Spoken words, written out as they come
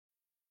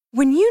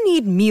When you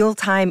need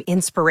mealtime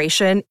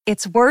inspiration,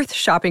 it's worth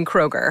shopping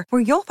Kroger,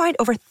 where you'll find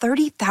over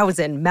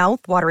 30,000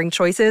 mouth-watering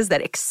choices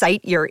that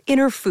excite your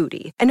inner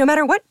foodie. And no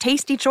matter what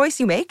tasty choice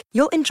you make,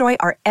 you'll enjoy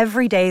our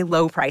everyday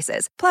low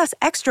prices, plus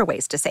extra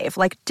ways to save,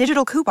 like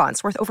digital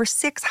coupons worth over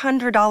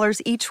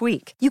 $600 each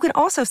week. You can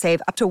also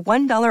save up to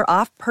 $1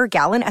 off per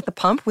gallon at the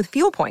pump with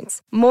fuel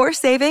points. More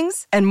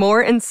savings and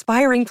more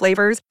inspiring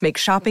flavors make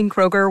shopping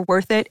Kroger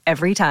worth it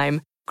every time.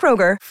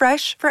 Kroger,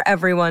 fresh for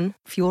everyone.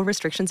 Fuel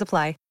restrictions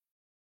apply.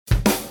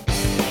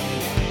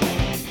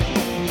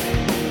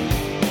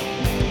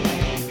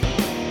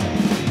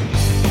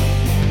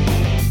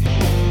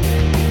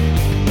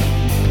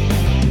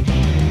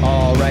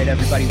 All right,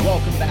 everybody,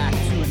 welcome back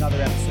to another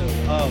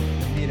episode of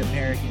the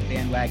Mid-American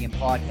Bandwagon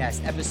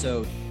Podcast,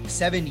 episode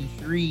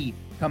 73,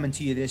 coming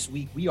to you this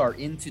week. We are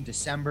into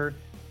December,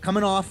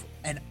 coming off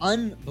an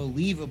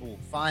unbelievable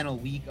final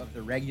week of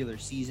the regular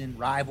season,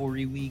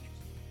 rivalry week.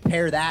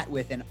 Pair that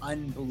with an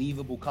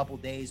unbelievable couple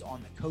days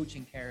on the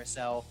coaching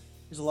carousel.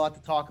 There's a lot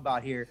to talk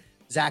about here.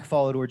 Zach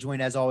Follador,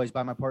 joined as always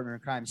by my partner in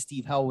crime,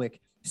 Steve Helwick.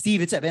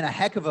 Steve, it's been a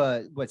heck of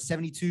a,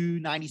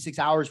 96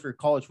 hours for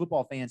college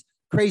football fans.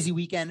 Crazy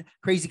weekend,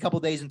 crazy couple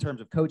days in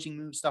terms of coaching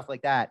moves, stuff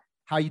like that.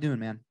 How you doing,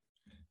 man?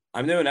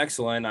 I'm doing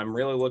excellent. I'm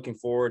really looking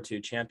forward to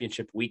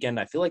championship weekend.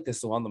 I feel like this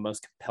is one of the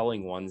most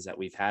compelling ones that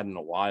we've had in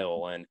a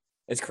while. And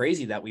it's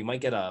crazy that we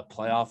might get a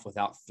playoff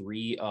without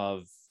three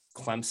of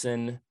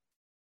Clemson,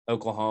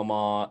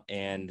 Oklahoma,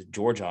 and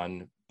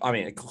Georgia.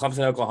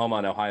 Clemson, Oklahoma,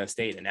 and Ohio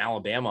State, and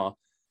Alabama,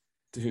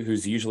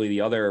 who's usually the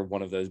other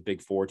one of those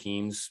big four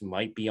teams,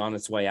 might be on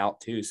its way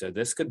out too. So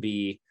this could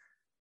be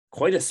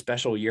quite a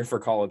special year for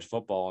college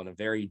football and a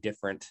very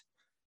different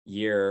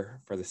year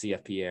for the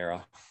CFP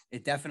era.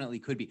 It definitely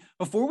could be.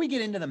 Before we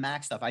get into the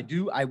MAC stuff, I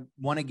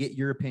want to get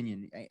your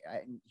opinion. I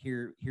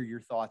hear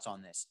your thoughts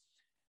on this.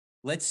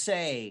 Let's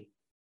say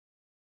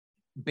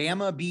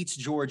Bama beats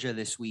Georgia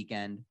this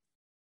weekend.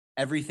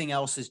 Everything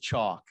else is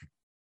chalk.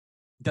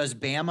 Does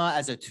Bama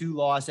as a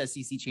 2-loss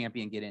SEC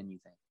champion get in, you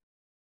think?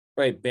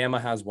 Right. Bama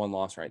has one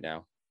loss right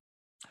now.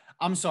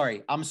 I'm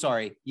sorry.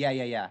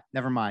 Yeah.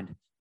 Never mind.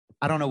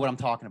 I don't know what I'm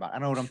talking about. I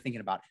don't know what I'm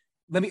thinking about.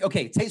 Take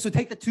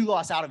the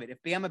 2-loss out of it. If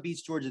Bama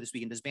beats Georgia this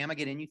weekend, does Bama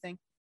get in, you think?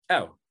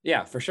 Oh,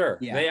 yeah, for sure.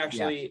 Yeah, they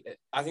actually, yeah.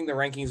 I think the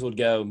rankings would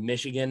go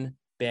Michigan,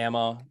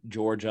 Bama,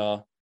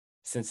 Georgia,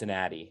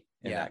 Cincinnati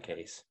in that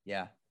case.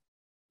 Yeah.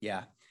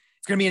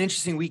 It's going to be an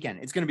interesting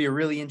weekend. It's going to be a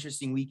really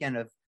interesting weekend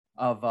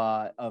of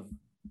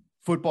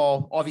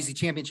football. Obviously,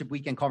 championship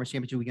weekend, conference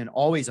championship weekend,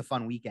 always a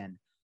fun weekend.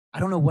 I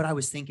don't know what I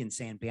was thinking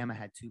saying Bama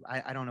had two.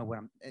 I don't know what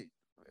I'm.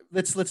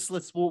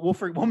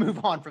 We'll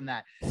move on from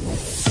that.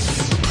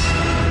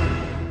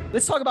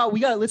 Let's talk about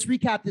let's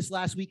recap this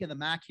last week in the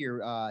MAC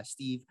here,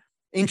 Steve.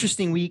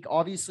 Interesting week.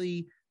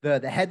 Obviously, the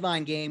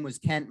headline game was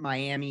Kent,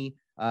 Miami,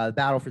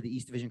 battle for the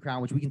East Division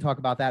crown, which we can talk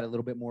about that a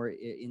little bit more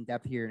in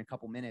depth here in a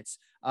couple minutes.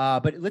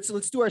 But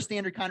let's do our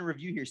standard kind of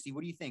review here, Steve.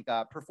 What do you think?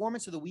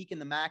 Performance of the week in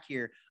the MAC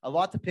here. A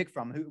lot to pick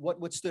from.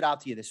 What stood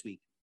out to you this week?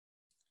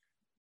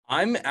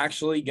 I'm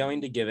actually going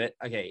to give it.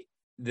 Okay.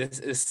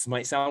 This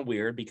might sound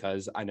weird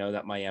because I know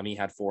that Miami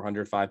had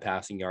 405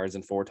 passing yards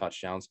and 4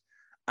 touchdowns.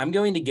 I'm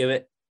going to give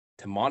it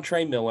to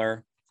Montre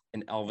Miller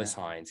and Elvis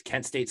Hines,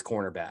 Kent State's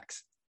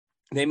cornerbacks.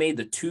 They made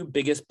the 2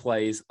 biggest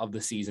plays of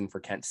the season for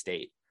Kent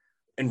State.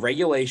 In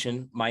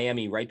regulation,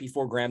 Miami, right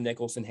before Graham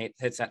Nicholson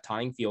hits that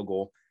tying field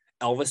goal,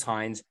 Elvis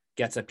Hines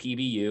gets a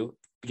PBU,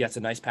 gets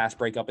a nice pass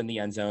breakup in the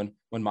end zone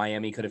when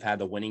Miami could have had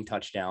the winning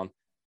touchdown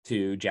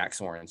to Jack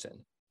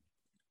Sorensen.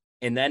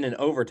 And then in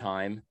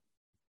overtime,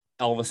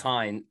 it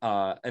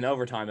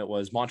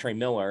was Montre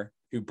Miller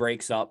who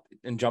breaks up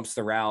and jumps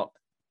the route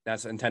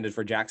that's intended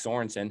for Jack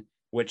Sorensen,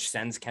 which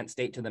sends Kent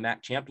State to the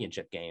MAC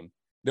championship game.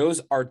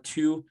 Those are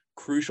 2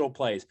 crucial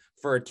plays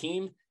for a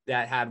team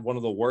that had one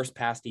of the worst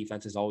pass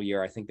defenses all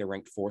year. I think they're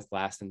ranked 4th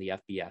last in the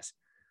FBS.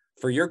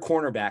 For your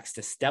cornerbacks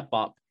to step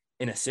up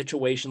in a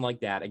situation like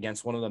that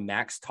against one of the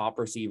MAC's top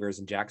receivers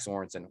in Jack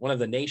Sorensen, one of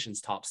the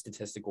nation's top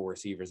statistical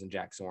receivers in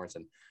Jack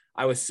Sorensen,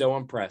 I was so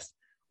impressed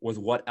with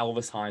what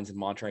Elvis Hines and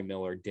Montre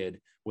Miller did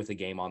with the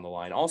game on the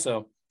line.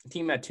 Also, the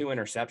team had 2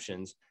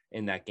 interceptions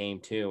in that game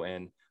too,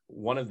 and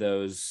one of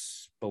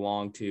those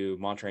belonged to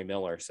Montre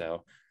Miller.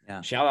 So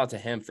shout out to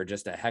him for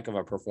just a heck of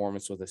a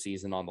performance with the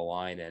season on the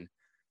line. And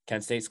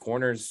Kent State's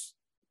corners,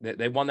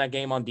 they won that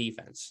game on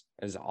defense.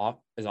 As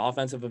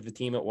offensive of a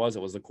team it was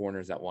the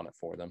corners that won it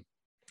for them.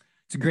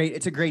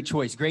 It's a great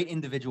choice. Great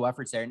individual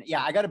efforts there. And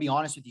yeah, I got to be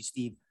honest with you,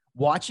 Steve,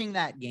 watching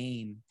that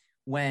game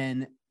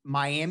when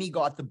Miami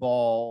got the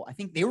ball, I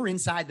think they were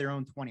inside their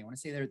own 20. I want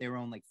to say they were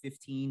on like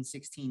 15,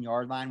 16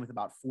 yard line with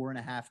about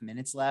 4.5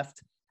 minutes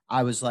left.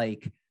 I was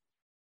like,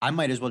 I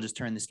might as well just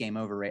turn this game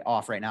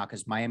off right now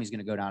because Miami's going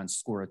to go down and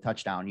score a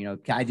touchdown. You know,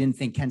 I didn't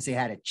think Kent State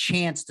had a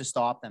chance to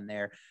stop them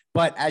there.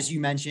 But as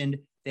you mentioned,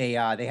 they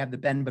have the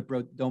bend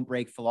but don't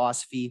break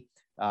philosophy.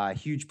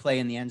 Huge play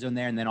in the end zone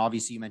there, and then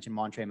obviously you mentioned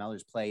Montre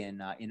Miller's play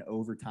in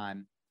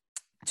overtime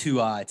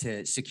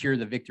to secure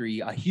the victory,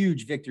 a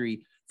huge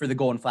victory for the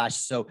Golden Flash.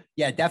 So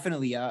yeah,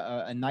 definitely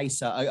a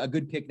nice, a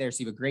good pick there,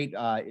 Steve. A great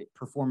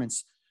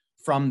performance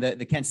from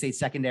the Kent State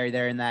secondary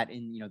there in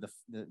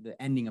the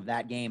ending of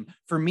that game.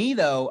 For me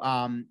though,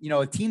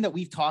 a team that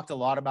we've talked a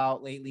lot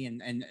about lately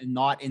and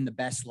not in the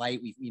best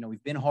light.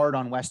 We've been hard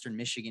on Western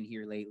Michigan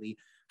here lately.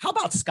 How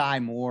about Sky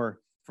Moore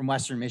from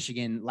Western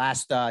Michigan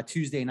last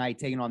Tuesday night,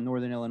 taking on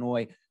Northern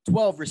Illinois?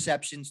 12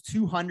 receptions,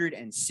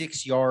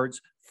 206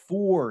 yards,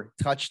 4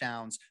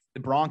 touchdowns. The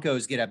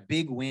Broncos get a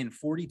big win,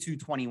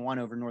 42-21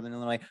 over Northern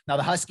Illinois. Now,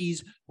 the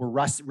Huskies were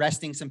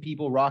resting some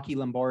people. Rocky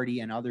Lombardi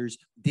and others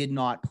did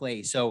not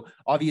play. So,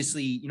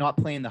 obviously, you're not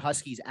playing the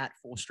Huskies at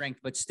full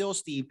strength. But still,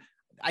 Steve,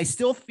 I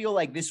still feel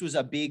like this was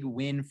a big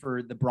win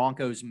for the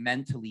Broncos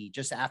mentally,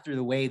 just after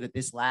the way that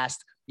this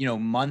last,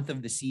 month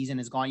of the season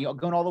has gone.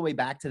 Going all the way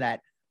back to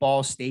that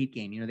Ball State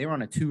game. They were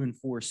on a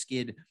 2-4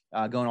 skid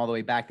going all the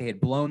way back. They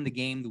had blown the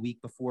game the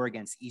week before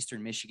against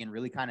Eastern Michigan,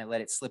 really kind of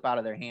let it slip out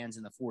of their hands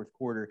in the fourth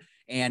quarter.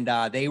 And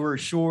they were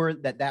sure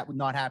that would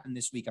not happen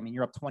this week. I mean,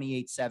 you're up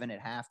 28-7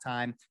 at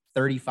halftime,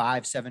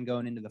 35-7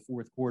 going into the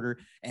fourth quarter.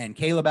 And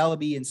Caleb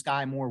Ellaby and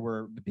Sky Moore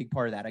were a big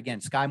part of that.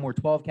 Again, Sky Moore,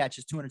 12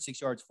 catches, 206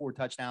 yards, 4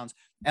 touchdowns.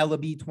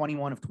 Ellaby,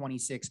 21 of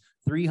 26,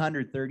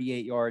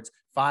 338 yards,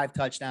 5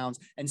 touchdowns.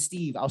 And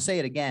Steve, I'll say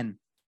it again.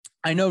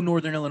 I know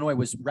Northern Illinois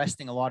was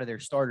resting a lot of their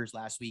starters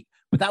last week,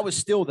 but that was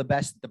still the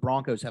best that the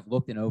Broncos have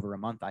looked in over a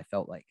month, I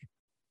felt like.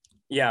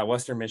 Yeah,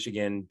 Western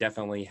Michigan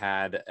definitely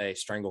had a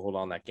stranglehold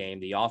on that game.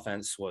 The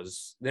offense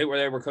they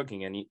were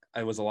cooking, and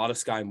it was a lot of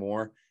Sky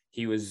Moore.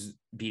 He was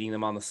beating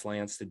them on the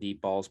slants to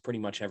deep balls pretty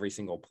much every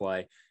single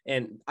play.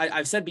 And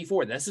I've said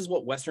before, this is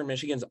what Western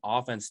Michigan's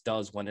offense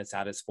does when it's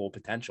at its full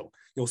potential.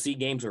 You'll see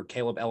games where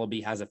Caleb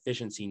Ellaby has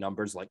efficiency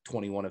numbers like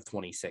 21 of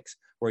 26,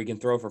 where he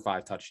can throw for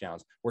 5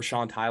 touchdowns, where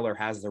Sean Tyler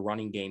has the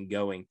running game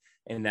going.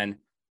 And then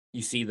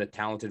you see the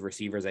talented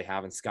receivers they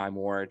have in Sky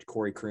Moore,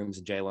 Corey Crooms,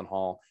 and Jalen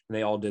Hall, and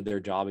they all did their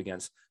job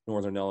against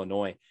Northern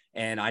Illinois.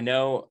 And I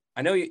know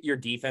your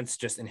defense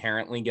just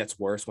inherently gets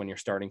worse when your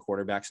starting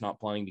quarterback's not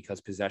playing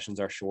because possessions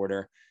are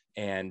shorter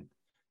and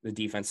the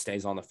defense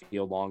stays on the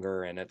field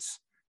longer, and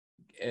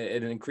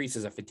it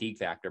increases a fatigue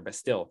factor. But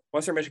still,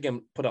 Western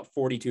Michigan put up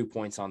 42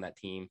 points on that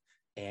team,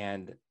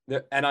 and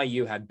the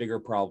NIU had bigger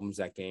problems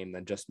that game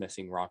than just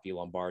missing Rocky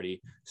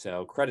Lombardi.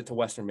 So credit to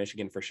Western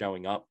Michigan for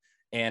showing up.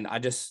 And I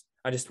just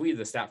tweeted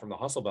the stat from the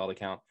Hustle Belt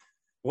account.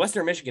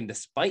 Western Michigan,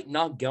 despite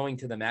not going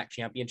to the MAC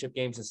championship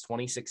game since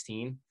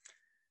 2016,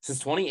 since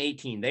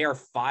 2018, they are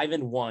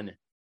 5-1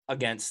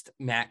 against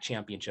MAC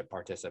championship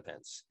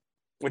participants,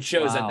 which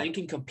shows that they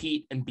can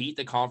compete and beat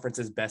the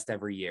conference's best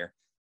every year.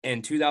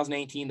 In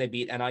 2018, they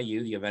beat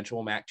NIU, the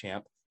eventual MAC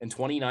champ. In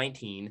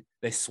 2019,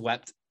 they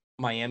swept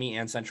Miami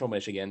and Central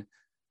Michigan.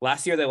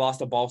 Last year, they lost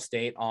to Ball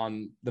State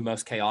on the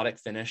most chaotic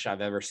finish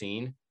I've ever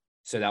seen.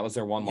 So that was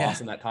their one loss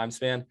in that time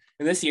span.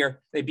 And this year,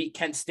 they beat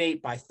Kent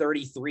State by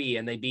 33,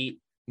 and they beat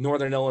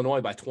Northern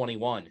Illinois by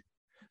 21.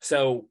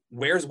 So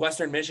where's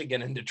Western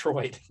Michigan and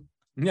Detroit?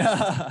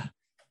 Yeah,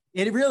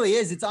 it really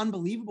is. It's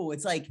unbelievable.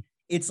 It's like,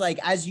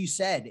 as you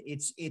said,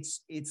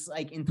 it's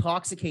like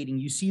intoxicating.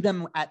 You see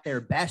them at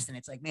their best and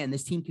it's like, man,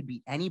 this team could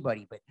beat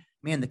anybody, but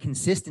man, the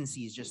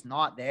consistency is just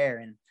not there.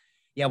 And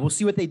yeah, we'll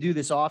see what they do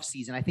this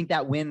offseason. I think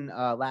that win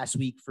last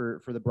week for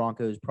the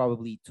Broncos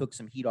probably took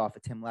some heat off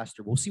of Tim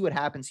Lester. We'll see what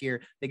happens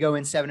here. They go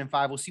in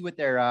 7-5. We'll see what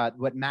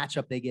what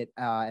matchup they get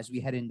as we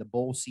head into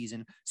bowl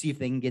season, see if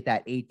they can get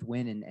that 8th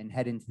win and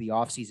head into the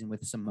offseason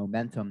with some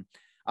momentum.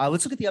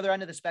 Let's look at the other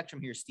end of the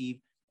spectrum here, Steve.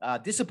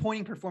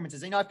 Disappointing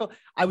performances.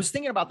 I was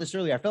thinking about this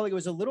earlier. I felt like it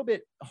was a little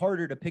bit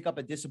harder to pick up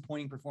a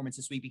disappointing performance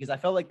this week because I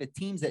felt like the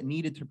teams that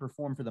needed to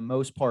perform for the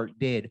most part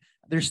did.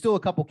 There's still a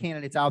couple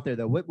candidates out there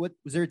though. What was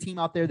there a team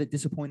out there that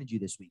disappointed you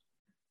this week?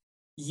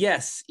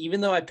 Yes,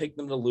 even though I picked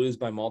them to lose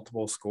by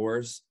multiple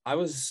scores, I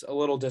was a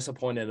little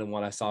disappointed in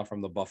what I saw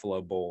from the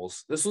Buffalo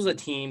Bulls. This was a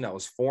team that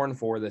was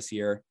 4-4 this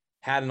year,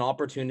 had an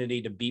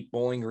opportunity to beat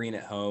Bowling Green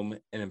at home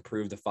and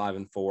improve to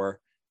 5-4,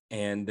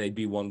 and they'd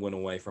be 1 win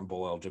away from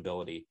bowl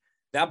eligibility.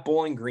 That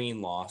Bowling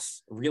Green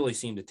loss really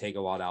seemed to take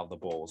a lot out of the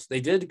Bulls. They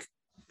did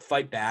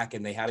fight back,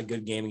 and they had a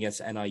good game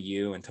against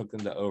NIU and took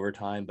them to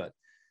overtime, but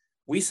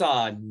we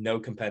saw no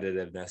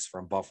competitiveness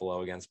from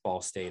Buffalo against Ball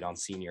State on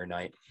senior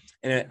night.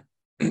 And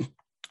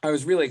I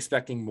was really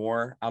expecting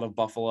more out of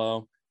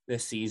Buffalo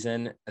this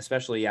season,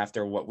 especially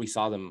after what we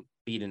saw them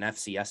beat an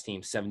FCS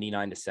team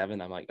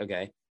 79-7. I'm like,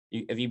 okay,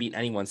 if you beat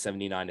anyone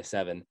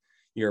 79-7,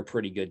 you're a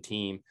pretty good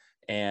team.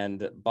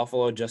 And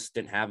Buffalo just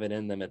didn't have it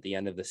in them at the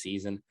end of the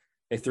season.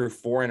 They threw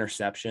 4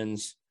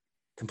 interceptions,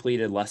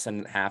 completed less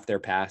than half their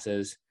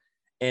passes.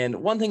 And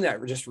one thing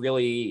that just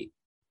really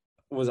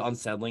was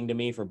unsettling to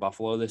me for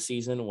Buffalo this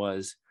season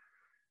was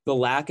the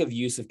lack of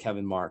use of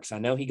Kevin Marks. I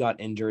know he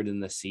got injured in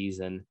the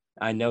season.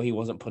 I know he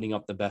wasn't putting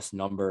up the best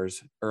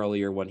numbers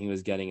earlier when he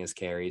was getting his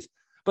carries,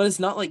 but it's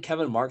not like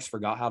Kevin Marks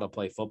forgot how to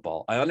play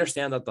football. I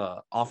understand that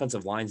the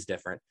offensive line's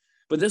different,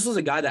 but this was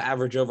a guy that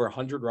averaged over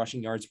 100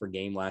 rushing yards per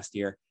game last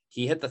year.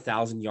 He hit the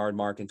 1,000-yard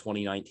mark in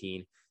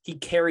 2019. He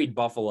carried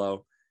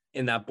Buffalo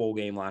in that bowl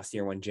game last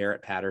year when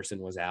Jarrett Patterson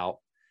was out.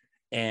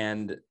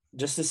 And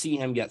just to see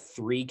him get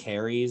 3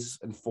 carries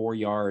and 4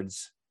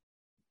 yards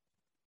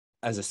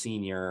as a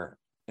senior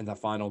in the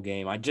final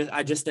game. I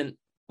just didn't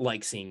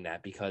like seeing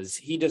that because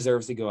he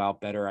deserves to go out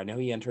better. I know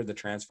he entered the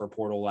transfer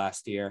portal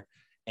last year,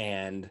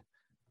 and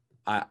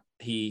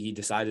he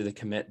decided to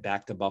commit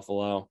back to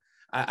Buffalo.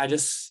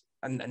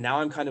 And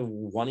now I'm kind of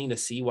wanting to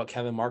see what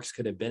Kevin Marks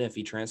could have been if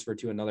he transferred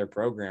to another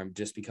program,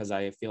 just because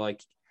I feel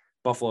like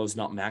Buffalo's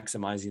not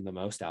maximizing the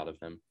most out of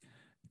him.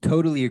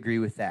 Totally agree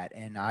with that.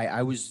 And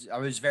I was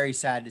very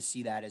sad to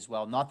see that as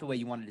well. Not the way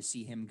you wanted to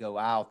see him go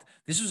out.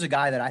 This was a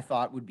guy that I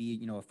thought would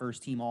be, a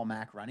first team all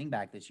MAC running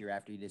back this year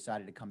after he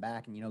decided to come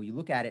back. And, you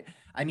look at it,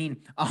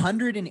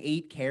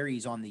 108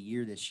 carries on the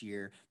year this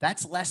year.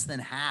 That's less than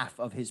half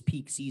of his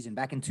peak season.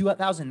 Back in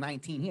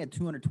 2019, he had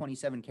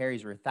 227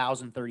 carries or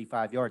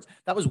 1,035 yards.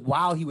 That was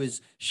while he was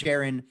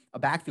sharing a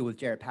backfield with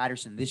Jarrett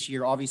Patterson. This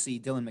year, obviously,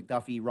 Dylan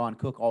McDuffie, Ron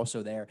Cook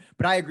also there.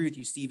 But I agree with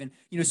you, Steven.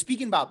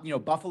 Speaking about,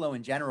 Buffalo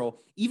in general,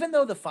 even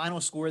though the final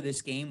score of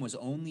this game was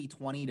only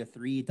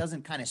 20-3, it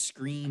doesn't kind of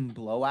scream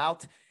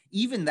blowout.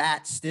 Even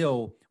that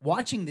still,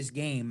 watching this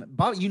game,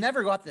 but you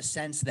never got the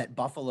sense that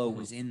Buffalo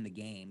was in the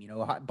game.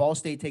 Ball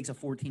State takes a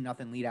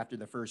 14-0 lead after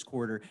the first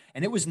quarter,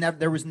 and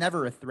there was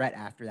never a threat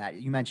after that.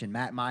 You mentioned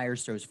Matt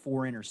Myers throws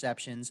 4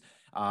 interceptions.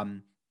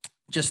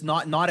 Just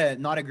not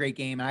a great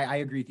game. I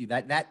agree with you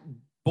that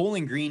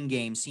Bowling Green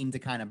game seemed to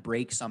kind of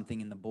break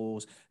something in the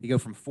Bulls. They go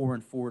from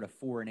 4-4 to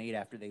 4-8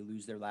 after they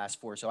lose their last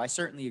 4. So I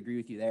certainly agree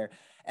with you there.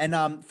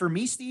 And for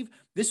me, Steve,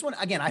 this one,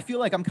 again, I feel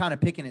like I'm kind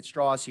of picking at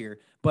straws here,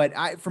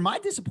 but for my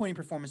disappointing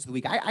performance of the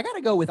week, I got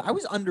to go with, I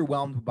was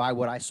underwhelmed by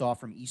what I saw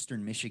from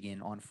Eastern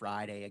Michigan on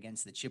Friday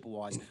against the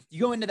Chippewas.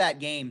 You go into that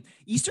game,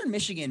 Eastern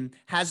Michigan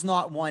has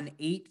not won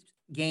 8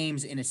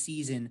 games in a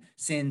season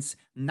since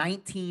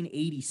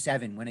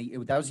 1987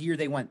 that was the year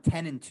they went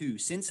 10-2.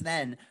 Since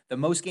then, the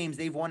most games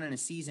they've won in a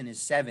season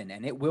is 7,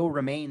 and it will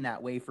remain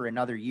that way for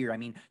another year.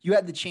 You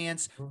had the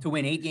chance to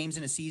win 8 games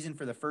in a season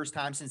for the first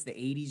time since the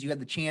 80s. You had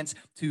the chance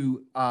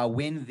to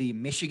win the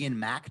Michigan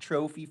MAC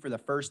trophy for the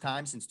first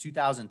time since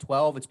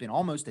 2012. It's been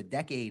almost a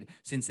decade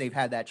since they've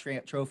had that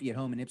trophy at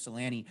home in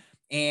Ypsilanti.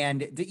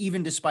 And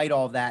even despite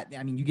all of that,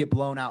 you get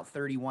blown out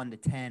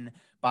 31-10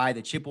 by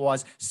the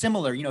Chippewas.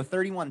 Similar,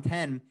 31-10,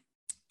 and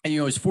it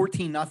was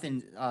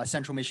 14-0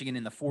 Central Michigan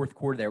in the fourth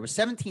quarter there. It was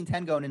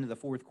 17-10 going into the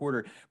fourth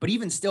quarter. But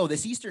even still,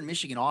 this Eastern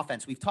Michigan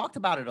offense, we've talked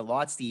about it a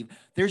lot, Steve.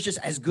 There's just,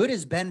 as good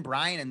as Ben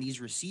Bryant and these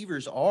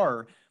receivers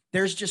are,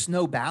 there's just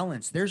no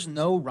balance. There's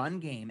no run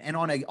game. And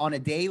on a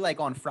day like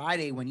on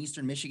Friday, when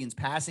Eastern Michigan's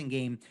passing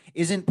game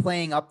isn't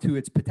playing up to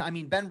its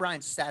potential, Ben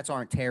Bryant's stats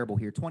aren't terrible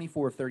here,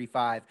 24 of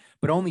 35,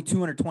 but only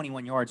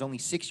 221 yards, only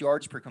 6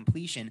 yards per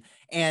completion.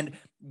 And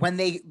when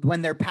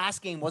their pass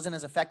game wasn't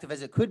as effective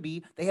as it could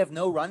be, they have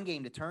no run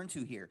game to turn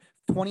to here.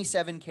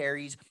 27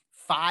 carries,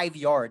 5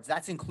 yards.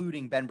 That's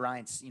including Ben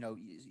Bryant's,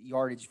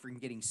 yardage for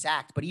getting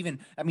sacked. But even,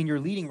 your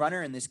leading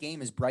runner in this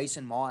game is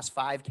Bryson Moss,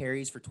 5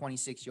 carries for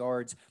 26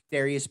 yards.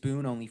 Darius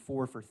Boone, only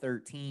 4 for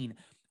 13.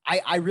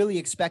 I really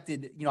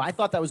expected, I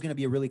thought that was going to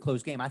be a really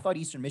close game. I thought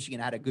Eastern Michigan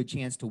had a good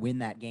chance to win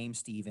that game,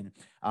 Steve, and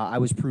I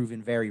was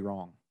proven very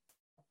wrong.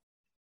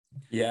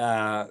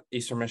 Yeah,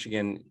 Eastern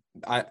Michigan,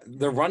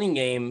 the running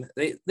game,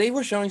 they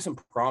were showing some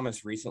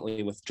promise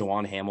recently with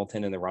Jawan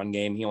Hamilton in the run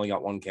game. He only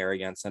got 1 carry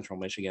against Central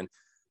Michigan.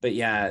 But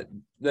yeah,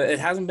 it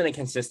hasn't been a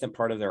consistent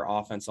part of their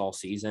offense all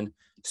season.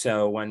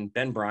 So when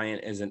Ben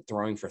Bryant isn't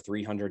throwing for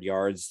 300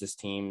 yards, this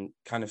team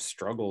kind of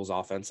struggles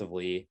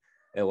offensively,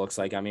 it looks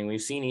like.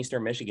 We've seen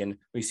Eastern Michigan,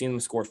 we've seen them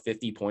score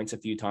 50 points a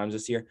few times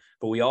this year,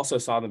 but we also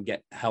saw them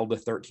get held to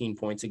 13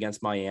 points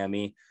against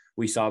Miami.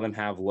 We saw them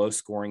have a lower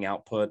scoring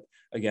output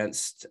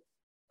against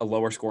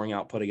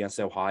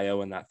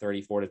Ohio in that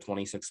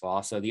 34-26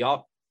 loss. So the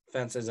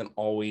offense isn't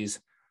always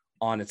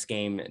on its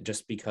game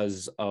just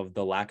because of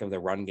the lack of the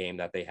run game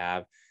that they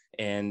have.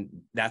 And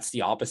that's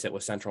the opposite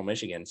with Central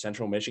Michigan.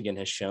 Central Michigan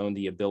has shown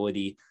the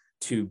ability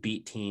to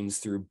beat teams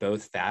through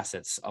both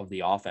facets of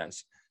the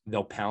offense.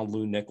 They'll pound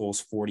Lou Nichols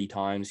 40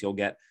 times. He'll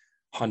get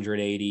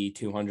 180,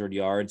 200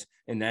 yards.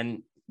 And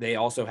then they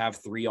also have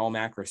 3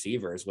 all-MAC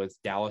receivers with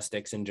Dallas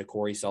Dixon,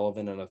 Ja'Cory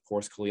Sullivan, and of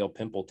course, Khalil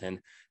Pimpleton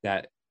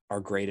that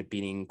are great at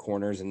beating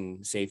corners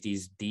and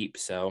safeties deep.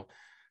 So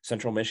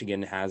Central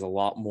Michigan has a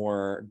lot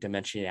more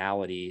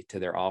dimensionality to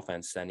their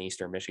offense than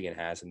Eastern Michigan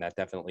has, and that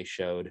definitely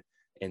showed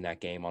in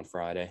that game on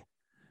Friday.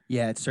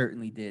 Yeah, it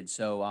certainly did.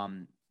 So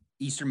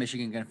Eastern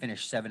Michigan going to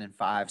finish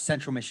 7-5.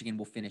 Central Michigan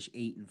will finish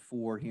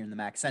 8-4 here in the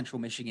MAC. Central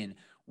Michigan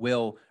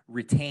will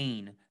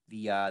retain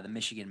the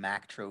Michigan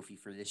MAC trophy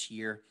for this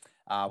year.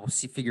 We'll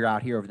figure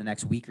out here over the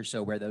next week or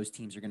so where those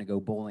teams are going to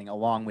go bowling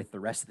along with the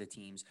rest of the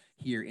teams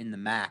here in the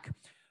MAC.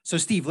 So,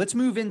 Steve, let's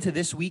move into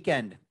this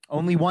weekend.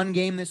 Only one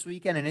game this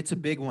weekend, and it's a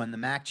big one, the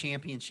MAC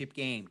championship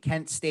game.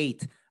 Kent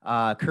State,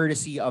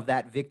 courtesy of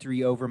that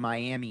victory over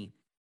Miami,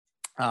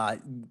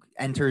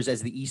 enters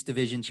as the East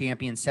Division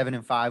champion,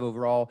 7-5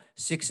 overall,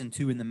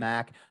 6-2 in the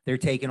MAC. They're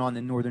taking on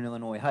the Northern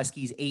Illinois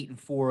Huskies,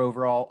 8-4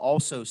 overall,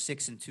 also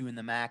 6-2 in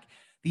the MAC.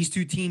 These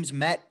two teams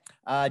met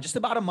just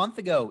about a month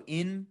ago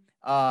in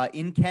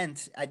in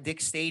Kent at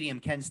Dick Stadium.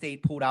 Kent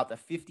State pulled out the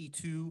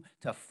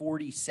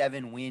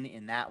 52-47 win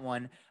in that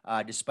one,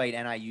 despite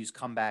NIU's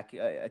comeback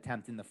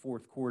attempt in the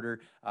fourth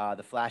quarter.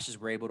 The Flashes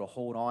were able to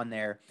hold on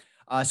there.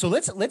 So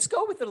let's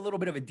go with a little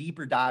bit of a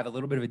deeper dive, a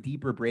little bit of a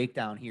deeper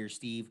breakdown here,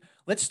 Steve.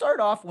 Let's start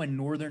off when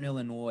Northern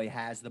Illinois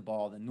has the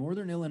ball. The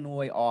Northern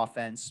Illinois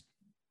offense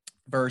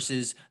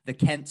versus the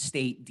Kent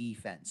State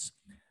defense.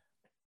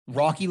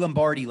 Rocky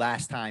Lombardi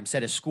last time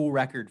set a school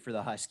record for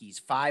the Huskies,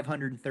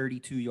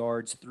 532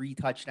 yards, 3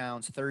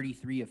 touchdowns,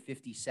 33 of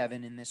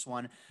 57 in this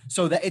one.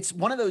 So that it's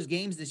one of those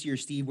games this year,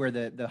 Steve, where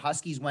the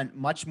Huskies went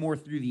much more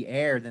through the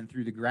air than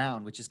through the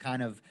ground, which is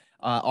kind of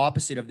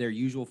opposite of their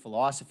usual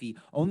philosophy.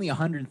 Only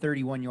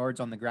 131 yards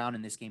on the ground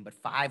in this game, but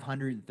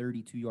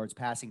 532 yards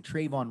passing.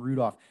 Trayvon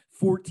Rudolph,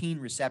 14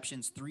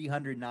 receptions,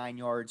 309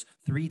 yards,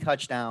 3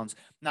 touchdowns.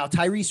 Now,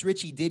 Tyrese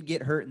Ritchie did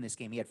get hurt in this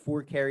game. He had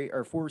 4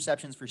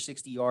 receptions for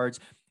 60 yards.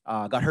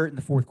 Got hurt in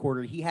the fourth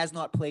quarter. He has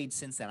not played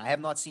since then. I have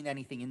not seen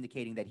anything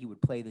indicating that he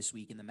would play this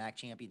week in the MAC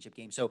championship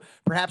game. So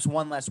perhaps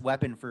one less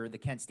weapon for the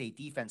Kent State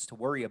defense to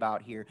worry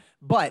about here.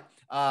 But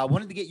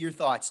wanted to get your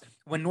thoughts.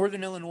 When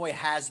Northern Illinois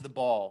has the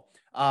ball,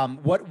 how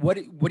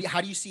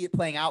do you see it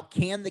playing out?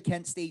 Can the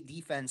Kent State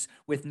defense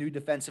with new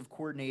defensive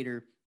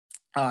coordinator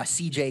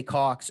CJ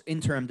Cox,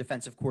 interim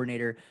defensive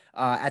coordinator,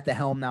 at the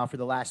helm now for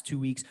the last 2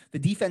 weeks, the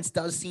defense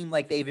does seem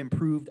like they've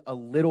improved a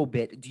little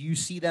bit. Do you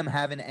see them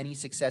having any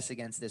success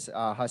against this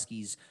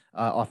Huskies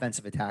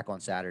offensive attack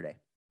on Saturday?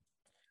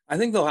 I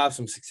think they'll have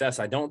some success.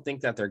 I don't think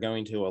that they're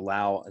going to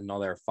allow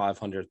another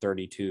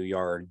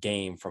 532-yard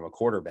game from a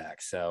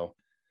quarterback. So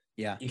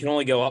yeah, you can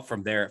only go up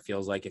from there, it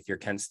feels like, if you're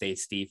Kent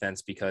State's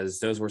defense, because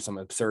those were some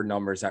absurd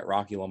numbers that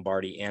Rocky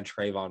Lombardi and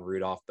Trayvon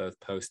Rudolph both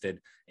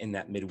posted in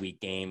that midweek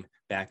game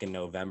back in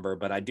November.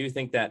 But I do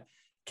think that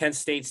Kent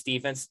State's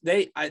defense,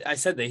 I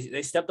said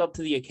they stepped up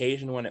to the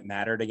occasion when it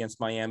mattered against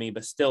Miami,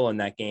 but still in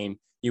that game,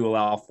 you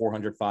allow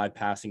 405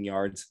 passing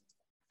yards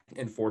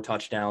and 4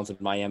 touchdowns, and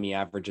Miami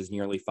averages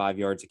nearly 5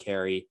 yards a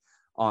carry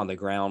on the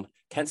ground.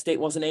 Kent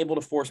State wasn't able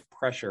to force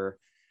pressure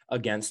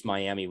against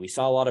Miami. We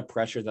saw a lot of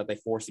pressure that they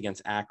forced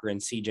against Akron.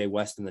 CJ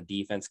West and the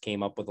defense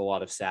came up with a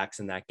lot of sacks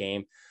in that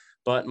game,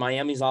 but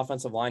Miami's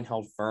offensive line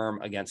held firm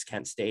against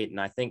Kent State.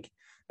 And I think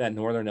that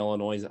Northern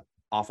Illinois'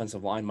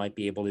 offensive line might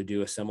be able to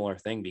do a similar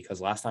thing, because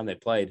last time they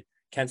played,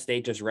 Kent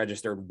State just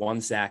registered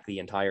 1 sack the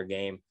entire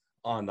game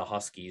on the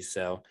Huskies.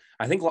 So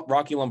I think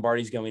Rocky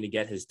Lombardi's going to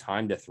get his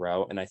time to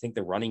throw. And I think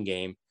the running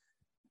game,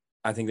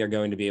 I think they're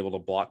going to be able to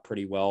block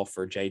pretty well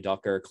for Jay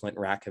Ducker, Clint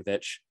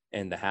Rakovich,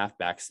 and the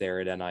halfbacks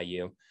there at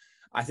NIU.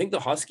 I think the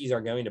Huskies are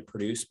going to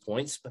produce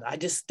points, but I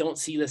just don't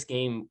see this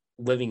game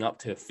living up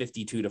to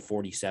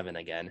 52-47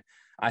 again.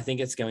 I think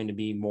it's going to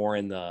be more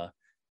in the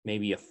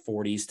maybe a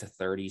 40s to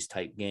 30s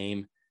type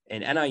game.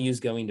 And NIU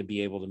is going to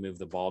be able to move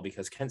the ball,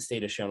 because Kent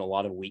State has shown a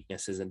lot of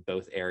weaknesses in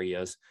both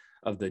areas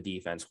of the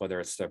defense, whether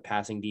it's their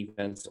passing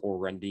defense or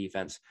run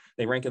defense.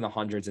 They rank in the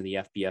hundreds in the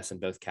FBS in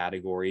both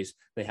categories.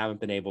 They haven't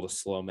been able to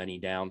slow many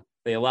down.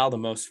 They allow the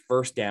most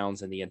first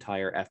downs in the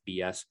entire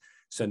FBS.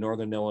 So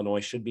Northern Illinois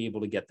should be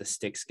able to get the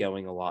sticks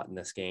going a lot in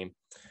this game.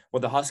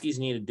 What the Huskies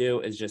need to do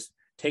is just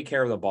take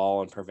care of the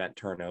ball and prevent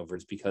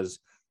turnovers, because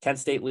Kent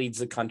State leads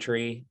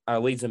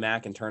the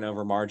MAC in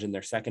turnover margin.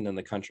 They're second in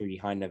the country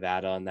behind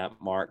Nevada on that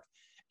mark.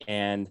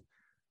 And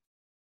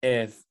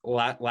if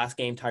last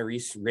game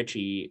Tyrese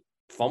Ritchie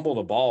fumbled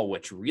a ball,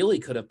 which really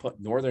could have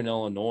put Northern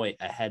Illinois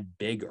ahead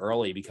big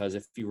early, because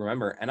if you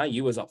remember,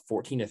 NIU was up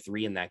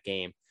 14-3 in that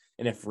game.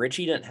 And if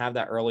Ritchie didn't have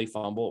that early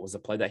fumble, it was a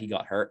play that he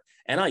got hurt,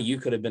 NIU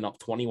could have been up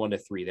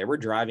 21-3. They were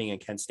driving in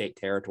Kent State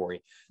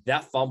territory.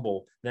 That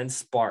fumble then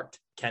sparked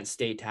Kent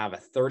State to have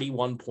a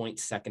 31-point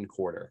second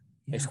quarter.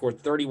 Yeah. They scored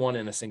 31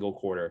 in a single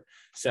quarter.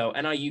 So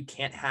NIU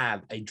can't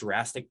have a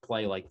drastic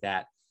play like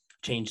that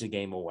change the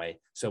game away.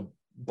 So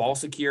ball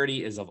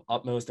security is of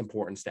utmost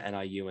importance to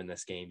NIU in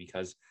this game,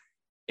 because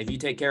if you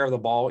take care of the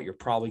ball, you're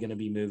probably going to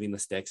be moving the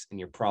sticks, and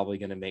you're probably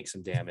going to make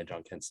some damage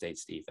on Kent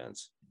State's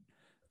defense.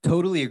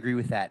 Totally agree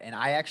with that. And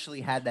I actually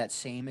had that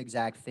same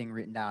exact thing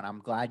written down. I'm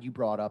glad you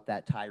brought up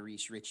that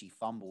Tyrese Ritchie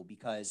fumble,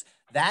 because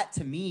that,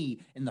 to me,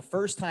 in the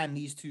first time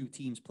these two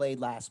teams played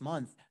last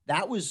month,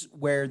 that was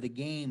where the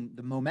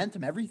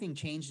momentum, everything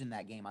changed in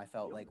that game. I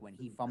felt like when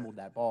he fumbled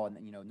that ball, and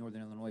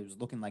Northern Illinois was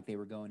looking like they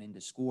were going in to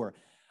score.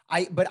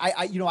 I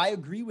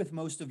agree with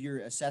most of your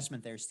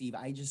assessment there, Steve.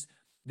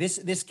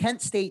 This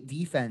Kent State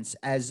defense,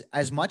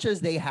 as much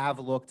as they have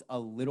looked a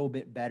little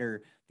bit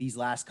better these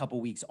last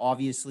couple weeks,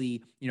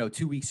 obviously,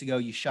 2 weeks ago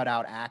you shut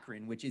out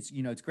Akron, which is,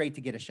 it's great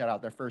to get a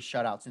shutout, their first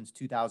shutout since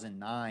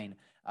 2009.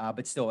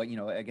 But still,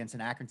 against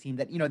an Akron team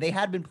that, they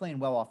had been playing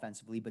well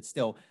offensively, but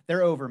still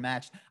they're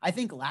overmatched. I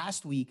think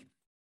last week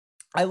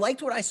I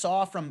liked what I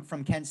saw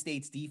from Kent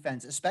State's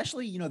defense,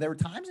 especially, there were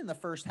times in the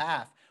first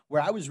half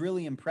where I was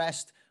really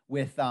impressed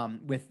with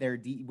their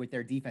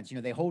defense.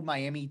 They hold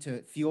Miami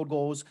to field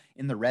goals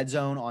in the red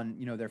zone on,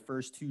 their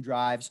first 2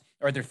 drives,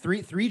 or their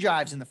three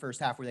drives in the first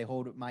half where they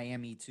hold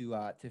Miami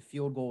to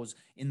field goals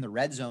in the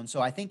red zone.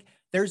 So I think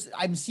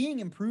I'm seeing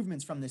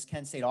improvements from this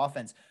Kent State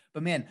offense,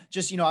 but man,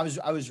 just,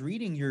 I was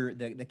reading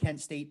the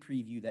Kent State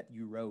preview that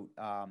you wrote,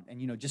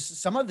 and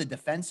just some of the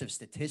defensive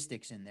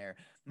statistics in there.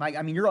 Mike,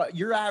 I mean,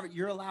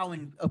 you're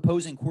allowing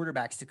opposing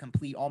quarterbacks to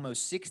complete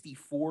almost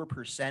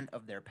 64%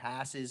 of their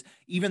passes,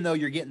 even though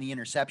you're getting the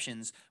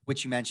interceptions,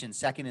 which you mentioned,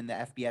 second in the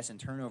FBS and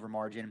turnover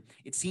margin.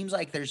 It seems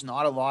like there's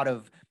not a lot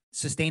of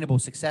sustainable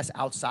success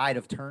outside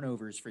of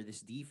turnovers for this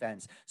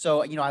defense.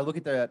 So, I look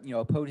at the,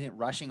 opponent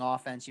rushing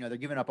offense, they're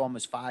giving up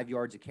almost 5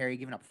 yards a carry,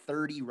 giving up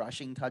 30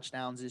 rushing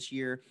touchdowns this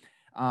year.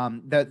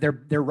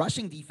 Their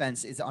rushing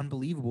defense is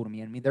unbelievable to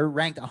me. I mean, they're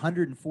ranked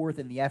 104th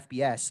in the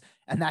FBS,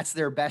 and that's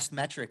their best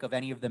metric of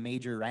any of the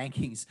major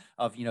rankings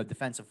of,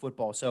 defensive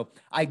football. So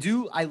I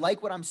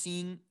like what I'm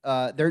seeing.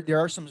 There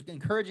are some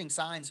encouraging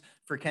signs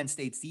for Kent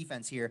State's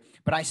defense here,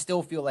 but I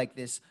still feel like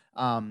this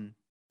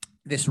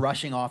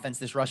rushing offense,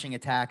 this rushing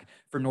attack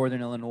for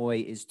Northern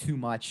Illinois is too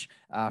much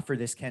for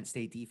this Kent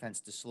State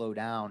defense to slow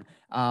down.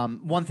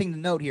 One thing to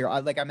note here,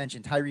 like I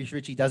mentioned, Tyrese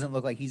Ritchie doesn't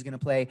look like he's going to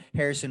play.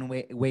 Harrison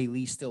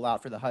Way-Lee still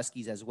out for the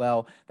Huskies as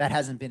well. That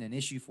hasn't been an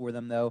issue for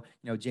them, though.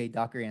 Jay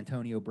Ducker,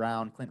 Antonio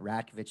Brown, Clint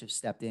Ratkovich have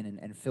stepped in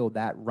and filled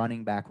that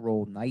running back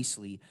role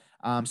nicely.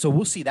 So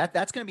we'll see.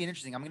 That's going to be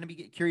interesting. I'm going to be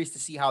curious to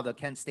see how the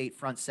Kent State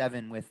front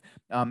seven with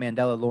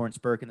Mandela, Lawrence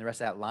Burke, and the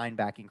rest of that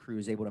linebacking crew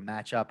is able to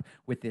match up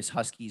with this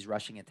Huskies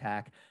rushing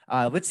attack.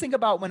 Let's think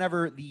about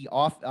whenever the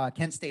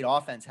Kent State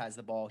offense has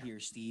the ball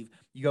here, Steve.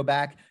 You go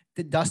back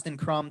to Dustin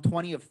Crum,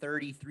 20 of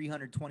 30,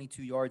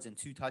 322 yards and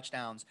 2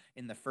 touchdowns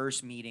in the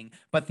first meeting.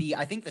 But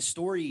I think the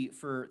story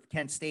for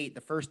Kent State,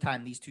 the first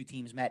time these two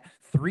teams met,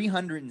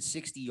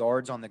 360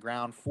 yards on the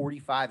ground,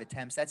 45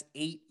 attempts. That's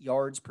 8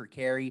 yards per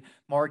carry.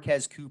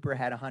 Marquez Cooper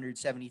had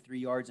 173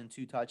 yards and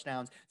 2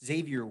 touchdowns.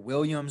 Xavier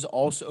Williams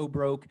also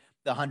broke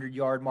the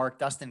 100-yard mark.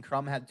 Dustin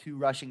Crum had 2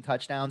 rushing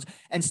touchdowns.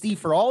 And Steve,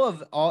 for all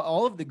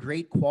of the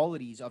great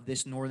qualities of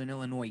this Northern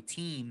Illinois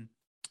team,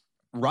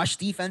 rush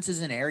defense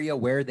is an area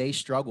where they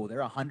struggle.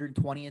 They're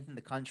 120th in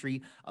the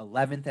country,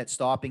 11th at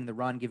stopping the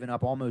run, giving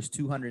up almost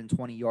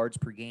 220 yards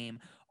per game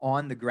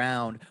on the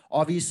ground.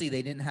 Obviously,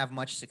 they didn't have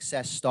much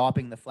success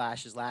stopping the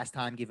Flashes last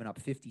time, giving up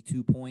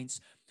 52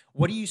 points.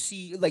 What do you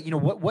see?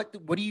 What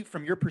do you,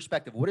 from your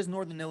perspective, what does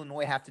Northern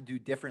Illinois have to do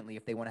differently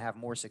if they want to have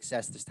more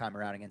success this time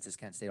around against this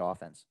Kent State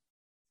offense?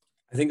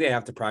 I think they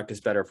have to practice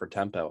better for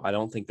tempo. I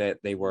don't think that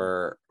they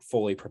were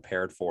fully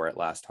prepared for it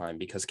last time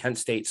because Kent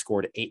State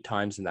scored 8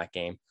 times in that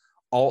game.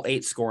 All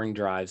 8 scoring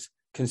drives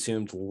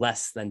consumed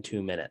less than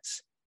 2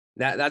 minutes.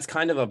 That's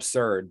kind of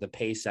absurd, the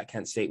pace that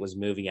Kent State was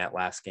moving at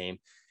last game.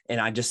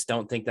 And I just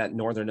don't think that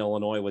Northern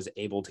Illinois was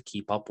able to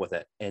keep up with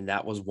it. And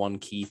that was one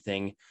key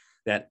thing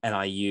that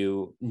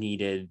NIU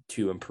needed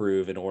to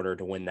improve in order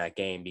to win that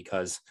game,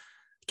 because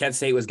Kent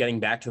State was getting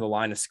back to the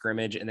line of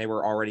scrimmage and they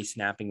were already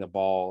snapping the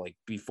ball like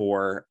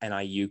before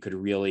NIU could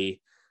really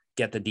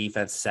get the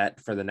defense set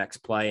for the next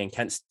play. And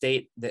Kent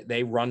State,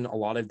 they run a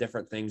lot of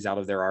different things out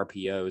of their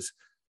RPOs.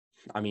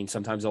 I mean,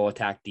 sometimes they'll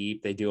attack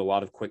deep. They do a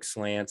lot of quick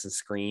slants and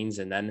screens.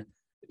 And then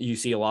you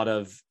see a lot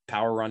of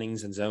power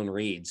runnings and zone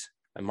reads.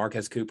 And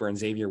Marquez Cooper and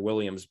Xavier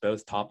Williams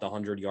both topped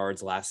 100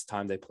 yards last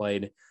time they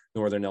played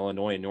Northern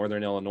Illinois. And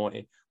Northern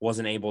Illinois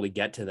wasn't able to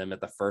get to them at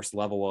the first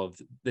level of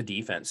the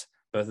defense.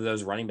 Both of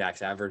those running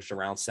backs averaged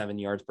around 7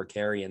 yards per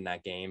carry in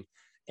that game.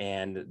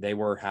 And they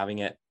were having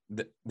it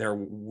their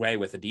way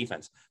with the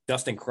defense.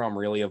 Dustin Crum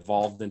really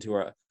evolved into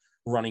a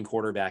running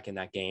quarterback in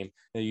that game.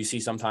 You see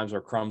sometimes where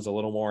Crum's a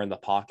little more in the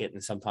pocket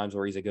and sometimes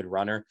where he's a good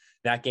runner.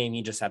 That game,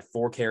 he just had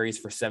 4 carries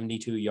for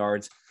 72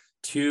 yards,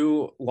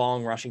 2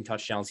 long rushing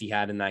touchdowns he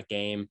had in that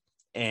game.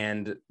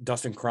 And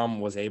Dustin Crum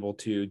was able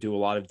to do a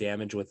lot of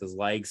damage with his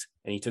legs,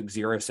 and he took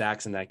 0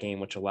 sacks in that game,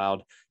 which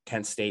allowed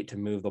Kent State to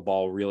move the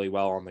ball really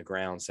well on the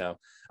ground. So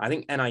I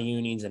think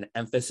NIU needs an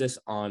emphasis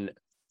on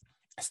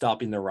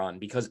stopping the run,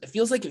 because it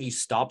feels like if you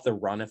stop the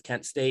run of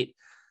Kent State,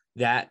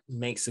 that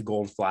makes the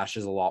Golden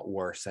Flashes a lot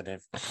worse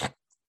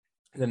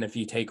than if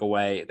you take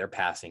away their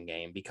passing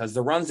game, because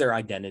the run's their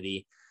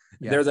identity.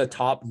 Yeah. They're the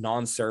top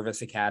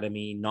non-service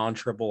academy,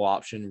 non-triple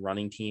option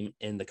running team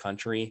in the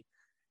country.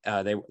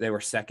 They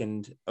were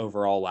second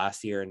overall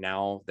last year, and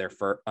now they're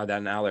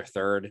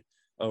third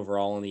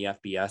overall in the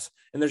FBS.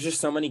 And there's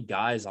just so many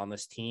guys on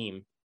this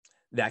team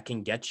that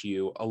can get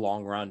you a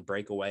long run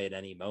breakaway at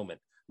any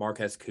moment.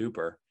 Marquez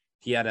Cooper,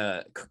 he had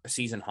a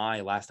season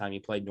high last time he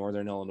played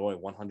Northern Illinois,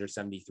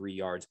 173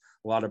 yards,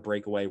 a lot of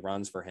breakaway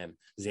runs for him.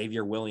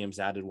 Xavier Williams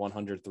added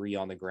 103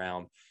 on the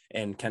ground,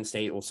 and Kent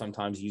State will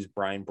sometimes use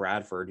Brian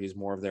Bradford, who's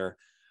more of their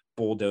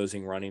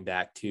bulldozing running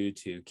back too,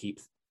 to keep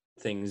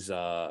things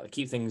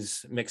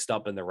mixed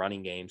up in the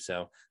running game.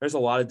 So there's a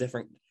lot of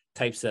different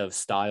types of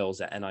styles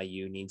that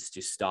NIU needs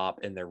to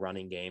stop in their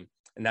running game.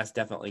 And that's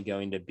definitely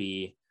going to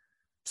be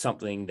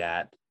something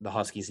that the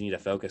Huskies need to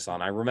focus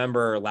on. I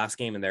remember last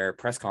game in their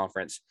press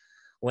conference,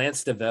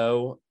 Lance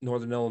DeVoe,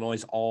 Northern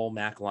Illinois'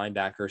 all-MAC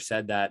linebacker,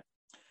 said that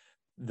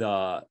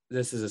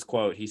this is his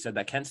quote. He said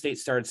that Kent State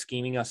started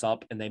scheming us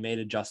up and they made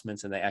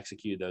adjustments and they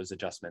executed those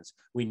adjustments.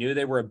 We knew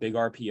they were a big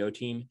RPO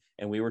team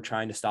and we were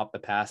trying to stop the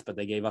pass, but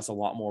they gave us a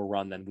lot more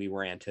run than we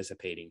were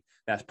anticipating.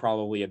 That's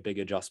probably a big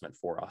adjustment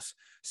for us.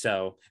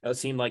 So it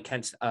seemed like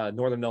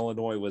Northern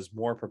Illinois was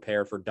more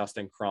prepared for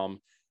Dustin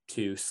Crum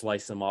to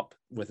slice him up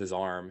with his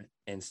arm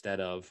instead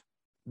of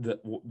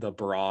the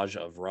barrage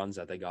of runs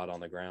that they got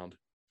on the ground.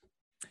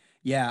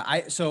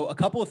 Yeah, so a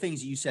couple of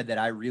things you said that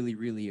I really,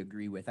 really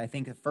agree with. I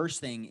think the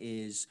first thing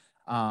is,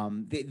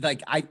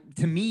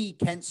 to me,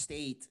 Kent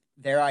State,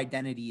 their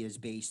identity is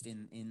based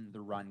in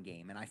the run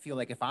game, and I feel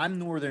like if I'm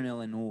Northern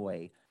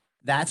Illinois,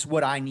 that's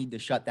what I need to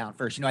shut down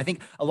first. I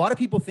think a lot of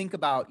people think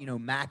about,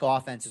 MAC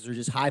offenses or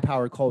just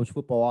high-powered college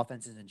football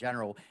offenses in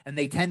general, and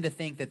they tend to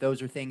think that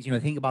those are things,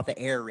 think about the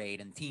air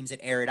raid and teams that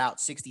air it out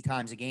 60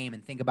 times a game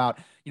and think about,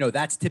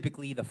 that's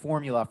typically the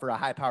formula for a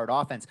high-powered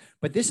offense.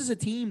 But this is a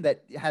team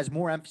that has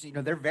more emphasis.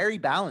 They're very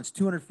balanced,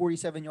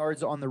 247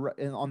 yards on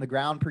the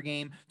ground per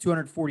game,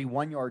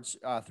 241 yards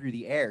through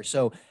the air.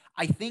 So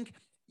I think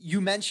you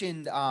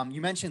mentioned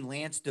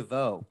Lance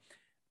DeVoe.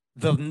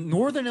 The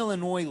Northern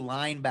Illinois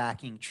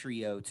linebacking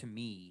trio, to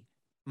me,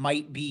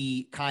 might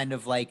be kind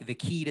of like the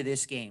key to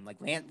this game. Like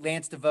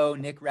Lance DeVoe,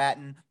 Nick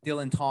Ratton,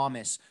 Dylan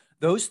Thomas.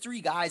 Those three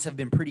guys have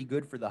been pretty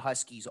good for the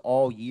Huskies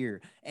all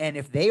year. And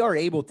if they are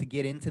able to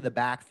get into the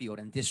backfield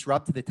and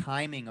disrupt the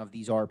timing of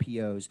these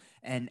RPOs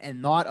and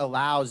not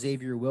allow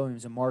Xavier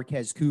Williams and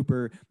Marquez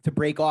Cooper to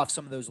break off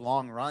some of those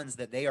long runs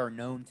that they are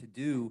known to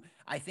do,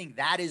 I think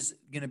that is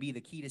going to be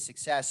the key to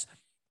success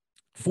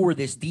for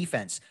this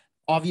defense.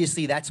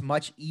 Obviously, that's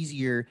much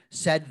easier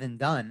said than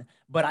done,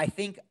 but I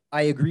think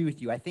I agree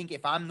with you. I think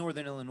if I'm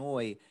Northern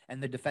Illinois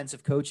and the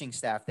defensive coaching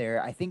staff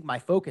there, I think my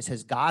focus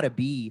has got to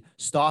be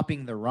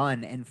stopping the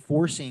run and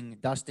forcing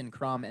Dustin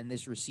Crum and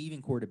this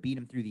receiving core to beat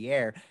him through the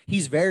air.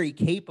 He's very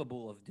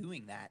capable of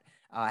doing that,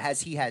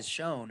 as he has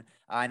shown.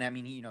 And I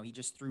mean, he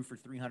just threw for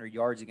 300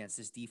 yards against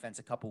this defense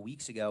a couple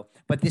weeks ago.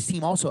 But this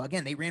team also,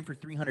 again, they ran for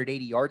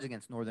 380 yards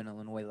against Northern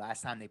Illinois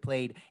last time they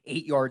played,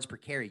 8 yards per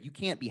carry. You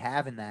can't be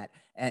having that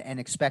and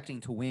expecting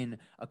to win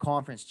a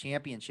conference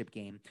championship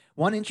game.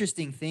 One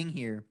interesting thing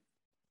here,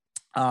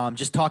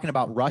 just talking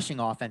about rushing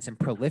offense and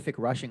prolific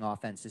rushing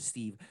offenses,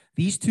 Steve,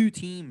 these two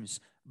teams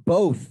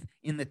both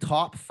in the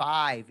top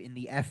 5 in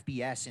the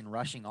FBS in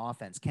rushing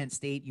offense. Kent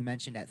State, you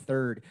mentioned, at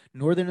 3rd.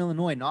 Northern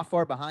Illinois, not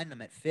far behind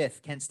them at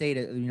 5th. Kent State,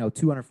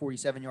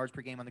 247 yards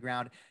per game on the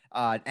ground.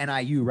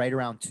 NIU right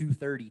around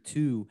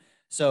 232.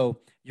 So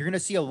you're going to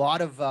see a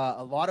lot of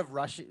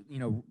rush,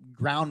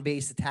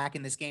 ground-based attack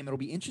in this game. It'll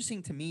be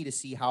interesting to me to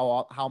see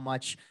how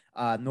much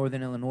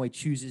Northern Illinois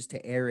chooses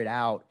to air it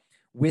out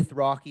with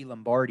Rocky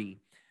Lombardi.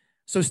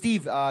 So,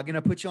 Steve, going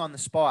to put you on the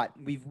spot.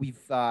 We've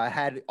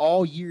had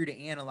all year to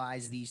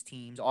analyze these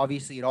teams.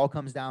 Obviously, it all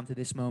comes down to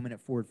this moment at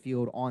Ford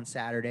Field on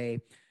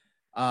Saturday.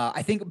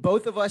 I think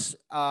both of us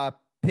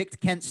picked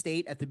Kent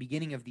State at the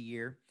beginning of the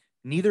year.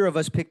 Neither of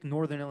us picked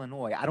Northern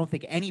Illinois. I don't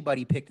think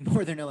anybody picked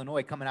Northern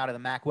Illinois coming out of the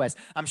MAC West.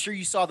 I'm sure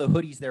you saw the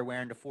hoodies they're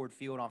wearing to Ford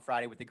Field on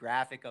Friday with the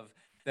graphic of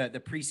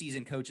the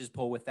preseason coaches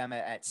poll with them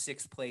at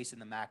 6th place in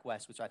the MAC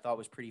West, which I thought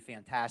was pretty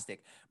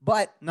fantastic.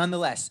 But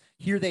nonetheless,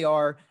 here they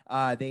are.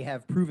 They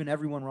have proven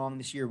everyone wrong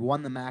this year,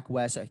 won the MAC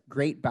West, a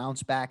great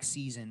bounce back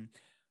season.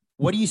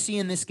 What do you see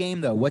in this game,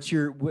 though? What's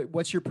your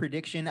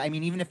prediction? I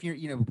mean, even if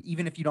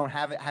you don't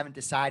haven't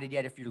decided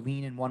yet if you're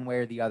leaning one way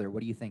or the other,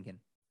 what are you thinking?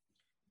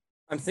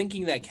 I'm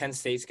thinking that Kent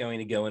State's going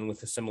to go in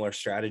with a similar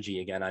strategy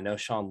again. I know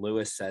Sean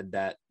Lewis said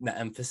that the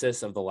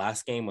emphasis of the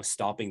last game was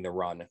stopping the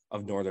run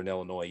of Northern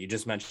Illinois. You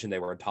just mentioned they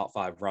were a top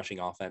 5 rushing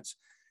offense,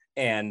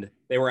 and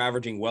they were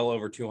averaging well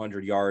over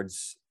 200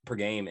 yards per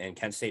game, and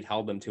Kent State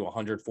held them to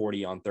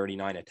 140 on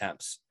 39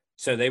 attempts.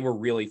 So they were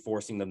really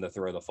forcing them to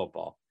throw the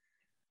football.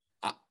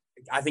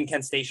 I think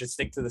Kent State should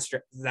stick to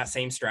that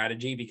same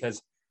strategy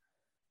because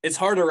it's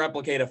hard to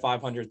replicate a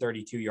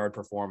 532-yard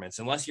performance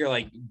unless you're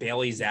like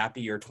Bailey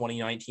Zappi or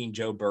 2019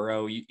 Joe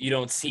Burrow. You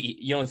don't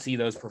see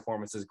those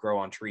performances grow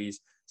on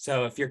trees.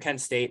 So if you're Kent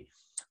State,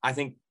 I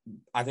think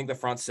the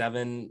front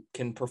 7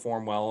 can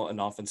perform well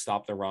enough and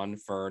stop the run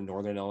for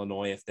Northern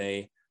Illinois if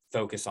they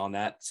focus on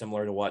that,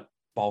 similar to what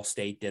Ball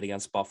State did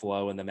against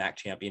Buffalo in the MAC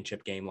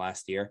championship game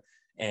last year.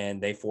 And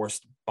they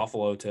forced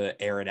Buffalo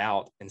to air it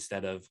out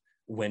instead of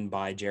win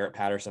by Jarrett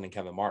Patterson and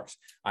Kevin Marks.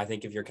 I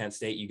think if you're Kent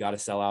State, you got to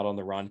sell out on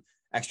the run.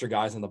 Extra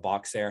guys in the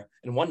box there.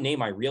 And one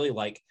name I really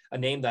like, a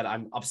name that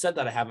I'm upset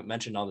that I haven't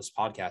mentioned on this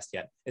podcast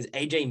yet, is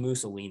AJ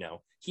Musolino.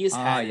 He has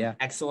had an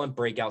excellent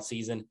breakout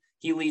season.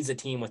 He leads the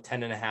team with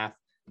 10.5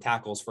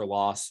 tackles for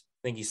loss.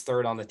 I think he's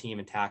 3rd on the team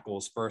in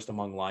tackles, 1st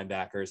among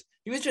linebackers.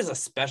 He was just a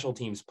special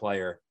teams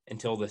player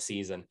until this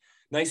season.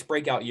 Nice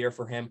breakout year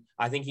for him.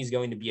 I think he's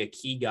going to be a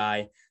key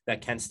guy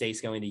that Kent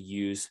State's going to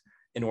use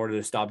in order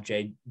to stop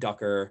Jay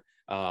Ducker,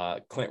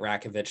 Clint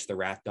Rakovich, the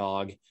Rat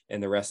Dog,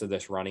 and the rest of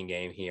this running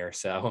game here.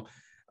 So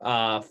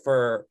I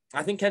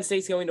think Kent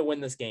State's going to win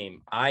this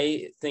game.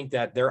 I think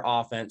that their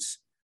offense,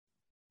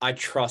 I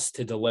trust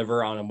to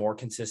deliver on a more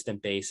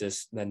consistent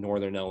basis than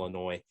Northern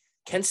Illinois.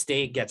 Kent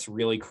State gets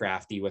really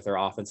crafty with their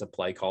offensive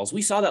play calls.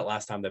 We saw that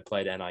last time they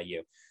played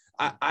NIU.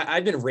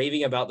 I've been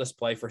raving about this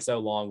play for so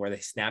long where they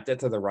snapped it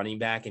to the running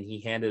back and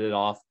he handed it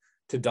off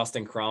to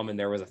Dustin Crum and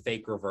there was a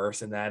fake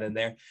reverse and that in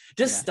there.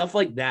 Just stuff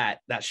like that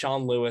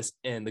Sean Lewis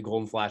and the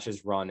Golden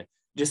Flashes run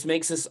just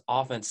makes this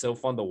offense so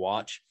fun to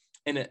watch.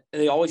 And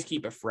they always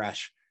keep it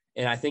fresh.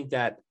 And I think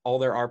that all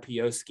their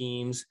RPO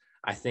schemes,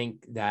 I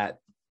think that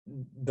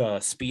the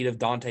speed of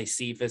Dante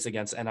Cephas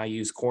against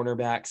NIU's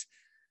cornerbacks,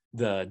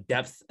 the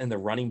depth in the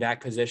running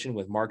back position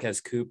with Marquez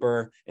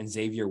Cooper and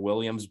Xavier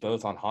Williams,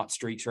 both on hot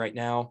streaks right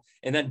now.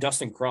 And then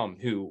Dustin Crum,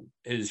 who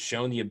has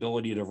shown the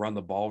ability to run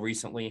the ball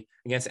recently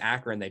against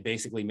Akron. They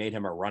basically made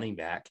him a running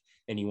back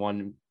and he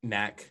won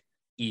MAC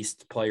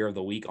East Player of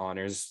the Week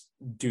honors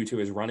due to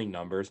his running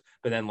numbers.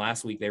 But then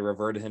last week they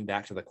reverted him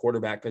back to the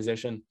quarterback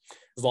position.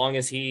 As long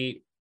as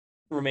he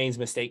remains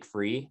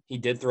mistake-free, he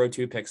did throw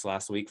 2 picks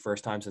last week,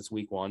 first time since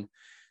week 1.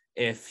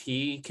 If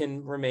he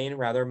can remain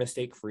rather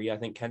mistake-free, I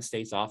think Kent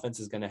State's offense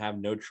is going to have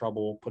no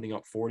trouble putting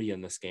up 40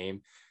 in this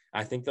game.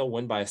 I think they'll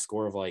win by a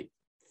score of like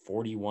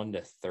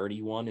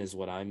 41-31 is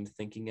what I'm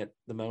thinking at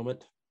the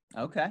moment.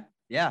 Okay.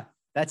 Yeah,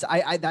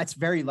 that's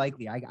very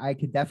likely. I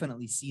could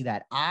definitely see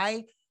that.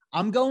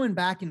 I'm going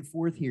back and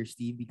forth here,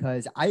 Steve,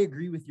 because I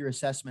agree with your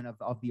assessment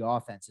of the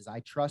offenses. I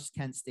trust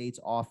Kent State's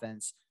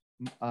offense,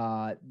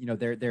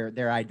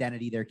 their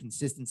identity, their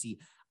consistency.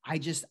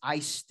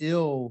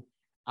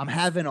 I'm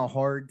having a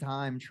hard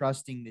time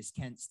trusting this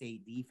Kent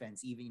State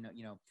defense. Even,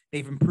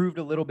 they've improved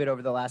a little bit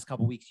over the last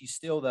couple of weeks. You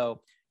still,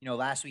 though,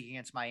 last week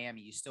against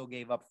Miami, you still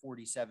gave up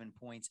 47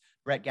 points.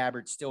 Brett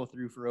Gabbert still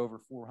threw for over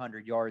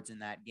 400 yards in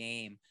that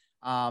game.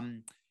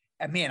 And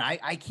man,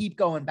 I keep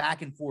going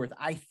back and forth.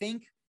 I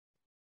think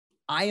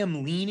I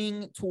am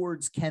leaning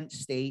towards Kent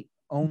State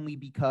only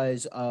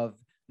because of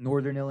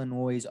Northern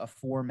Illinois'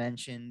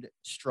 aforementioned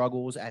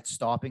struggles at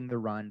stopping the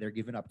run. They're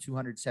giving up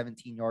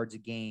 217 yards a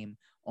game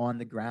on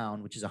the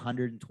ground, which is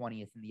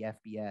 120th in the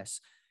FBS.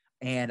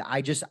 And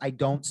I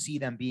don't see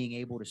them being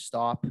able to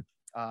stop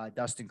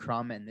Dustin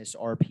Crum and this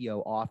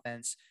RPO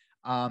offense.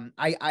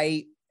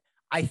 I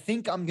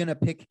think I'm going to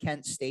pick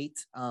Kent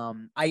State.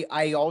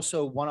 I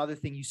also, one other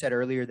thing you said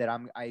earlier that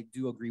I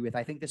do agree with,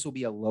 I think this will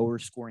be a lower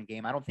scoring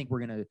game. I don't think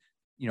we're going to,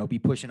 be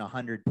pushing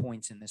 100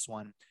 points in this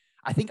one.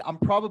 I think I'm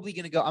probably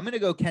going to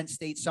go Kent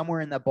State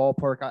somewhere in that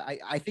ballpark.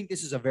 I think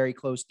this is a very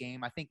close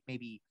game. I think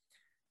maybe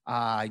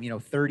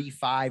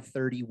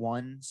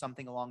 35-31,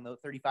 something along those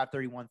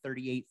 35-31,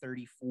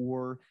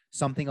 38-34,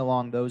 something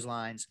along those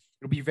lines.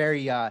 It'll be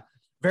very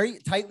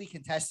tightly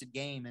contested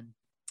game. And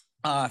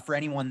for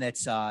anyone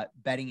that's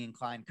betting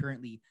inclined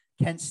currently,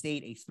 Kent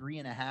State, a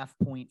 3.5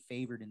 point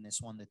favorite in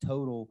this one, the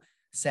total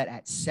set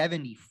at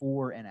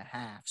 74.5.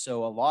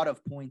 So a lot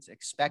of points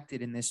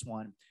expected in this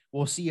one.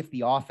 We'll see if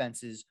the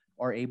offenses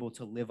are able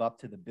to live up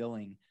to the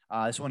billing.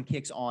 This one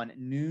kicks on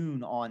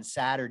noon on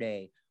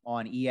Saturday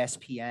on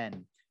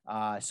ESPN.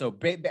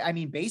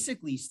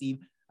 Basically, Steve,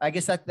 I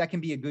guess that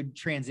can be a good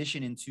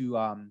transition into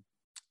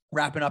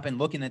wrapping up and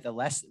looking at the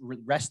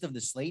rest of the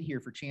slate here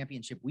for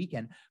championship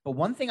weekend. But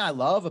one thing I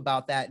love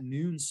about that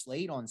noon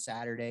slate on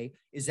Saturday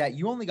is that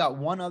you only got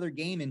one other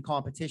game in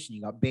competition.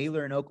 You got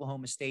Baylor and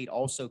Oklahoma State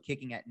also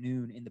kicking at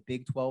noon in the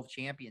Big 12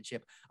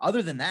 championship.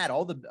 Other than that,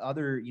 all the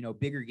other,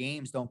 bigger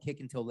games don't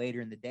kick until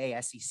later in the day.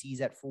 SEC's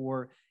at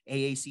 4,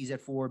 AAC's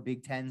at 4,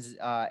 Big Tens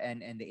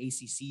and the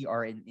ACC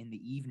are in the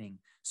evening.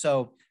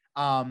 So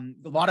a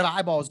lot of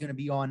eyeballs going to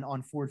be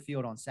on Ford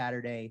Field on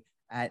Saturday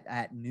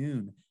at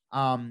noon.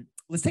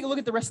 Let's take a look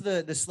at the rest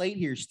of the slate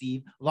here,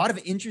 Steve. A lot of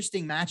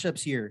interesting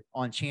matchups here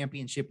on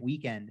championship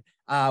weekend.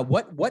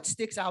 What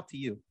sticks out to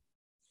you?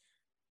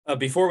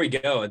 Before we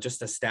go,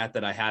 just a stat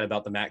that I had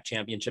about the MAC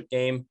championship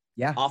game.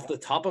 Yeah. Off the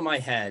top of my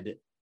head,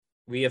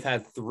 we have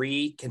had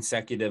 3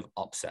 consecutive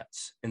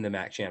upsets in the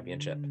MAC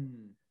championship.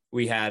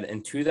 We had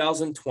in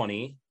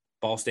 2020,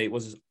 Ball State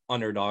was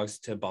underdogs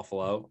to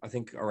Buffalo, I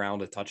think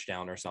around a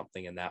touchdown or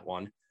something in that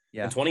one.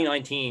 Yeah. In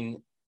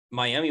 2019,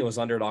 Miami was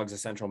underdogs to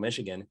Central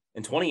Michigan.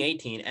 In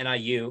 2018,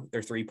 NIU,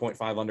 they're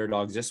 3.5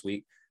 underdogs this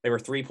week. They were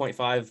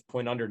 3.5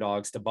 point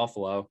underdogs to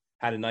Buffalo,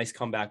 had a nice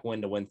comeback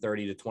win to win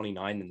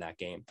 30-29 in that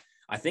game.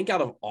 I think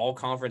out of all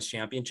conference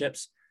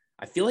championships,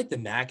 I feel like the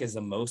MAC is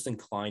the most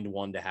inclined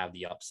one to have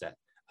the upset.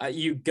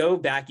 You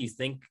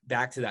think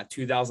back to that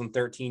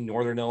 2013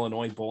 Northern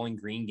Illinois Bowling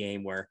Green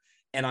game where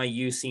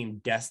NIU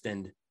seemed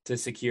destined to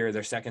secure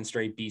their second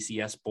straight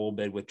BCS bowl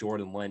bid with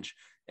Jordan Lynch,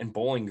 and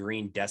Bowling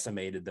Green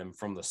decimated them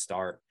from the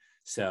start.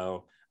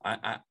 So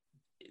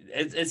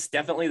it's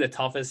definitely the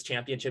toughest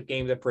championship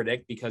game to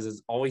predict because it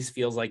always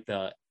feels like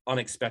the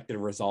unexpected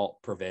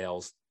result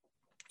prevails.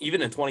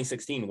 Even in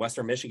 2016,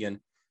 Western Michigan,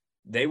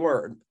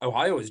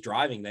 Ohio was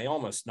driving. They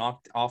almost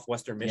knocked off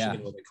Western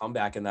Michigan with a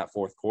comeback in that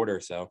fourth quarter.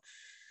 So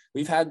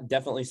we've had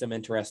definitely some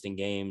interesting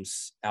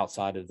games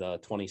outside of the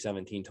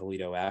 2017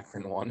 Toledo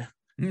Akron one.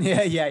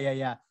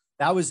 Yeah.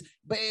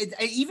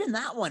 Even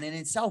that one in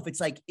itself,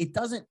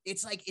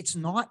 it's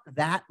not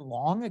that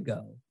long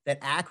ago that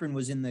Akron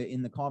was in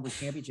the conference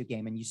championship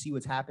game, and you see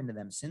what's happened to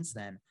them since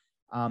then.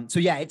 So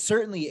yeah, it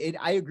certainly,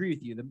 I agree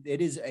with you.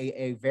 It is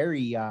a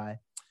very, I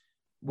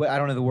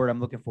don't know the word I'm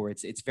looking for.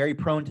 It's very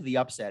prone to the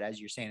upset, as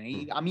you're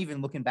saying. I'm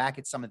even looking back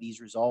at some of these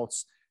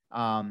results.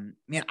 Man,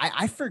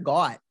 I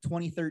forgot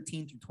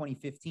 2013 through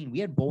 2015. We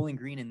had Bowling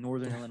Green in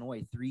Northern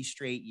Illinois 3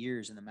 straight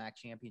years in the MAC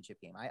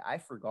championship game. I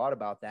forgot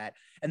about that.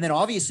 And then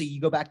obviously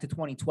you go back to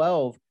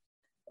 2012,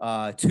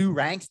 2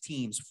 ranked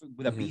teams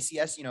with a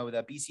BCS, with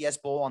a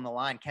BCS bowl on the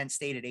line. Kent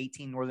State at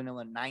 18, Northern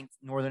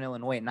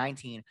Illinois at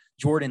 19.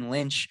 Jordan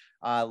Lynch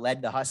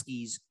led the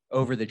Huskies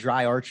over the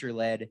Dry Archer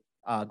led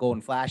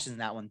Golden Flashes in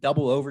that one.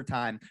 Double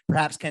overtime.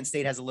 Perhaps Kent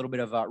State has a little bit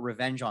of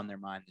revenge on their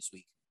mind this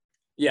week.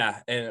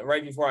 Yeah, and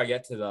right before I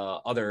get to the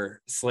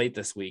other slate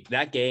this week,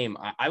 that game,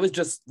 I was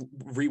just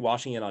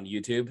rewatching it on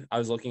YouTube. I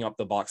was looking up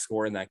the box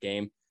score in that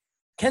game.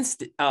 Kent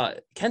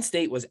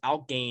State was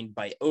outgained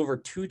by over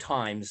 2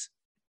 times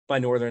by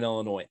Northern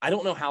Illinois. I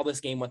don't know how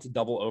this game went to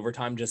double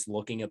overtime just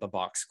looking at the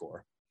box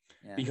score,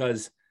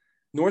 because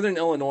Northern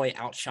Illinois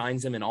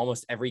outshines them in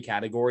almost every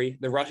category.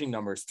 The rushing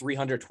numbers,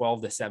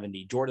 312 to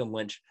 70. Jordan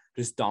Lynch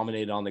just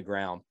dominated on the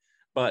ground.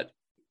 But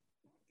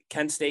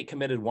Kent State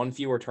committed 1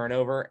 fewer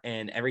turnover,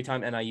 and every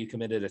time NIU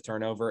committed a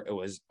turnover, it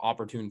was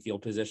opportune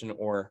field position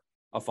or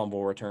a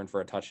fumble return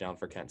for a touchdown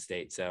for Kent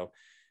State. So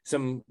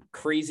some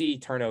crazy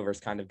turnovers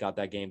kind of got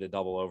that game to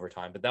double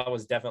overtime, but that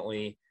was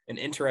definitely an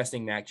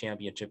interesting MAC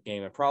championship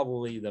game, and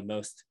probably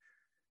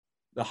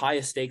the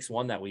highest stakes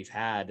one that we've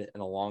had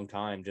in a long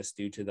time, just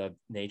due to the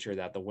nature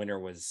that the winner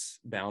was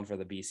bound for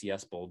the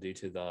BCS Bowl due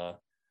to the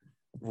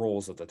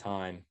rules at the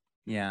time.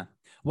 Yeah.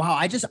 Wow.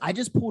 I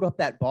just pulled up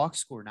that box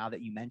score now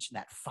that you mentioned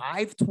that.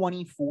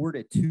 524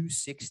 to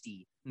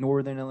 260.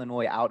 Northern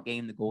Illinois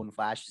outgained the Golden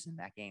Flashes in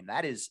that game.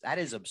 That is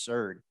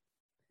absurd.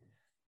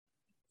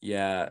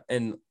 Yeah.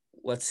 And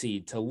let's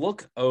see, to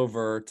look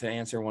over to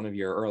answer one of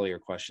your earlier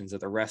questions at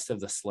the rest of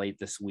the slate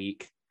this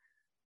week,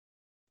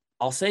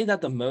 I'll say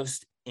that the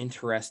most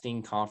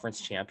interesting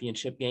conference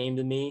championship game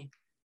to me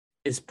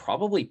is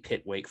probably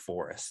Pitt Wake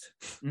Forest.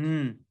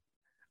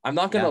 I'm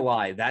not going to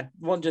lie. That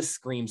one just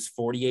screams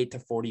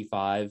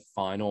 48-45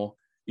 final.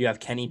 You have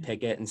Kenny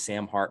Pickett and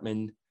Sam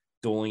Hartman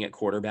dueling at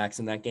quarterbacks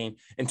in that game.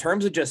 In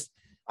terms of just,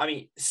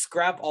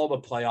 scrap all the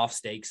playoff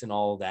stakes and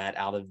all of that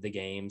out of the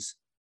games.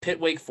 Pitt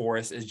Wake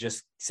Forest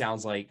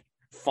sounds like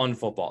fun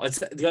football. It's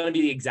going to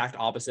be the exact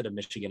opposite of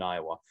Michigan,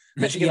 Iowa.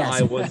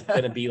 Iowa is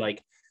going to be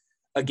like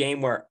a game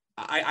where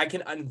I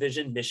can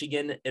envision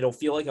Michigan. It'll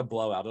feel like a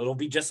blowout. It'll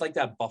be just like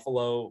that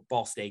Buffalo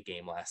Ball State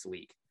game last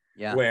week.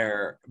 Yeah.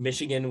 Where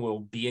Michigan will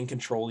be in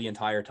control the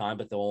entire time,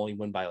 but they'll only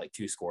win by like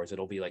 2 scores.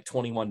 It'll be like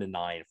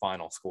 21-9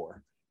 final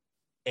score.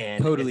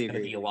 And totally it's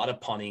going to be a lot of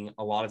punting,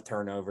 a lot of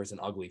turnovers, and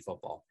ugly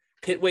football.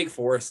 Pitt Wake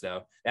Forest,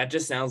 though, that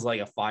just sounds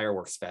like a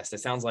fireworks fest. It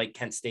sounds like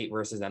Kent State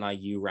versus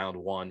NIU round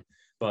 1,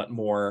 but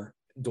more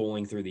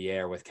dueling through the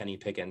air with Kenny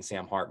Pickett and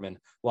Sam Hartman.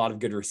 A lot of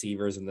good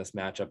receivers in this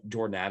matchup.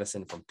 Jordan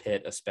Addison from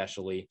Pitt,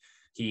 especially.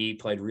 He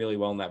played really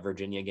well in that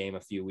Virginia game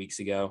a few weeks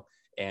ago.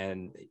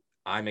 And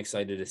I'm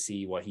excited to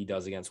see what he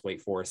does against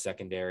Wake Forest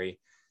secondary.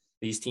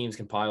 These teams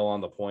can pile on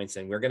the points,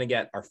 and we're going to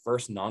get our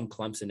first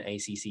non-Clemson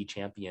ACC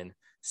champion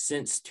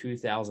since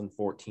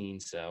 2014.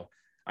 So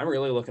I'm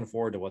really looking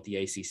forward to what the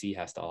ACC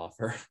has to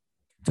offer.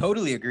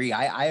 Totally agree.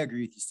 I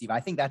agree with you, Steve.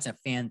 I think that's a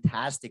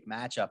fantastic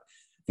matchup.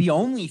 The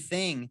only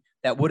thing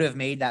that would have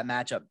made that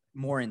matchup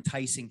more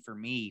enticing for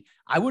me,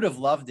 I would have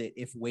loved it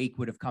if Wake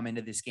would have come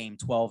into this game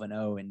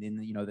 12-0 and in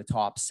the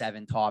top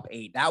 7, top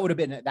 8.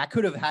 That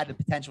could have had the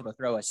potential to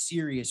throw a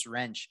serious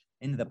wrench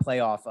into the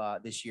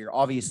playoff this year.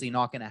 Obviously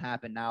not going to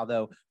happen now,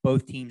 though.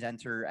 Both teams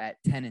enter at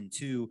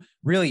 10-2.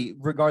 Really,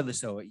 regardless,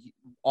 though,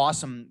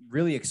 awesome,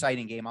 really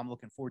exciting game I'm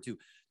looking forward to.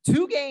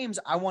 2 games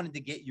I wanted to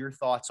get your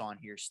thoughts on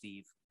here,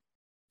 Steve.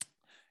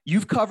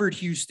 You've covered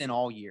Houston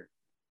all year.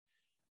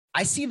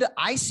 I see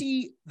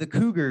the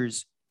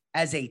Cougars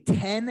as a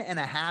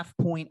 10.5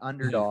 point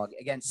underdog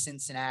against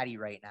Cincinnati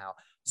right now.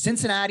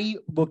 Cincinnati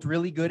looked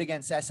really good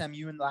against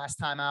SMU in the last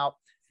time out.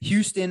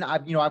 Houston,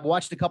 I've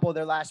watched a couple of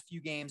their last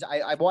few games.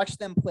 I watched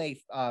them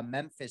play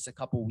Memphis a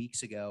couple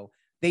weeks ago.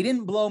 They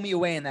didn't blow me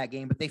away in that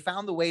game, but they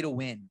found the way to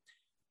win.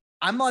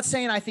 I'm not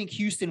saying I think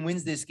Houston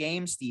wins this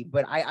game, Steve,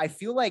 but I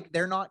feel like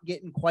they're not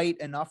getting quite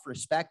enough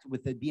respect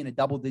with it being a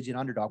double-digit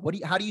underdog.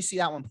 How do you see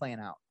that one playing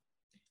out?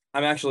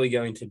 I'm actually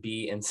going to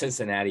be in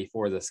Cincinnati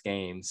for this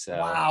game. So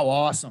wow,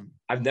 awesome.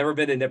 I've never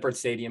been to Nippert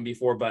Stadium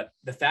before, but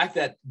the fact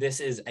that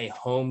this is a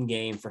home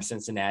game for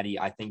Cincinnati,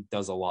 I think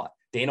does a lot.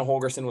 Dana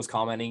Holgorsen was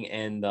commenting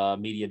in the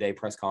media day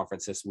press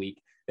conference this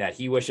week that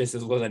he wishes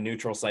this was a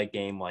neutral site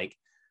game like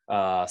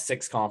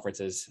 6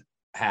 conferences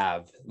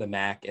have, the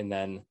MAC and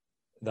then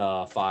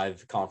the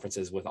 5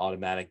 conferences with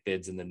automatic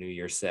bids in the New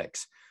Year's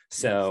 6.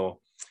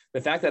 So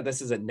the fact that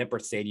this is at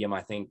Nippert Stadium,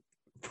 I think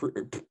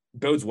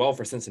bodes well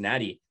for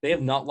Cincinnati. They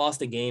have not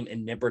lost a game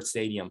in Nippert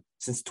Stadium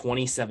since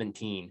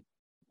 2017,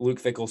 Luke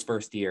Fickell's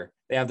first year.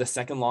 They have the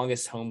second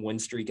longest home win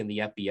streak in the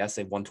FBS.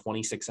 They've won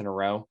 26 in a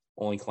row.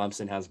 Only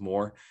Clemson has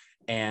more.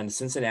 And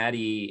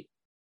Cincinnati,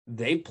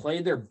 they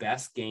played their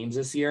best games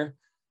this year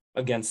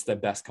against the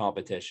best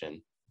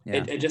competition.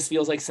 Yeah. It just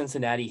feels like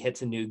Cincinnati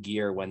hits a new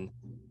gear when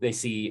they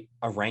see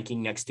a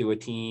ranking next to a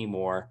team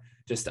or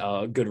just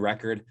a good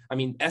record. I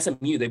mean,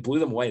 SMU, they blew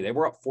them away. They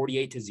were up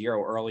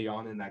 48-0 early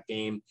on in that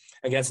game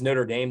against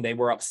Notre Dame. They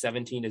were up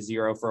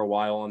 17-0 for a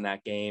while in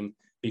that game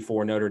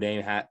before Notre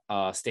Dame had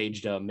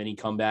staged a mini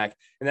comeback.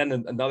 And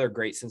then another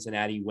great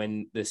Cincinnati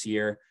win this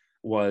year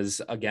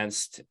was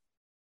against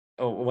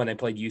when they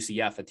played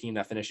UCF, a team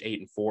that finished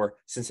 8-4.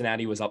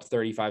 Cincinnati was up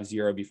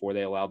 35-0 before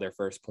they allowed their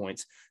first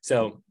points.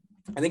 So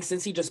I think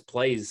Cincy just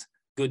plays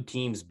good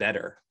teams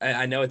better.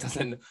 I know it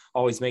doesn't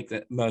always make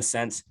the most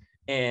sense.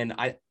 And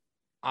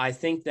I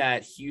think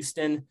that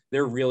Houston,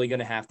 they're really going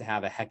to have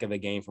a heck of a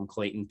game from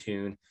Clayton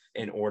Tune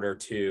in order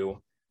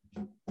to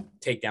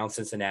take down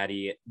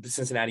Cincinnati.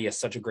 Cincinnati has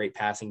such a great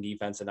passing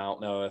defense, and I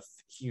don't know if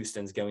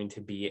Houston's going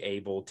to be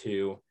able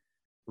to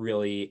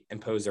really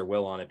impose their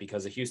will on it,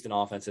 because the Houston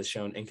offense has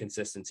shown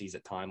inconsistencies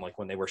at time, like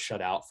when they were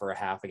shut out for a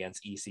half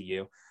against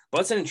ECU.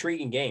 But it's an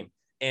intriguing game.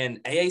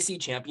 And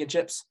AAC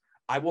championships,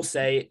 I will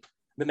say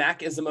the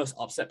MAC is the most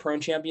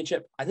upset-prone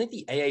championship. I think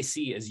the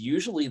AAC is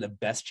usually the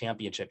best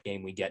championship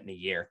game we get in a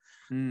year.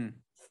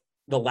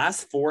 The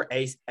last 4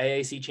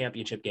 AAC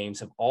championship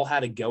games have all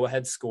had a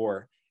go-ahead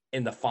score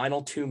in the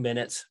final 2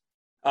 minutes,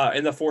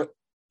 in the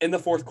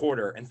fourth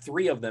quarter, and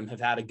 3 of them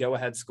have had a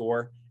go-ahead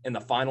score in the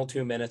final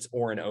 2 minutes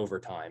or in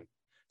overtime.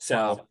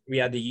 So we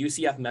had the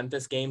UCF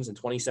Memphis games in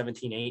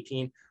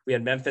 2017-18. We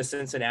had Memphis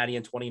Cincinnati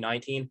in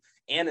 2019.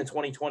 And in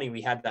 2020,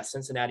 we had that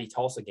Cincinnati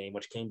Tulsa game,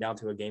 which came down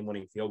to a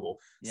game-winning field goal.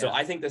 Yeah. So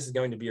I think this is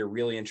going to be a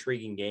really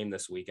intriguing game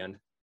this weekend.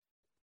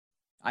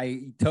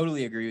 I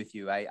totally agree with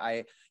you.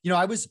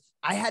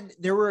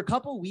 There were a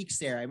couple weeks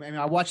there. I mean,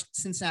 I watched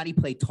Cincinnati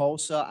play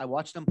Tulsa. I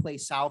watched them play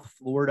South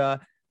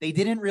Florida. They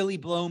didn't really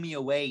blow me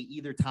away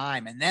either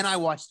time. And then I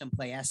watched them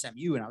play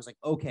SMU, and I was like,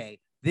 okay,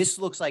 this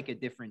looks like a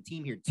different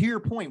team here. To your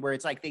point, where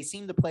it's like they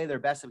seem to play their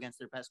best against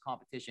their best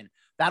competition.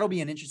 That'll be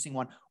an interesting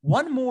one.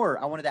 One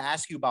more I wanted to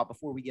ask you about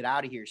before we get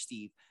out of here,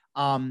 Steve.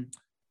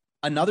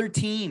 Another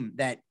team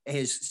that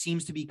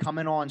seems to be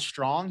coming on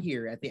strong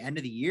here at the end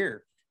of the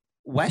year.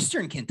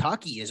 Western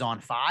Kentucky is on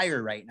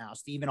fire right now,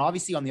 Steve. And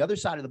obviously on the other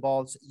side of the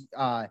ball,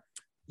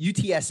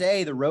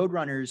 UTSA, the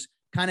Roadrunners,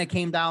 kind of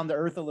came down to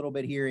earth a little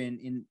bit here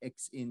in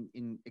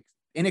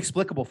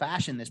inexplicable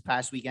fashion this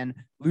past weekend,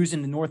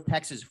 losing to North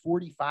Texas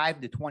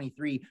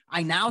 45-23.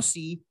 I now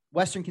see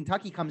Western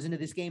Kentucky comes into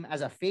this game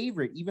as a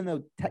favorite, even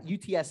though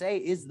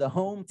UTSA is the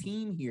home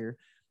team here.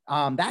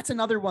 That's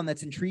another one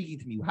that's intriguing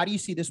to me. How do you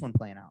see this one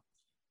playing out?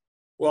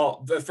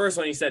 Well, the first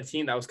one you said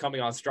team that was coming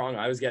on strong,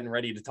 I was getting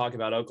ready to talk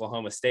about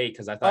Oklahoma State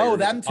because I thought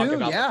them too,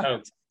 yeah. The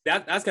Pokes.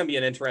 That's going to be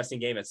an interesting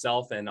game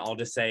itself. And I'll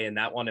just say in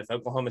that one, if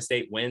Oklahoma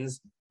State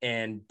wins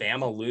and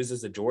Bama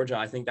loses to Georgia,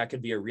 I think that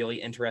could be a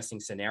really interesting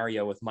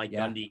scenario with Mike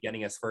Gundy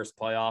getting his first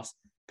playoffs.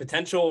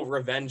 Potential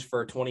revenge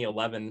for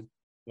 2011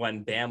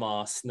 when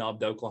Bama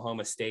snubbed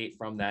Oklahoma State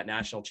from that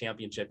national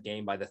championship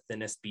game by the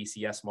thinnest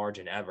BCS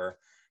margin ever.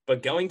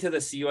 But going to the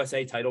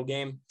CUSA title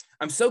game,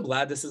 I'm so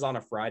glad this is on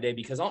a Friday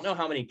because I don't know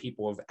how many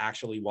people have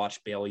actually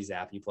watched Bailey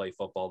Zappi play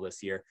football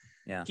this year.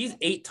 Yeah. He's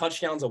 8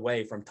 touchdowns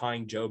away from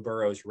tying Joe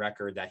Burrow's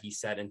record that he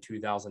set in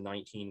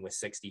 2019 with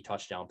 60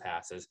 touchdown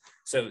passes.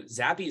 So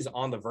Zappi's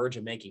on the verge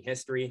of making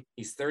history.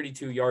 He's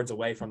 32 yards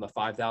away from the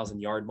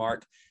 5,000-yard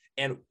mark.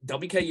 And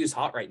WKU's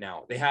hot right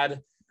now. They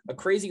had a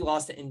crazy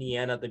loss to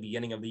Indiana at the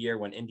beginning of the year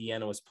when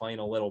Indiana was playing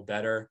a little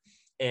better.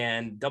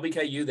 And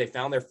WKU, they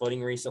found their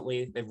footing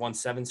recently. They've won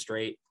 7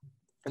 straight.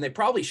 And they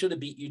probably should have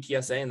beat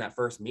UTSA in that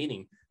first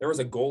meeting. There was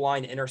a goal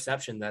line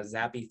interception that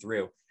Zappi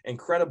threw.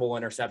 Incredible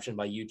interception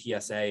by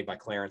UTSA by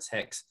Clarence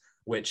Hicks,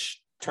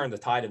 which turned the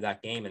tide of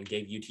that game and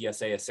gave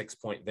UTSA a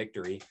 6-point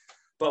victory.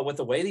 But with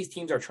the way these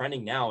teams are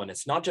trending now, and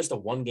it's not just a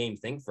one-game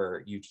thing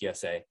for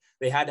UTSA,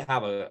 they had to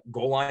have a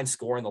goal line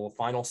score in the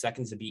final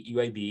seconds to beat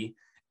UAB.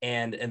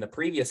 And in the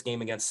previous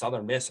game against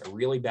Southern Miss, a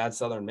really bad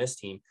Southern Miss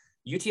team,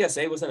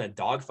 UTSA was in a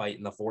dogfight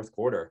in the fourth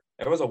quarter.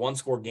 It was a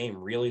 1-score game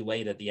really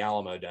late at the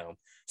Alamo Dome.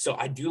 So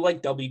I do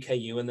like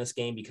WKU in this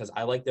game because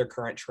I like their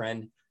current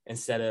trend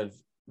instead of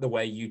the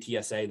way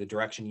UTSA, the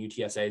direction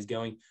UTSA is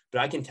going. But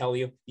I can tell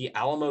you the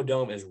Alamo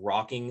Dome is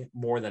rocking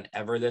more than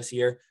ever this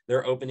year.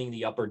 They're opening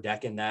the upper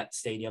deck in that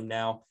stadium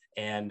now,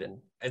 and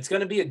it's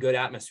going to be a good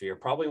atmosphere.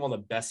 Probably one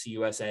of the best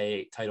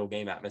USA title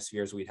game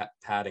atmospheres we've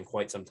had in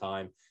quite some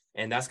time.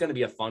 And that's going to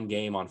be a fun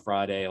game on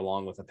Friday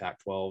along with the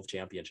Pac-12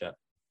 championship.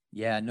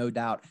 Yeah, no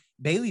doubt.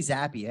 Bailey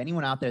Zappi,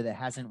 anyone out there that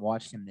hasn't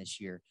watched him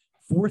this year,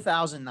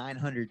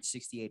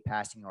 4,968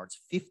 passing yards,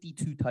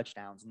 52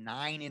 touchdowns,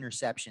 9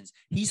 interceptions.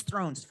 He's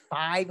thrown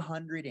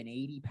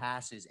 580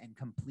 passes and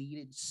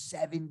completed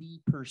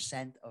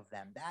 70% of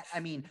them.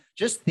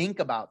 Just think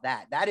about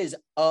that. That is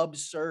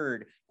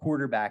absurd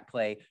quarterback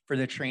play for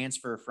the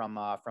transfer from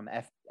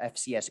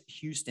FCS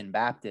Houston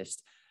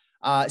Baptist.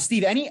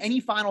 Steve, any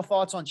final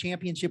thoughts on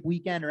championship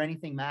weekend or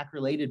anything MAC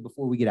related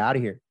before we get out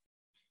of here?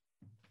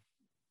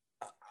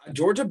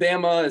 Georgia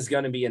Bama is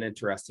going to be an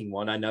interesting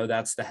one. I know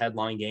that's the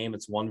headline game.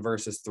 It's 1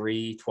 versus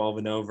 3,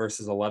 12-0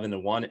 versus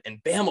 11-1.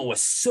 And Bama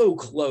was so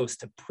close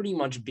to pretty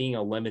much being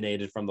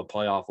eliminated from the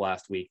playoff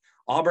last week.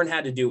 Auburn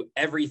had to do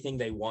everything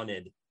they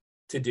wanted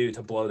to do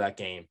to blow that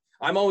game.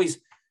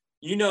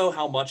 You know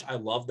how much I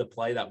love the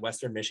play that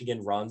Western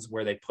Michigan runs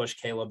where they push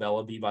Caleb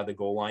Ellaby by the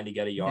goal line to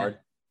get a yard.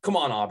 Come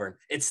on, Auburn.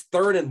 It's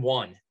 3rd and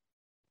 1.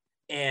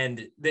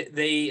 And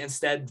they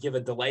instead give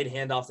a delayed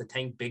handoff to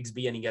Tank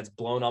Bigsby, and he gets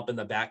blown up in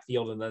the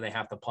backfield, and then they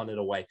have to punt it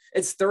away.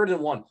 It's 3rd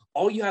and 1.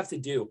 All you have to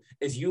do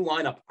is you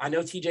line up. I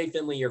know TJ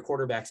Finley, your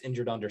quarterback's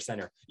injured under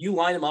center. You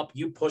line him up,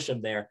 you push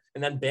him there,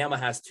 and then Bama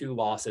has 2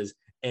 losses,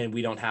 and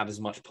we don't have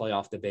as much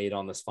playoff debate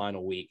on this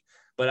final week.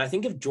 But I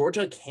think if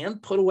Georgia can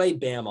put away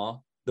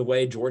Bama the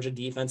way Georgia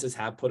defenses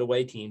have put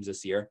away teams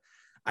this year,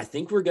 I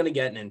think we're going to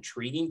get an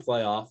intriguing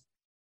playoff.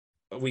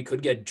 We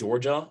could get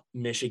Georgia,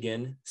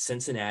 Michigan,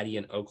 Cincinnati,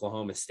 and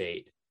Oklahoma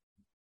State.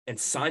 And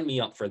sign me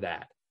up for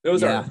that.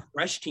 Those are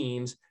fresh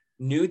teams,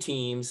 new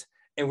teams,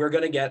 and we're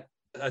going to get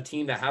a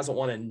team that hasn't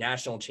won a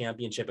national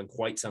championship in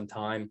quite some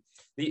time.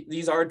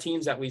 These are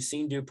teams that we've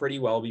seen do pretty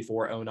well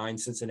before: 2009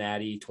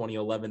 Cincinnati,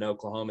 2011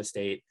 Oklahoma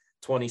State,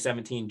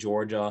 2017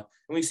 Georgia.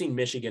 And we've seen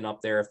Michigan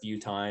up there a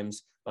few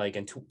times, like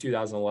in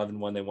 2011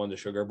 when they won the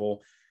Sugar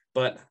Bowl.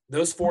 But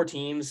those 4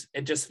 teams,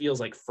 it just feels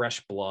like fresh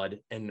blood,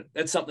 and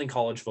it's something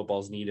college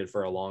football's needed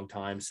for a long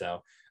time.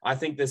 So I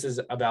think this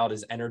is about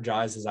as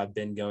energized as I've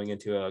been going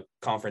into a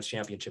conference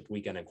championship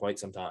weekend in quite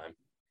some time.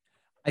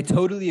 I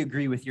totally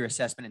agree with your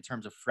assessment in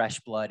terms of fresh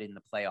blood in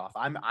the playoff.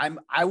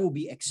 I will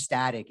be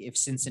ecstatic if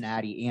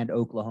Cincinnati and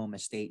Oklahoma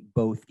State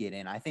both get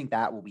in. I think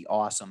that will be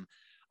awesome.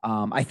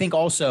 I think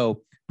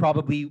also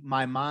probably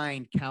my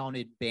mind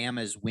counted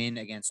Bama's win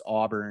against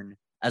Auburn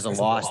as a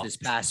loss this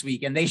past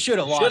week, and they should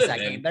have lost that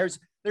game.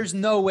 There's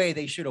no way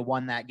they should have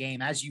won that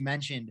game. As you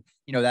mentioned,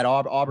 that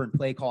Auburn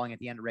play calling at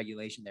the end of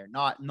regulation there,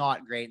 not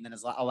great. And then it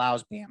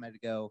allows Bama to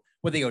go,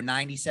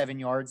 97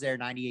 yards there,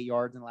 98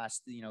 yards in the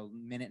last,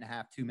 minute and a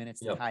half, 2 minutes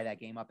to tie that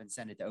game up and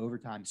send it to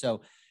overtime.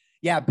 So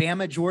yeah,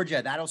 Bama,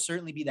 Georgia, that'll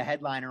certainly be the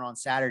headliner on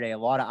Saturday. A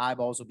lot of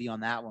eyeballs will be on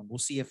that one. We'll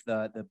see if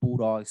the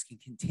Bulldogs can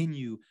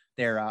continue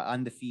their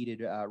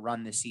undefeated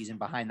run this season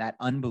behind that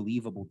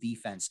unbelievable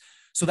defense.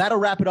 So that'll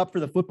wrap it up for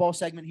the football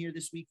segment here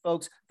this week,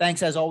 folks.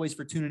 Thanks, as always,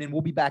 for tuning in.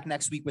 We'll be back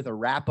next week with a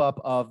wrap-up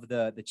of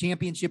the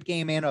championship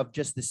game and of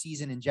just the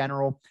season in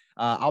general.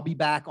 I'll be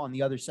back on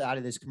the other side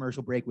of this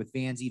commercial break with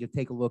Vanzi to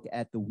take a look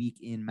at the week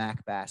in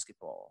MAC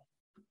basketball.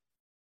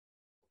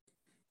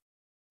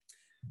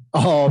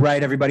 All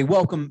right, everybody.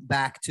 Welcome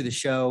back to the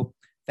show.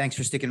 Thanks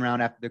for sticking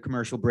around after the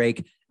commercial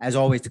break. As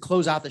always, to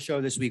close out the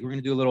show this week, we're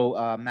going to do a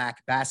little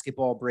MAC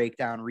basketball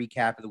breakdown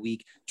recap of the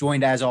week,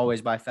 joined as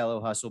always by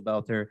fellow hustle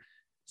belter,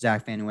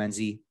 Zach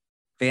Vanuenzi.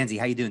 Vanzi,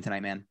 how you doing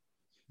tonight, man?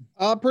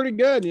 Pretty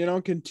good.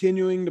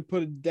 Continuing to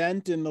put a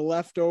dent in the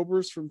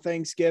leftovers from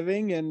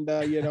Thanksgiving, and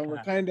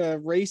we're kind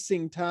of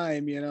racing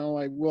time.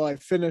 Will I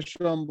finish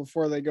them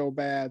before they go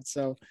bad?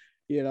 So,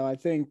 I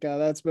think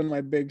that's been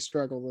my big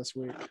struggle this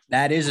week.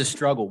 That is a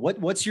struggle.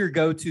 What's your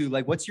go-to?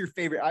 Like, what's your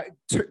favorite?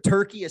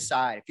 Turkey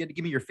aside, if you had to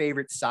give me your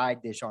favorite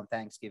side dish on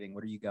Thanksgiving,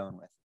 what are you going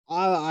with?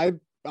 I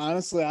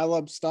honestly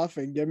love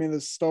stuffing. Give me the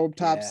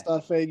stovetop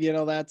stuffing.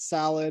 That's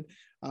solid.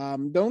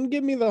 Don't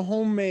give me the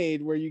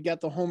homemade where you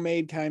get the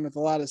homemade kind with a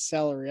lot of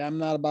celery. I'm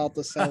not about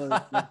the celery.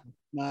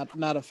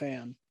 not a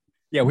fan.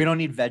 Yeah, we don't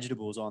need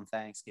vegetables on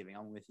Thanksgiving.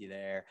 I'm with you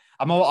there.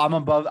 I'm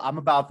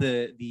about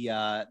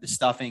the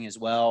stuffing as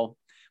well.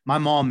 My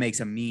mom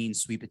makes a mean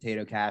sweet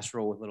potato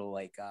casserole with little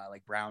like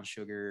brown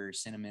sugar,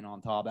 cinnamon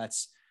on top.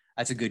 That's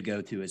a good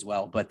go-to as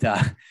well. But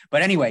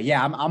anyway,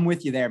 yeah, I'm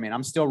with you there, man.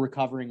 I'm still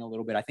recovering a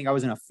little bit. I think I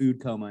was in a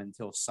food coma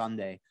until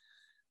Sunday.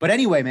 But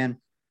anyway, man,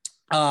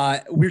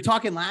 we were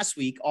talking last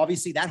week.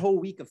 Obviously, that whole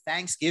week of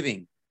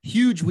Thanksgiving,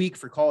 huge week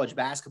for college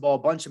basketball. A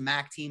bunch of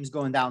MAC teams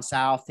going down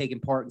south, taking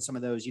part in some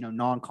of those,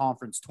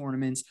 non-conference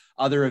tournaments,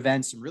 other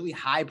events, some really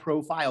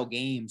high-profile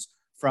games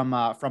from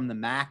the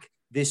MAC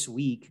this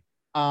week.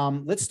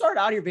 Let's start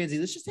out here, Vanzi.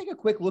 Let's just take a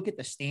quick look at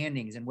the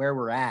standings and where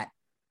we're at.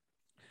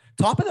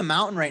 Top of the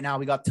mountain right now,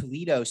 we got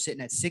Toledo sitting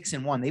at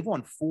 6-1. They've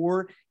won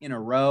 4 in a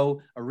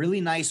row. A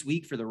really nice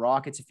week for the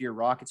Rockets. If you're a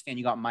Rockets fan,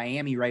 you got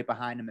Miami right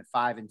behind them at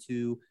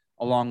 5-2,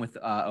 along with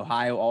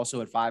Ohio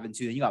also at 5-2.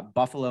 Then you got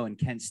Buffalo and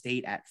Kent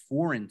State at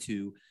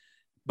 4-2.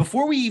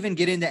 Before we even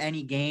get into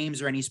any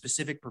games or any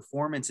specific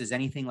performances,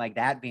 anything like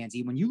that,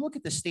 Vanzi, when you look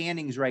at the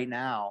standings right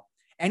now,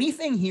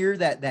 anything here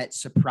that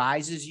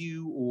surprises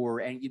you or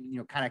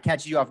kind of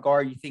catches you off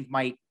guard, you think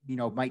might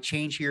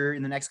change here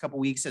in the next couple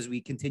of weeks as we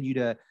continue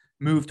to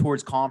move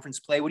towards conference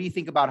play? What do you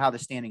think about how the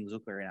standings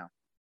look right now?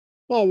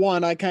 Well,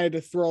 one, I kind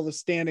of throw the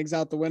standings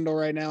out the window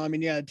right now. I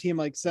mean, a team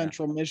like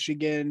Central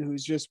Michigan,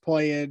 who's just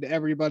playing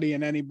everybody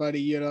and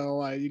anybody,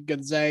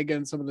 Gonzaga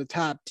and some of the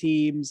top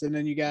teams. And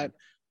then you got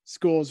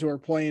schools who are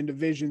playing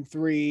Division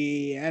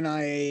III,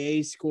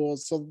 NIAA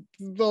schools. So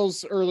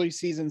those early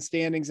season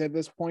standings at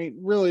this point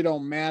really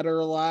don't matter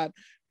a lot.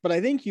 but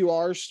I think you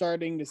are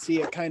starting to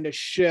see it kind of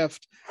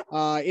shift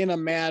in a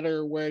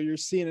matter where you're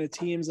seeing the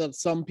teams that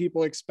some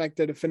people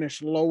expected to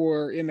finish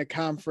lower in the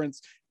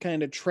conference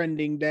kind of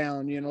trending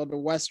down, you know, the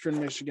Western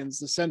Michigans,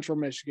 the Central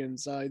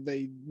Michigans, the,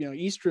 you know,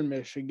 Eastern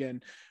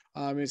Michigan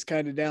is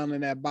kind of down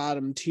in that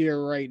bottom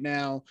tier right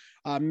now.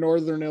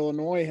 Northern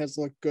Illinois has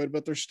looked good,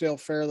 but they're still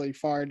fairly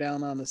far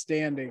down on the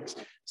standings.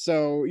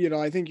 So, you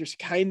know, I think you're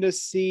kind of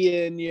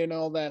seeing, you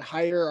know, that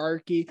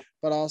hierarchy,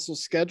 but also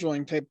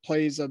scheduling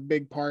plays a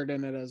big part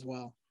in it as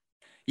well.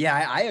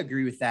 Yeah, I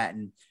agree with that.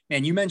 And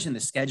man, you mentioned the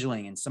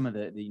scheduling and some of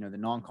the you know, the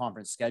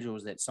non-conference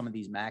schedules that some of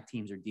these MAC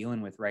teams are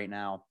dealing with right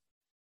now.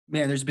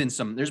 Man, there's been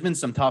some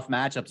tough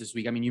matchups this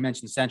week. I mean, you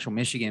mentioned Central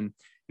Michigan.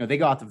 You know, they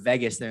go out to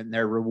Vegas, and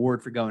their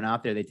reward for going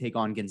out there, they take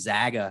on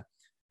Gonzaga,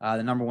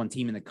 the number one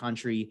team in the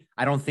country.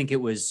 I don't think it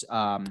was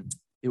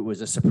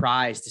a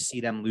surprise to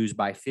see them lose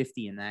by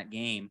 50 in that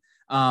game.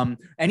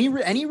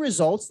 Any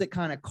results that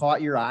kind of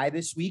caught your eye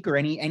this week, or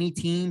any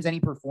teams,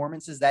 any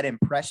performances that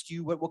impressed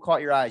you? What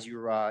caught your eyes? You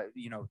were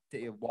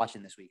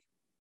watching this week.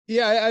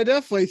 Yeah, I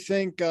definitely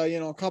think, you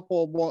know, a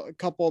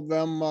couple of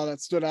them that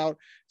stood out.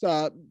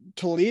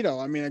 Toledo,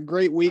 I mean, a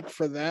great week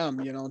for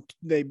them. You know,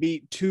 they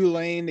beat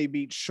Tulane, they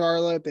beat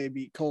Charlotte, they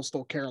beat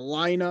Coastal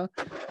Carolina.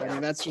 I mean,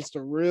 that's just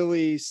a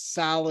really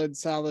solid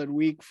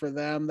week for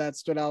them. That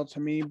stood out to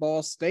me.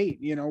 Ball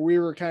State, you know, we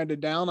were kind of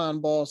down on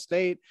Ball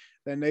State.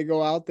 Then they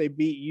go out, they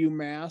beat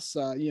UMass,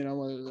 you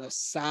know, a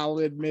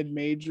solid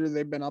mid-major.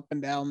 They've been up and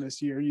down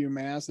this year,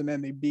 UMass, and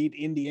then they beat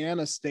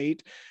Indiana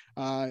State,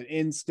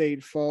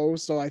 in-state foe.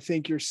 So I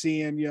think you're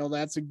seeing, you know,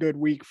 that's a good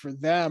week for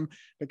them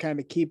to kind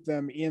of keep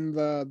them in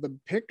the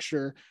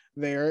picture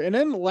there. And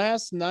then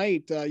last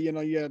night, you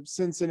know, you have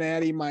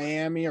Cincinnati,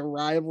 Miami, a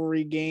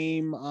rivalry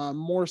game,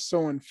 more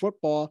so in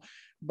football,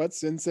 but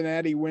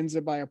Cincinnati wins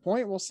it by a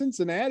point. Well,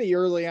 Cincinnati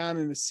early on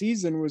in the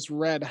season was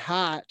red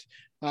hot.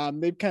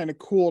 They've kind of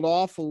cooled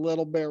off a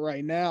little bit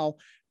right now,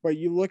 but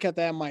you look at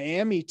that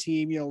Miami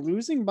team, you know,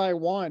 losing by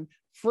one.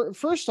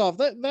 First off,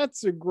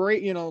 that's a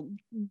great, you know,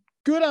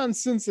 good on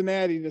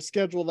Cincinnati to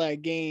schedule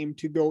that game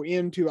to go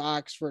into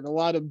Oxford. A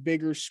lot of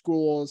bigger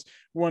schools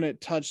wouldn't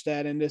touch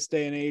that in this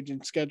day and age in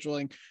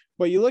scheduling.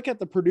 But you look at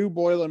the Purdue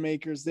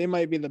Boilermakers, they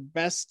might be the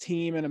best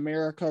team in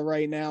America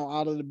right now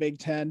out of the Big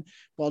Ten.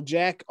 Well,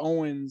 Jack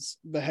Owens,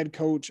 the head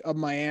coach of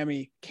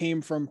Miami,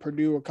 came from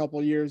Purdue a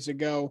couple years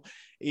ago.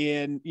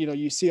 And, you know,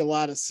 you see a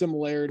lot of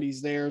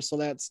similarities there. So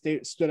that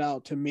stood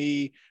out to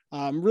me.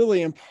 I'm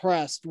really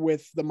impressed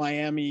with the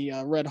Miami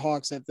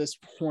Redhawks at this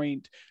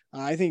point.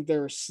 I think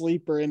they're a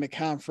sleeper in the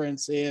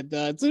conference. And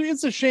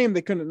it's a shame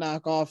they couldn't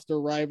knock off their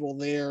rival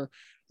there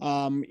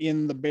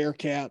in the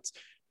Bearcats.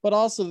 But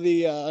also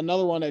the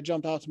another one that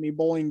jumped out to me,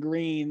 Bowling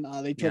Green.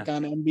 They took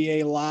on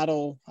NBA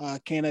Lotto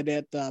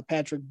candidate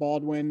Patrick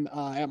Baldwin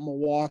at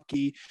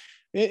Milwaukee.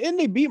 And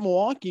they beat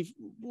Milwaukee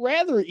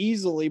rather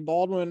easily.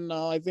 Baldwin,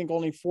 I think,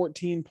 only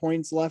 14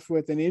 points left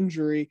with an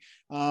injury.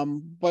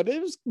 But it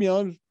was, you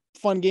know,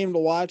 fun game to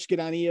watch, get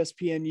on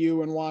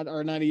ESPNU and watch,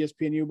 or not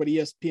ESPNU, but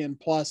ESPN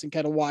Plus, and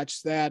kind of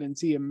watch that and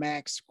see a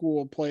MAC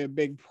school play a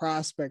big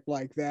prospect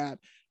like that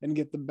and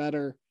get the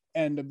better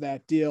end of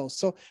that deal.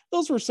 So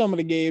those were some of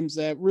the games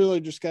that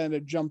really just kind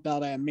of jumped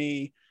out at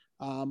me.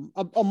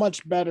 A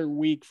much better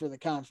week for the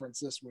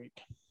conference this week.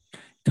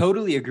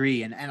 Totally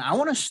agree. And I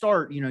want to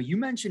start, you know, you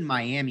mentioned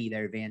Miami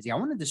there, Vanzi. I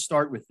wanted to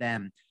start with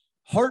them.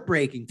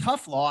 Heartbreaking,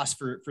 tough loss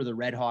for the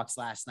Redhawks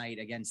last night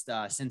against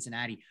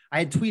Cincinnati. I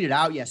had tweeted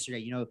out yesterday,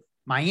 you know,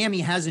 Miami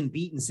hasn't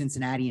beaten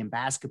Cincinnati in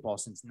basketball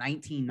since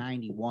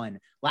 1991.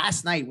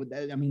 Last night,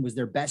 I mean, was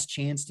their best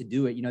chance to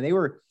do it. You know,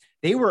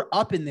 they were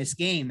up in this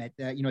game at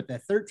the, you know, at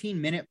the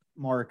 13-minute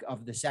mark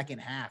of the second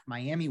half.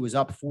 Miami was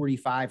up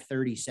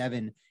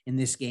 45-37 in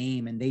this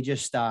game. And they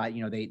just,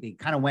 you know, they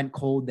kind of went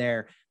cold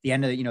there. The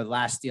end of the, you know,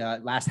 last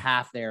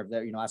half there of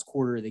the, you know, last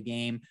quarter of the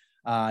game,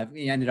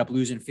 ended up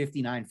losing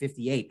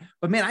 59-58.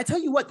 But man, I tell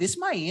you what, this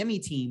Miami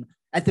team,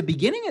 at the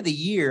beginning of the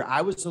year,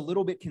 I was a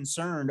little bit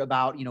concerned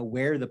about, you know,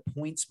 where the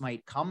points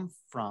might come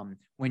from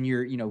when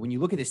you're, you know, when you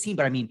look at this team.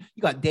 But I mean,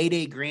 you got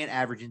Day Grant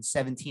averaging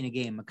 17 a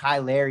game,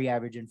 Makai Larry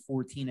averaging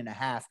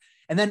 14.5.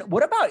 And then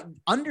what about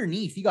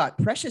underneath? You got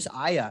Precious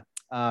Aya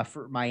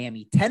for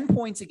Miami, 10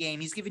 points a game.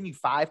 He's giving you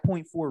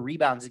 5.4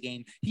 rebounds a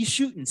game. He's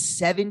shooting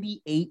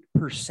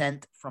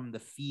 78% from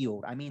the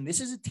field. I mean, this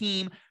is a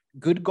team,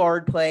 good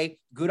guard play,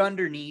 good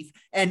underneath.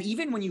 And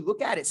even when you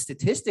look at it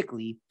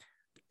statistically,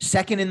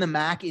 second in the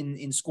MAC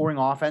in scoring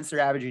offense, they're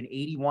averaging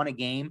 81 a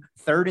game.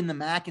 Third in the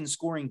MAC in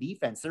scoring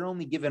defense, they're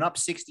only giving up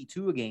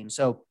 62 a game.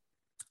 So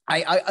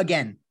I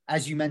again,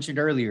 as you mentioned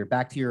earlier,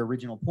 back to your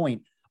original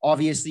point,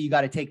 obviously you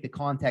got to take the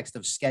context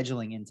of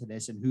scheduling into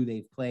this and who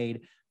they've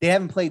played. They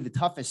haven't played the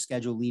toughest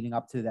schedule leading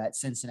up to that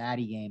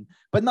Cincinnati game,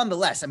 but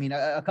nonetheless, I mean,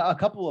 a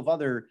couple of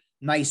other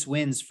nice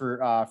wins for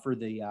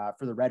the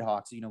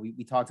Redhawks. You know,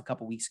 we talked a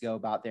couple weeks ago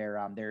about their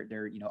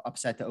you know,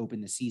 upset to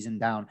open the season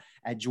down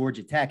at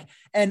Georgia Tech.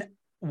 And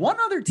one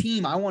other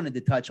team I wanted to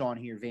touch on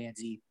here,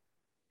 Vanzi,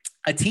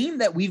 a team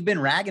that we've been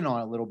ragging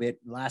on a little bit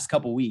the last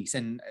couple of weeks,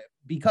 and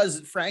because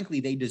frankly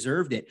they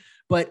deserved it.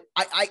 But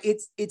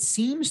it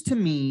seems to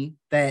me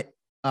that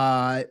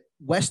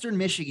Western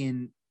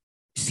Michigan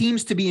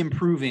seems to be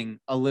improving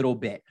a little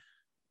bit.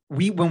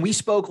 When we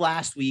spoke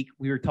last week,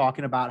 we were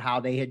talking about how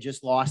they had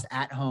just lost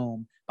at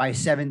home by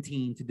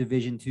 17 to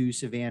Division II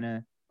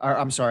Saginaw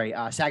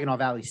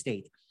Valley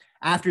State.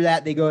 After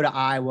that, they go to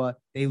Iowa.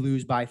 They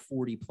lose by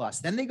 40 plus.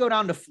 Then they go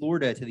down to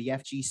Florida to the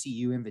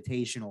FGCU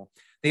Invitational.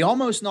 They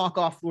almost knock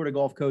off Florida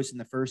Gulf Coast in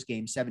the first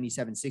game,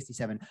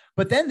 77-67.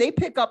 But then they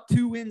pick up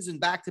 2 wins in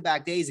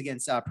back-to-back days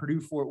against Purdue,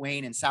 Fort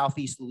Wayne, and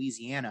Southeast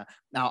Louisiana.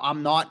 Now,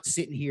 I'm not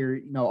sitting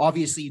here,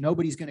 obviously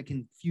nobody's going to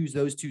confuse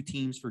those 2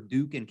 teams for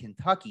Duke and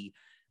Kentucky.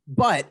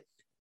 But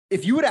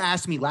if you would have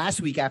asked me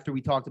last week after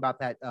we talked about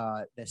that,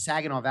 the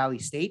Saginaw Valley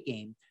State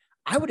game,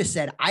 I would have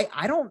said,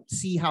 I don't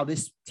see how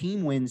this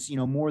team wins,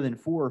 more than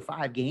 4 or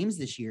 5 games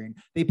this year. And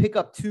they pick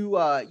up two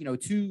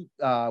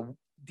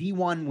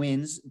D1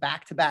 wins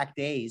back-to-back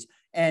days.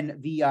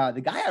 And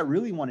the guy I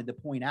really wanted to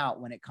point out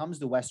when it comes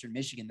to Western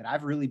Michigan that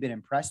I've really been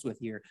impressed with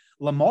here,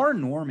 Lamar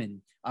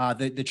Norman,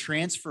 the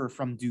transfer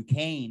from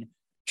Duquesne,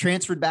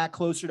 transferred back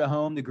closer to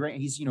home.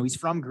 He's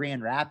from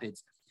Grand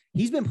Rapids.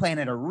 He's been playing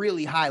at a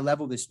really high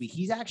level this week.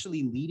 He's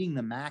actually leading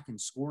the MAC in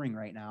scoring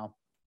right now,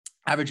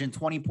 averaging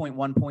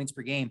 20.1 points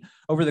per game.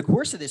 Over the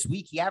course of this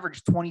week, he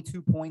averaged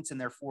 22 points in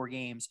their 4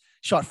 games,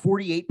 shot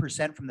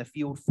 48% from the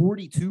field,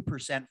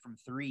 42% from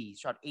 3. He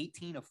shot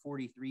 18 of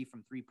 43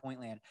 from three-point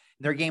land.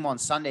 Their game on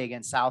Sunday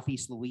against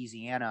Southeast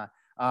Louisiana,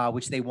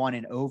 which they won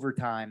in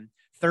overtime,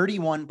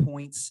 31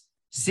 points,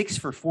 6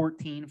 for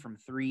 14 from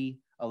 3,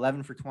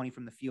 11 for 20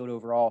 from the field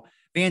overall.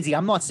 Vanzi,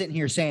 I'm not sitting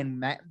here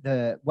saying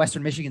the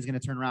Western Michigan's going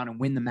to turn around and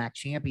win the MAC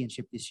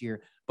championship this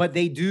year, but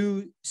they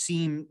do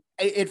seem –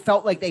 it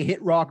felt like they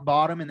hit rock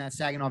bottom in that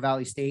Saginaw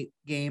Valley State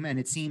game, and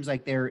it seems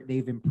like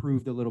they've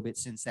improved a little bit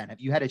since then. Have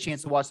you had a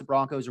chance to watch the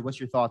Broncos, or what's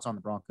your thoughts on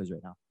the Broncos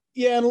right now?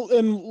 Yeah,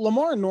 and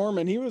Lamar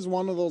Norman, he was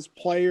one of those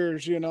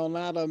players,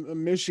 not a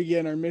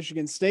Michigan or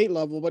Michigan State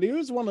level, but he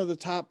was one of the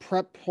top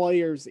prep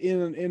players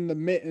in the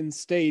Mitten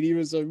State. He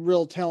was a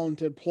real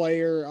talented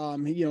player,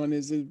 and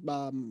his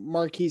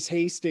Marquise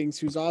Hastings,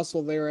 who's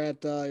also there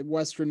at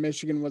Western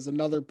Michigan, was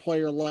another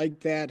player like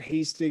that.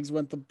 Hastings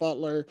went to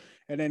Butler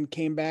and then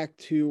came back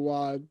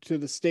to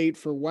the state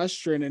for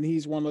Western, and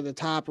he's one of the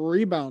top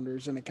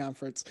rebounders in the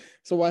conference.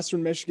 So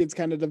Western Michigan's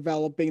kind of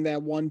developing that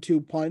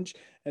 1-2 punch.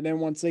 And then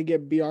once they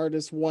get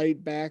Beardis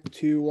White back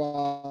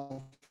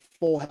to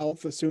full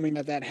health, assuming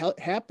that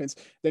happens,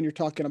 then you're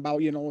talking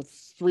about,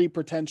 3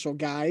 potential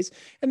guys.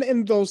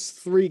 And those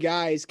 3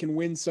 guys can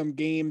win some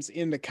games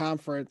in the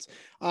conference.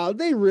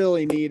 They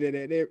really needed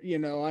it.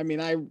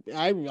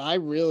 I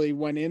really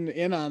went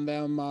in on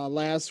them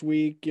last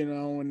week,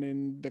 and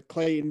in the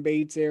Clayton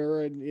Bates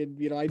era,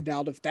 and I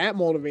doubt if that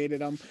motivated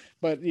them,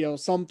 but,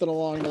 something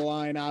along the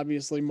line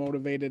obviously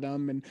motivated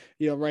them. And,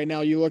 right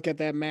now you look at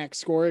that max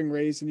scoring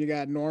race and you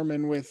got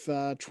Norman with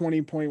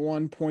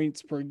 20.1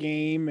 points per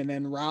game, and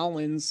then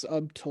Rollins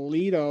of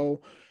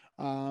Toledo,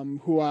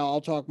 who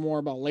I'll talk more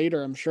about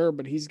later, I'm sure,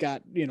 but he's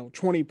got,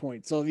 20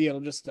 points. So,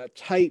 just a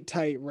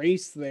tight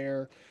race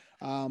there.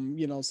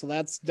 So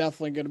that's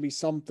definitely going to be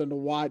something to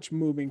watch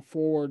moving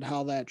forward,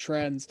 how that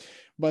trends.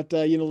 But,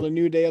 the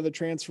new day of the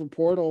transfer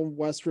portal,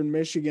 Western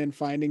Michigan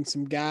finding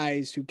some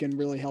guys who can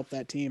really help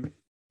that team.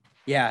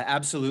 Yeah,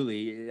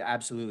 absolutely.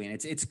 Absolutely.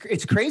 And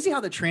it's crazy how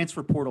the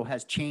transfer portal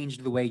has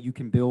changed the way you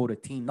can build a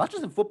team, not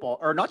just in football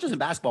or not just in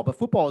basketball, but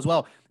football as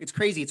well. It's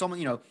crazy. It's almost,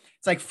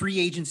 it's like free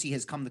agency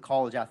has come to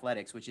college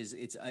athletics, which is,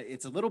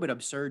 it's a little bit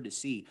absurd to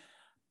see.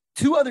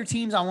 2 other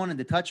teams I wanted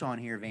to touch on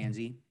here,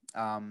 Vanzi,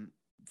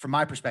 from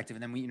my perspective.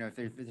 And then if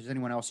there's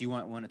anyone else you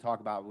want to talk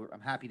about, I'm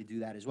happy to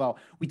do that as well.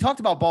 We talked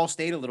about Ball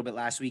State a little bit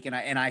last week, and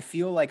I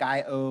feel like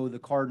I owe the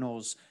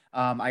Cardinals.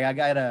 I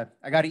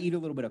gotta eat a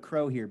little bit of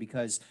crow here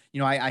because,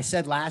 I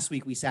said last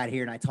week we sat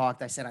here and I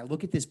said, I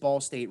look at this Ball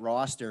State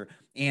roster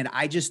and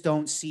I just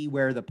don't see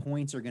where the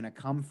points are going to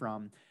come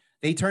from.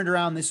 They turned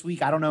around this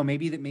week. I don't know.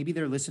 Maybe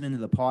they're listening to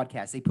the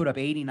podcast. They put up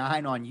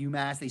 89 on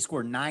UMass. They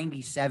scored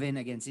 97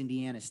 against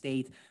Indiana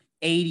State,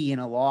 80 in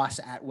a loss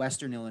at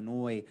Western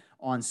Illinois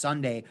on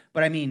Sunday.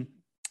 But I mean,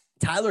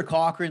 Tyler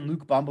Cochran,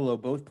 Luke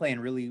Bumbalo, both playing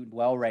really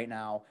well right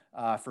now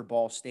for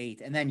Ball State.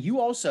 And then you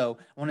also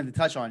wanted to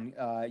touch on,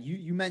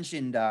 you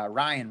mentioned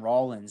Ryan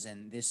Rollins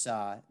and this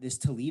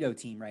Toledo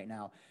team right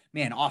now.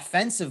 Man,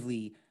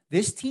 offensively,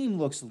 this team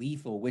looks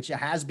lethal, which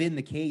has been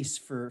the case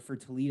for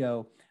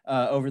Toledo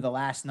over the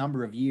last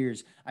number of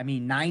years. I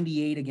mean,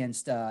 98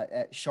 against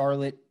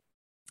Charlotte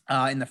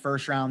in the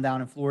first round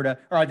down in Florida,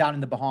 or down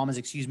in the Bahamas,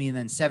 excuse me, and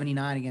then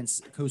 79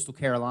 against Coastal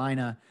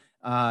Carolina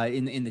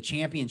in the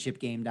championship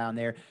game down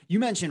there. You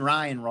mentioned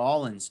Ryan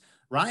Rollins.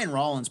 Ryan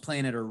Rollins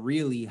playing at a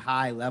really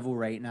high level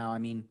right now. I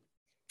mean,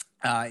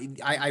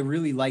 I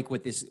really like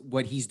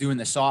what he's doing.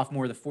 The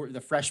sophomore,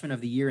 the freshman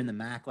of the year in the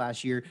MAC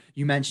last year.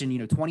 You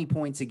mentioned 20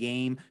 points a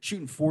game,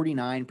 shooting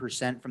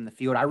 49% from the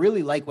field. I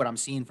really like what I'm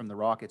seeing from the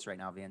Rockets right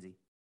now, Vanzi.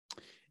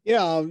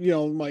 Yeah,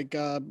 Mike.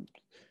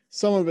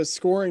 some of his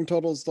scoring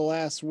totals the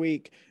last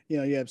week.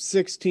 You have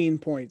 16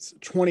 points,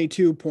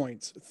 22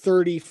 points,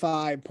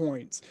 35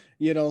 points,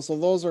 so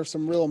those are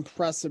some real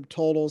impressive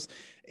totals.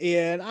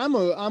 And I'm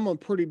a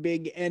pretty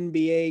big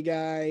NBA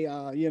guy.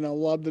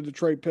 Love the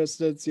Detroit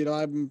Pistons.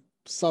 I'm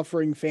a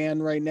suffering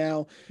fan right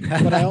now,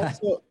 but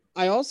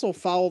I also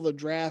follow the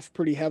draft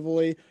pretty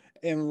heavily.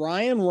 And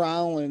Ryan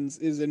Rollins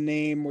is a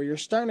name where you're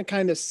starting to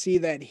kind of see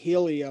that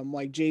helium,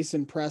 like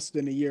Jason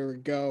Preston a year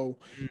ago,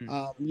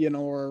 or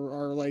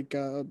like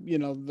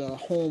the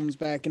Holmes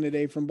back in the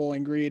day from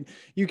Bowling Green.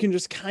 You can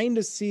just kind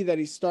of see that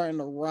he's starting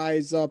to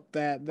rise up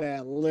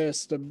that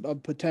list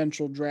of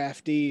potential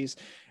draftees,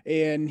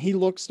 and he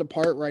looks the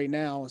part right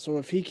now. So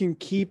if he can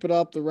keep it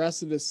up the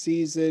rest of the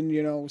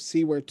season,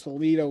 see where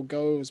Toledo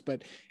goes,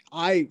 but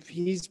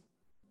he's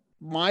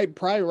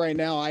probably right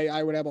now,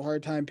 I would have a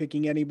hard time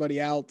picking anybody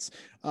else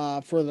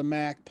for the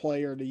MAC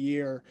player of the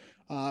year.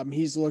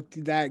 He's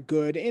looked that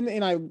good.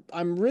 And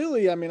I'm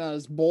really, I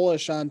was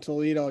bullish on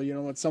Toledo,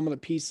 with some of the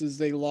pieces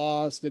they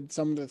lost and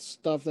some of the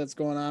stuff that's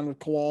going on with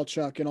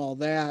Kowalczyk and all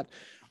that.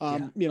 I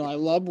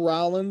love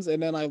Rollins,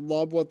 and then I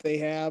love what they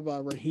have.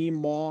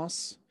 Raheem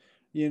Moss,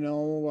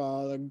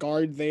 the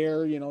guard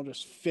there,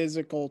 just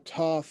physical,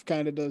 tough,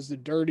 kind of does the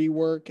dirty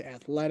work,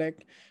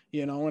 athletic.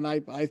 And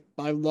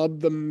I love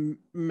the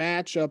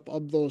matchup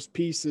of those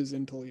pieces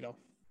in Toledo.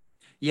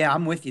 Yeah,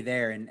 I'm with you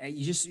there. And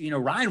you just,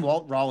 Ryan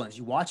Rollins,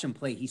 you watch him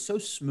play. He's so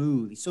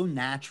smooth. He's so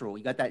natural.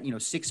 You got that,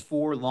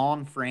 6'4"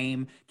 long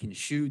frame, can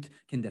shoot,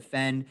 can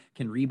defend,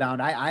 can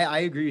rebound. I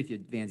agree with you,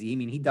 Vanzi. I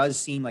mean, he does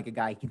seem like a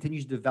guy. He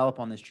continues to develop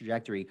on this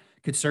trajectory.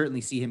 Could certainly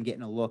see him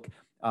getting a look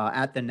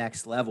at the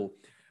next level.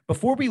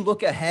 Before we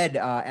look ahead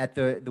at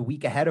the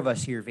week ahead of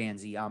us here,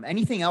 Vanzi,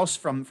 anything else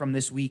from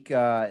this week,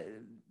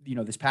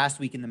 this past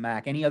week in the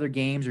MAC? Any other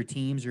games or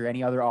teams or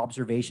any other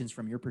observations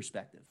from your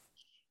perspective?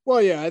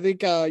 Well, yeah, I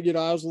think, I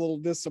was a little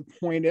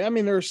disappointed. I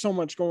mean, there was so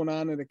much going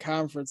on in the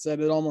conference that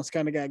it almost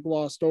kind of got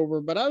glossed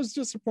over, but I was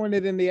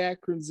disappointed in the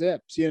Akron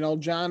Zips,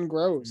 John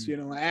Gross,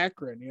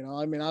 Akron,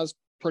 I was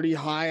pretty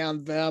high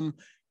on them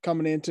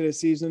coming into the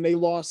season. They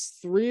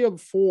lost 3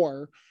 of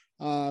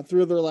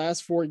their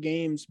last 4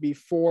 games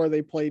before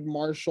they played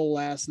Marshall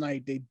last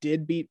night. They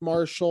did beat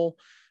Marshall.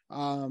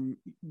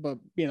 But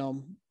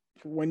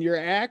when you're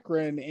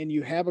Akron and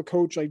you have a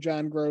coach like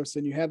John Gross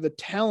and you have the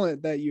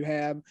talent that you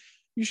have,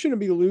 you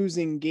shouldn't be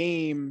losing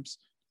games,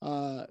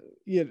 3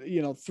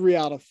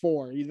 out of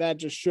 4. That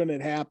just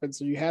shouldn't happen.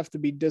 So you have to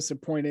be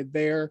disappointed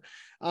there.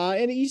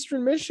 And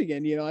Eastern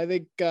Michigan, I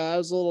think I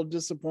was a little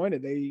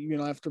disappointed. They,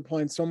 after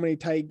playing so many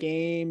tight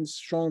games,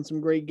 showing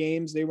some great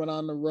games, they went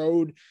on the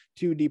road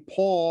to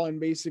DePaul and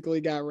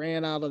basically got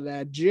ran out of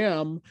that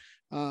gym.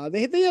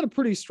 They had a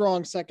pretty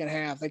strong second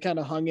half. They kind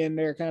of hung in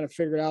there, kind of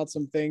figured out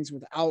some things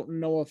without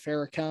Noah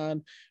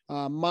Farrakhan.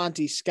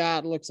 Monty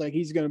Scott looks like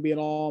he's going to be an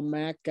all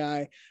MAC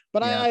guy,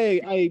 but yeah.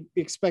 I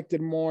expected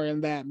more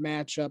in that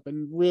matchup.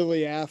 And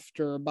really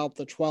after about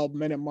the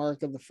 12-minute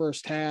mark of the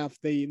first half,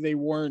 they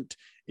weren't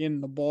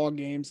in the ball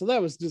game. So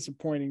that was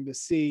disappointing to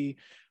see,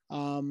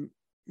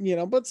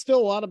 but still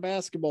a lot of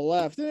basketball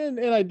left.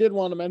 And I did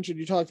want to mention,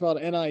 you talked about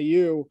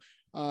NIU,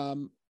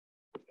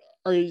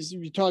 or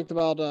you talked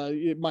about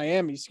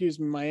Miami,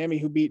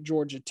 who beat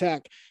Georgia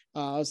Tech.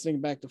 I was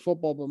thinking back to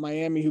football, but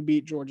Miami, who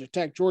beat Georgia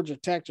Tech. Georgia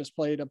Tech just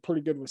played a pretty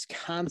good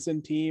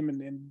Wisconsin team,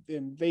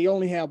 and they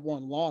only have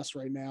one loss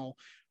right now,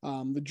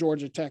 the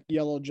Georgia Tech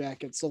Yellow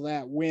Jackets. So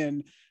that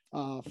win,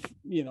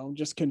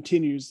 just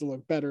continues to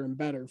look better and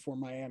better for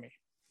Miami.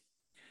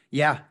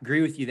 Yeah,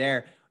 agree with you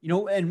there.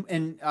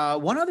 And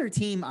one other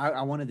team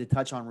I wanted to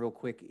touch on real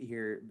quick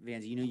here,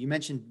 Vanzi. You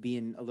mentioned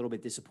being a little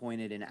bit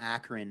disappointed in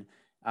Akron,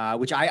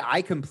 which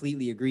I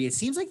completely agree. It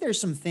seems like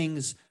there's some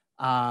things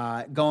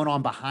going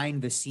on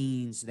behind the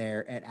scenes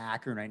there at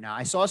Akron right now.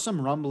 I saw some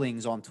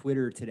rumblings on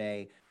Twitter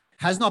today,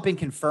 has not been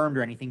confirmed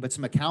or anything, but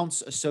some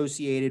accounts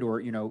associated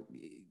or,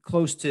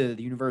 close to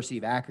the University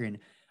of Akron.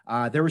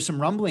 There were some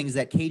rumblings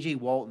that KJ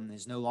Walton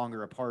is no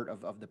longer a part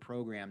of the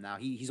program now.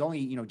 He's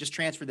only, just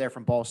transferred there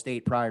from Ball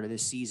State prior to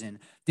this season,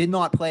 did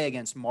not play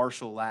against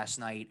Marshall last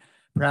night.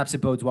 Perhaps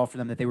it bodes well for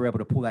them that they were able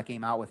to pull that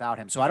game out without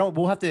him. So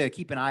we'll have to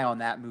keep an eye on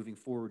that moving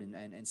forward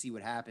and see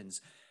what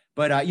happens.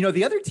 But,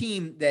 the other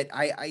team that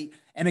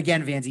and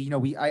again,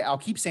 Vanzi, I'll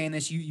keep saying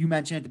this. You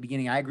mentioned at the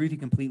beginning, I agree with you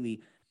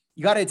completely.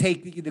 You got to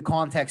take the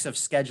context of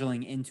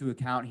scheduling into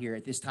account here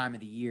at this time of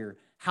the year.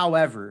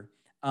 However,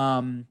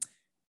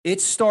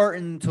 it's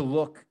starting to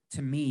look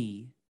to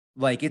me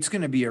like it's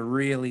going to be a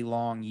really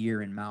long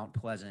year in Mount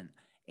Pleasant.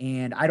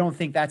 And I don't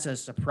think that's a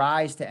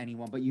surprise to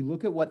anyone, but you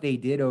look at what they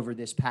did over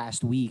this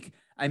past week.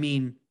 I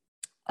mean,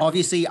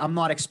 obviously, I'm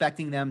not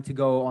expecting them to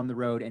go on the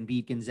road and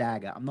beat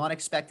Gonzaga. I'm not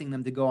expecting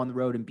them to go on the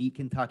road and beat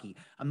Kentucky.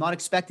 I'm not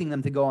expecting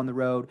them to go on the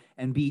road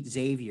and beat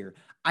Xavier.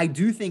 I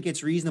do think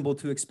it's reasonable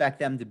to expect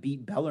them to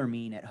beat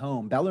Bellarmine at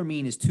home.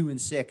 Bellarmine is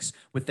 2-6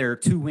 with their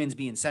 2 wins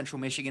being Central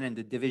Michigan and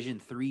the Division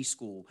III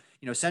school.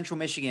 Central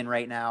Michigan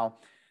right now,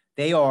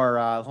 They are,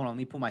 hold on, let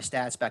me pull my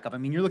stats back up. I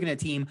mean, you're looking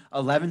at a team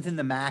 11th in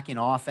the MAC in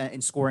offense, in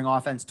scoring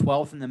offense,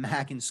 12th in the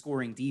MAC in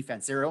scoring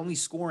defense. They're only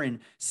scoring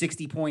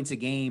 60 points a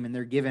game, and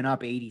they're giving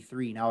up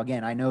 83. Now,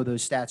 again, I know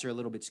those stats are a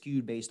little bit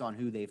skewed based on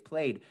who they've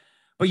played,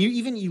 but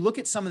you look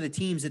at some of the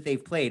teams that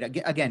they've played.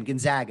 Again,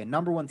 Gonzaga,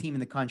 number one team in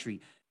the country.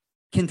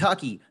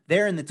 Kentucky,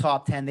 they're in the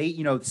top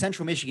 10.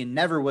 Central Michigan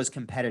never was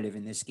competitive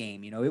in this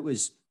game.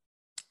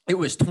 It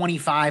was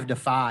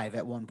 25-5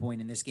 at one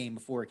point in this game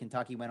before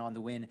Kentucky went on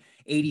to win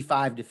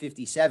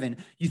 85-57.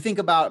 You think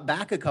about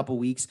back a couple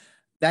weeks,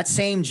 that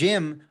same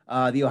gym,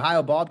 the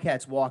Ohio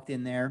Bobcats walked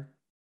in there.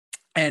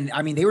 And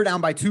I mean, they were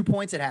down by 2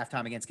 points at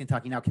halftime against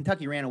Kentucky. Now,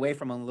 Kentucky ran away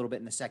from them a little bit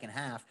in the second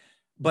half.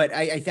 But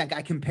I think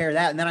I compare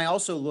that. And then I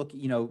also look,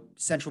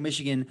 Central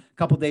Michigan, a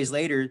couple days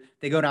later,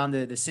 they go down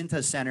to the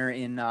Cintas Center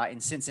in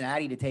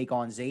Cincinnati to take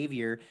on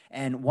Xavier.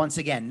 And once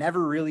again,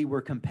 never really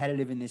were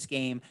competitive in this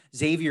game.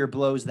 Xavier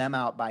blows them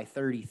out by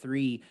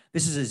 33.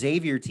 This is a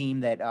Xavier team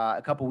that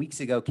a couple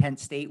weeks ago, Kent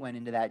State went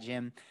into that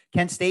gym.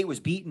 Kent State was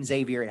beating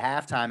Xavier at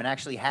halftime and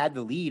actually had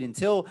the lead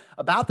until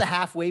about the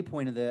halfway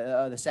point of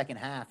the second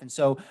half. And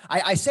so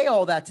I say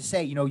all that to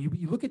say, you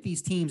look at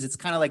these teams, it's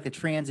kind of like the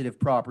transitive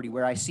property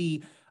where I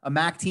see a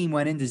MAC team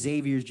went into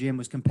Xavier's gym,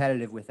 was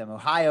competitive with them.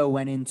 Ohio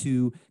went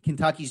into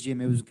Kentucky's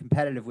gym, it was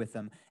competitive with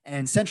them.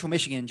 And Central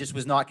Michigan just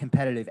was not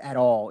competitive at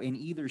all in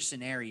either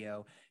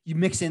scenario. You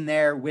mix in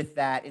there with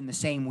that in the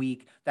same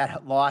week,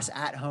 that loss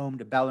at home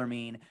to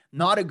Bellarmine.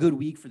 Not a good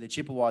week for the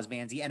Chippewas,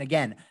 Vanzi. And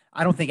again,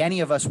 I don't think any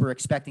of us were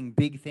expecting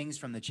big things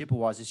from the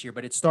Chippewas this year,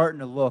 but it's starting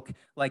to look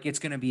like it's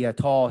going to be a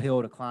tall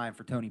hill to climb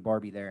for Tony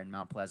Barbie there in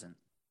Mount Pleasant.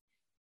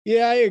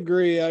 Yeah, I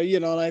agree.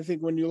 And I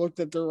think when you looked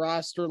at their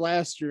roster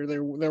last year,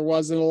 there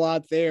wasn't a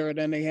lot there. And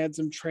then they had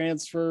some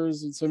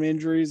transfers and some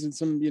injuries and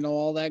some,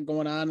 all that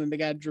going on. And they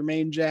got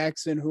Jermaine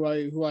Jackson, who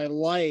I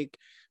like,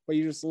 but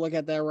you just look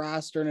at that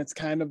roster and it's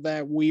kind of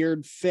that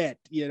weird fit,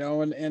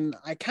 and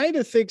I kind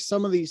of think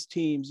some of these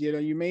teams,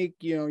 you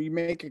make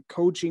a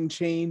coaching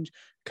change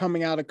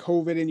coming out of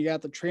COVID and you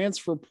got the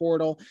transfer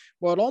portal.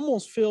 Well, it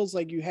almost feels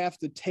like you have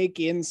to take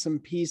in some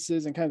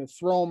pieces and kind of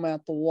throw them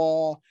at the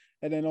wall.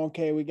 And then,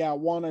 okay, we got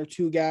one or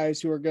two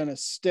guys who are going to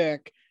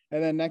stick.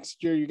 And then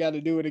next year you got to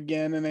do it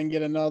again and then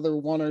get another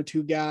one or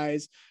two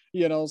guys,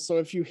 So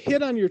if you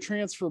hit on your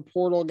transfer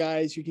portal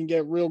guys, you can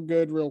get real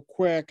good real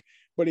quick.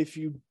 But if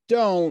you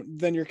don't,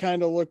 then you're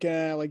kind of looking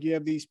at like you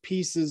have these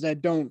pieces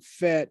that don't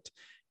fit.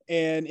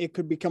 And it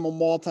could become a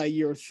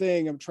multi-year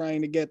thing of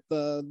trying to get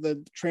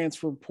the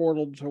transfer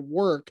portal to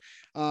work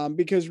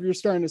because you're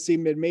starting to see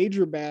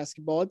mid-major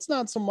basketball. It's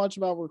not so much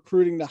about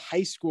recruiting the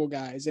high school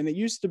guys. And it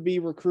used to be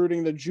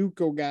recruiting the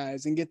JUCO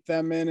guys and get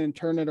them in and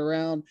turn it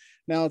around.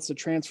 Now it's the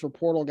transfer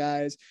portal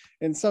guys.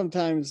 And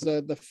sometimes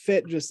the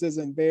fit just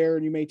isn't there.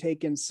 And you may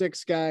take in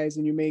 6 guys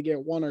and you may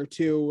get 1 or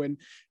 2. And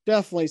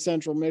definitely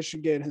Central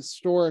Michigan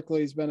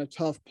historically has been a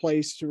tough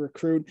place to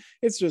recruit.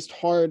 It's just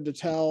hard to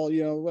tell,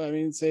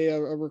 say a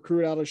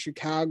recruit out of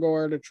Chicago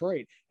or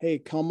Detroit, hey,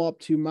 come up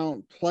to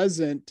Mount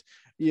Pleasant,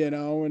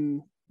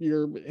 and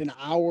you're an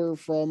hour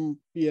from,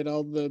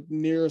 the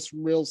nearest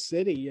real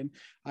city. And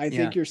I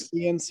think you're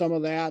seeing some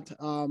of that.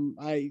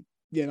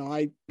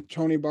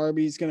 Tony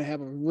Barbie's going to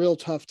have a real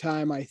tough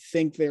time. I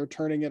think they're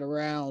turning it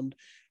around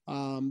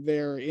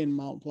there in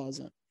Mount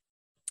Pleasant.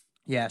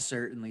 Yeah,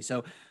 certainly.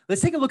 So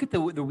let's take a look at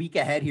the week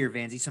ahead here,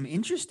 Vanzi. Some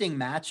interesting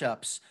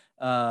matchups.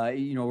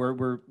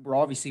 We're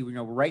obviously,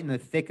 we're right in the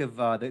thick of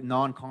the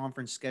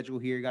non-conference schedule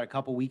here. You got a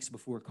couple weeks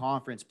before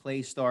conference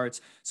play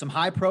starts. Some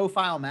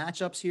high-profile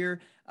matchups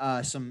here.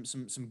 Some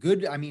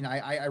good. I mean,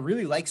 I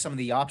really like some of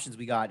the options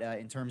we got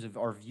in terms of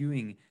our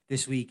viewing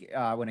this week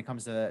when it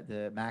comes to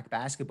the MAC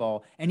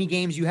basketball. Any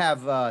games you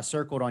have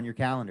circled on your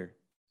calendar?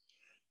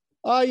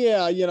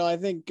 I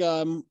think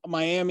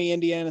Miami,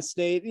 Indiana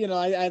State,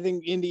 I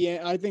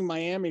think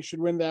Miami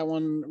should win that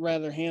one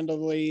rather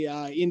handily.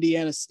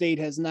 Indiana State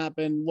has not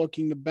been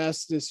looking the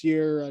best this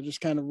year,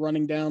 just kind of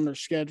running down their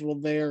schedule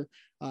there.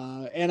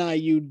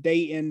 NIU,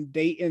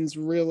 Dayton's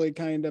really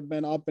kind of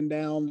been up and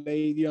down.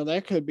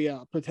 That could be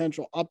a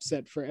potential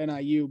upset for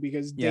NIU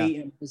because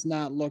Dayton does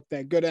not look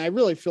that good. And I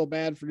really feel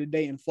bad for the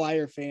Dayton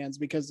Flyer fans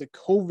because the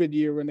COVID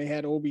year when they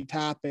had Obi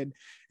Toppin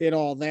and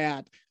all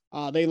that,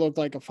 they looked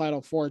like a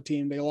Final Four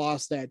team. They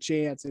lost that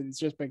chance, and it's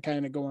just been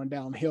kind of going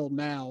downhill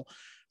now.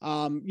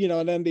 And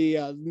then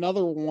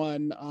another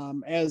one,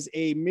 as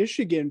a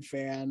Michigan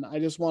fan, I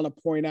just want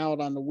to point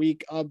out on the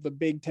week of the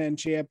Big Ten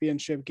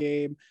championship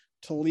game,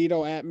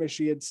 Toledo at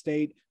Michigan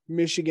State.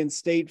 Michigan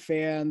State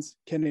fans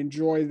can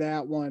enjoy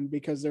that one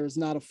because there's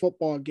not a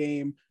football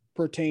game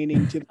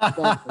pertaining to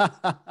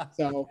the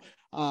so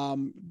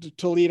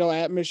Toledo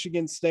at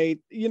Michigan State.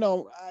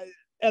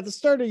 At the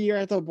start of the year,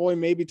 I thought, boy,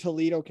 maybe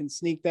Toledo can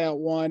sneak that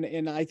one.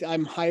 And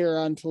I'm higher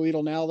on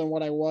Toledo now than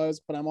what I was,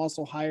 but I'm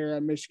also higher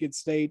on Michigan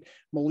State.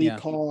 Malik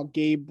Hall,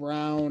 Gabe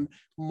Brown,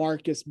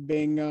 Marcus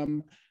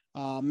Bingham,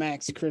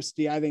 Max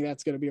Christie. I think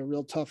that's going to be a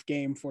real tough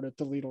game for the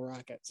Toledo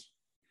Rockets.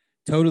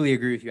 Totally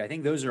agree with you. I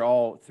think those are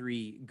all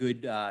 3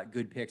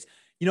 good picks.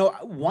 You know,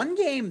 one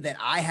game that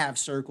I have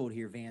circled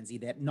here,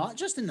 Vanzi, that not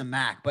just in the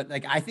MAC, but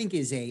like I think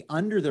is a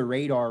under the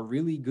radar,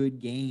 really good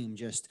game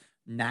just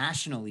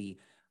nationally.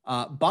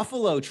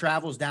 Buffalo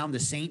travels down to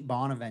St.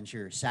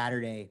 Bonaventure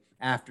Saturday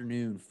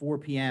afternoon, 4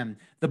 p.m.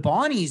 The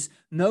Bonnies,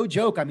 no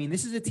joke. I mean,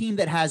 this is a team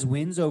that has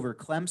wins over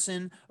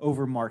Clemson,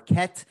 over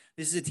Marquette.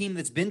 This is a team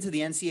that's been to the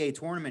NCAA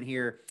tournament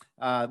here,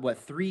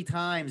 3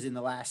 times in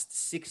the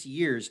last 6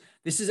 years.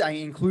 This is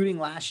including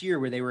last year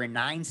where they were a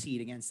 9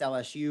 seed against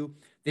LSU.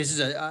 This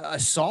is a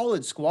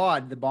solid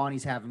squad the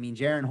Bonnies have. I mean,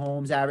 Jaron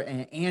Holmes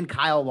and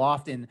Kyle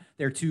Lofton,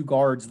 their 2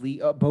 guards,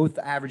 both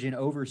averaging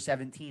over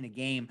 17 a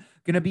game.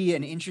 Going to be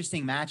an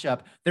interesting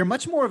matchup. They're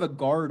much more of a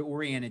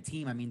guard-oriented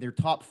team. I mean, their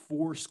top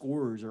 4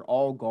 scorers are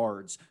all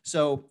guards.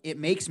 So it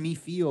makes me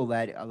feel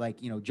that,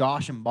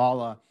 Josh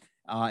Mballa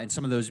and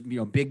some of those,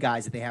 big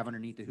guys that they have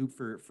underneath the hoop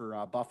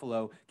for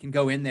Buffalo can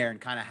go in there and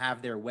kind of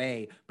have their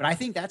way. But I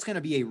think that's going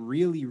to be a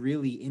really,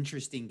 really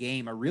interesting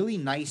game, a really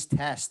nice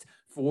test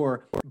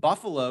for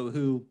Buffalo,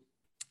 who,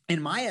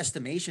 in my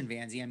estimation,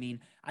 Vanzi, I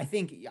mean, I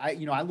think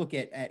I look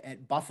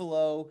at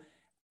Buffalo,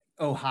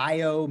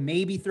 Ohio,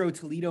 maybe throw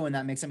Toledo in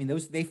that mix. I mean,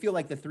 they feel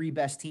like the 3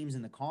 best teams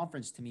in the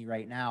conference to me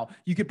right now.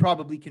 You could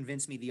probably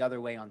convince me the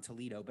other way on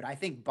Toledo, but I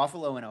think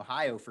Buffalo and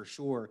Ohio for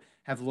sure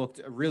have looked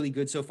really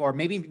good so far.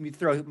 Maybe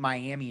throw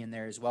Miami in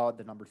there as well at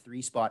the number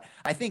 3 spot.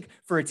 I think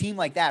for a team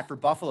like that, for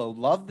Buffalo,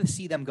 love to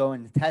see them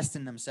going and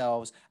testing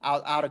themselves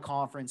out of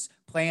conference,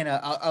 playing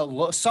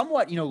a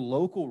somewhat,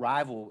 local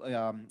rival.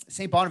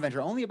 St.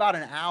 Bonaventure, only about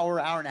an hour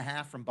and a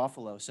half from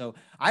Buffalo. So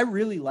I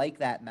really like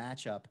that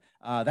matchup.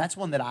 That's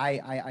one that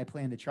I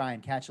plan to try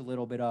and catch a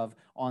little bit of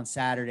on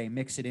Saturday,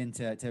 mix it in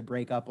to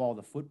break up all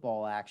the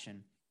football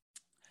action.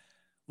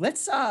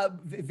 Let's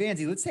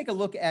Vanzi, let's take a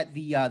look at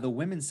the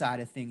women's side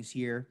of things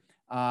here.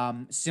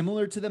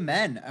 Similar to the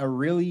men, a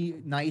really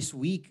nice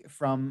week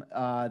from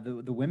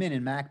the women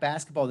in MAC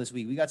basketball this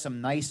week. We got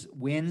some nice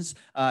wins,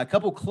 a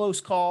couple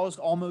close calls,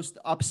 almost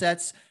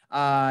upsets.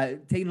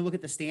 Taking a look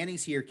at the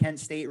standings here, Kent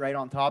State right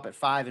on top at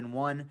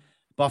 5-1,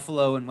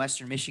 Buffalo and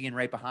Western Michigan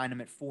right behind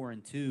them at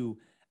 4-2.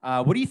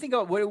 What do you think?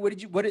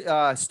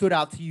 What stood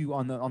out to you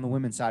on the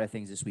women's side of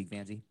things this week,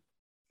 Vanzi?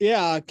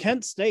 Yeah,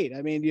 Kent State.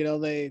 I mean,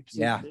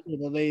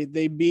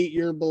 they beat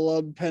your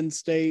beloved Penn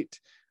State,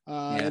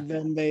 and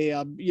then they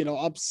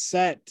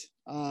upset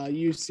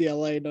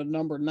UCLA, the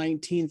number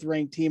 19th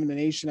ranked team in the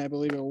nation, I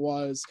believe it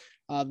was,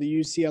 the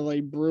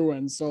UCLA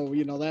Bruins. So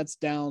that's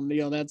down.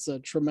 That's a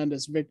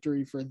tremendous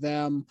victory for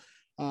them.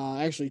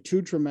 Actually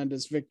 2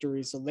 tremendous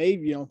victories. So they,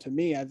 to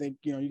me, I think,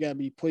 you got to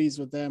be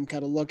pleased with them,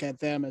 kind of look at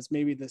them as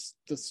maybe this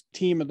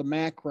team of the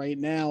MAC right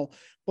now.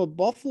 But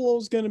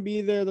Buffalo's going to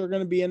be there. They're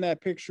going to be in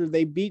that picture.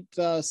 They beat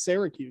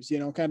Syracuse,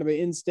 kind of an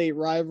in-state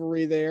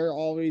rivalry there.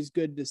 Always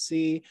good to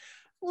see.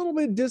 A little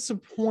bit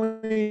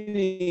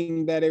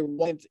disappointing that it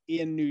went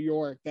in New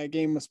York. That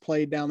game was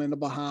played down in the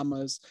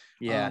Bahamas.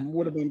 Yeah,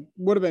 would have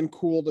been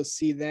cool to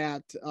see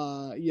that,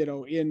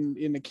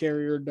 in the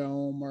Carrier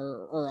Dome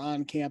or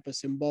on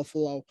campus in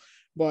Buffalo.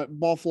 But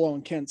Buffalo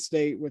and Kent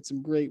State with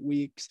some great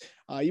weeks.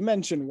 You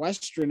mentioned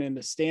Western in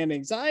the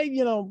standings.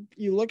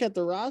 You look at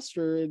the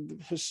roster.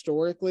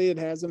 Historically, it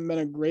hasn't been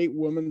a great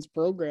women's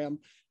program.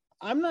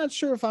 I'm not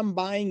sure if I'm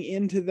buying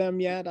into them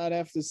yet. I'd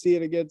have to see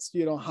it against,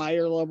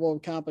 higher level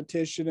of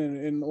competition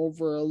and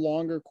over a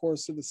longer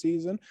course of the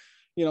season,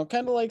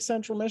 kind of like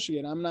Central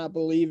Michigan. I'm not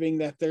believing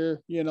that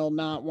they're,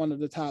 not one of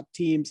the top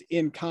teams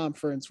in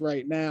conference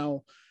right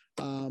now.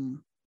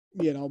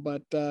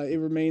 But it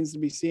remains to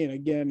be seen.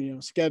 Again,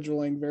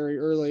 scheduling very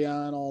early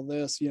on, all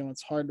this,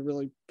 it's hard to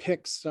really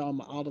pick some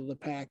out of the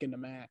pack in the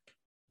MAC.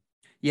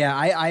 Yeah,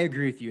 I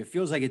agree with you. It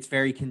feels like it's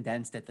very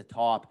condensed at the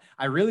top.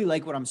 I really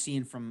like what I'm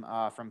seeing from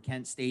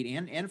Kent State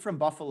and from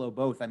Buffalo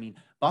both. I mean,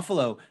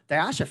 Buffalo,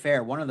 Diasha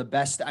Fair, one of the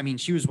best. I mean,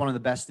 she was one of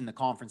the best in the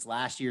conference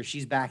last year.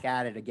 She's back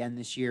at it again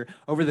this year.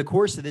 Over the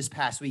course of this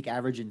past week,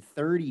 averaging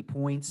 30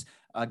 points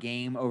a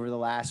game over the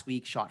last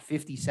week, shot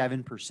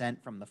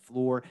 57% from the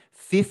floor,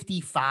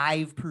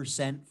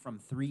 55% from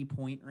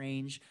 3-point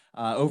range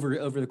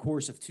over the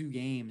course of 2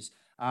 games.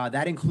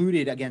 That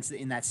included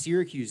in that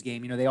Syracuse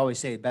game. They always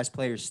say best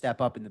players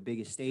step up in the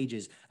biggest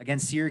stages.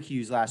 Against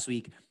Syracuse last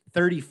week,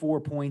 34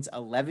 points,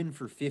 11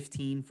 for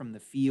 15 from the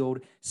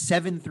field,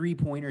 7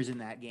 3-pointers in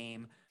that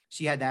game.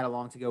 She had that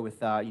along to go with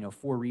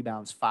 4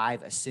 rebounds,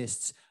 5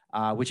 assists.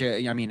 Which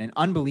an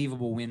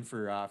unbelievable win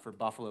for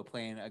Buffalo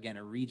playing, again,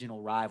 a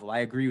regional rival. I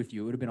agree with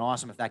you. It would have been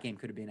awesome if that game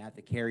could have been at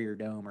the Carrier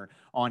Dome or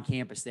on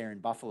campus there in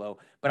Buffalo.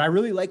 But I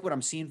really like what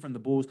I'm seeing from the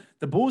Bulls.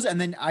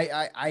 And then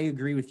I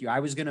agree with you.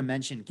 I was going to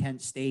mention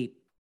Kent State.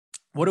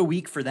 What a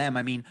week for them.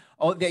 I mean,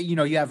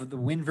 you have the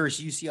win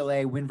versus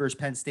UCLA, win versus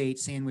Penn State,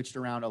 sandwiched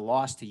around a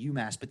loss to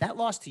UMass. But that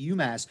loss to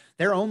UMass,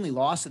 their only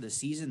loss of the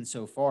season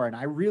so far. And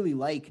I really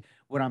like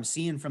what I'm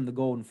seeing from the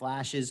Golden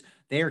Flashes.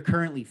 They are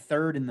currently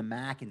 3rd in the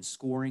MAC in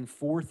scoring,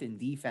 4th in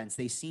defense.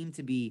 They seem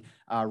to be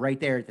right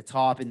there at the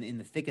top in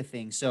the thick of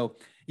things. So,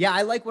 yeah,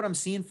 I like what I'm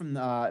seeing from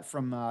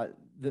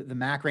the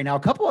MAC right now. A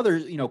couple other,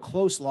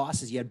 close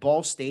losses. You had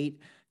Ball State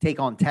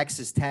take on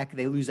Texas Tech.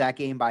 They lose that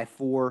game by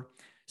 4.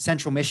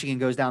 Central Michigan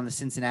goes down to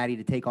Cincinnati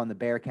to take on the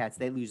Bearcats.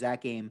 They lose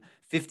that game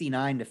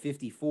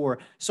 59-54.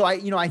 So I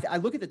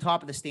look at the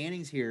top of the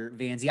standings here,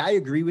 Vanzi. I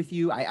agree with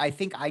you. I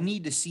think I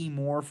need to see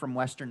more from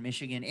Western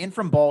Michigan and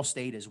from Ball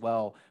State as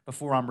well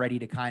before I'm ready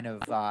to kind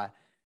of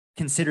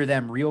consider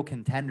them real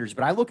contenders.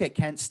 But I look at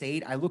Kent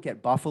State. I look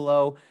at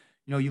Buffalo.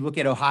 You look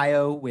at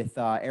Ohio with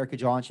Erica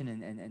Johnson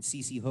and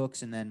Cece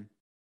Hooks, and then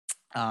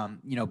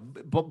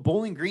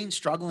Bowling Green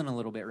struggling a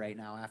little bit right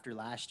now after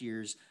last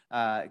year's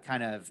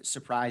kind of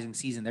surprising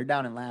season. They're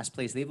down in last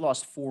place. They've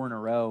lost 4 in a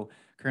row,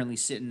 currently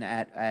sitting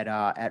at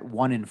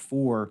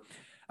 1-4.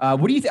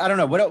 What do you I don't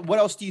know. What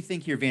else do you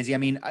think here, Vanzi? I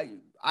mean,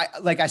 I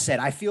like I said,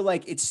 I feel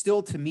like it's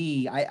still, to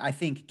me, I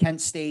think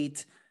Kent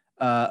State,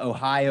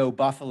 Ohio,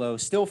 Buffalo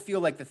still feel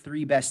like the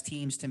 3 best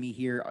teams to me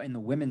here in the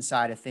women's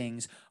side of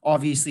things.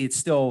 Obviously, it's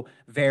still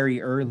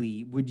very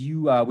early. Would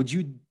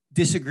you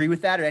disagree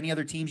with that, or any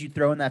other teams you'd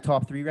throw in that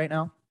top 3 right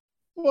now?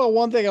 Well,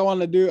 one thing I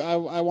wanted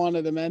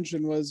to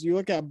mention was, you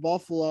look at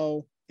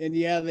Buffalo, and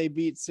they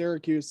beat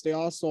Syracuse. They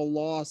also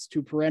lost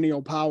to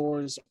perennial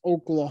powers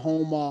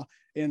Oklahoma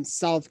and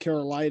South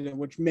Carolina,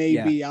 which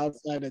may be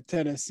outside of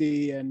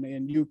Tennessee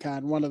and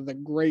UConn, one of the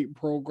great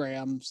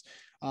programs.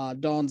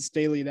 Dawn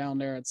Staley down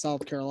there at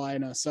South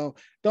Carolina. So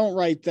don't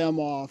write them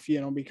off,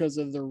 because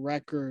of their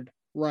record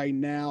right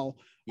now.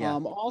 Yeah.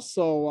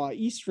 Also,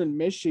 Eastern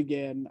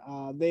Michigan,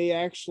 they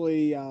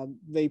actually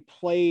they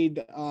played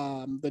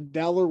the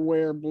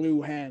Delaware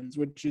Blue Hens,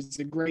 which is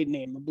a great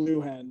name, the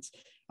Blue Hens.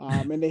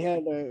 And they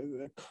had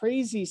a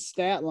crazy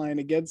stat line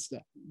against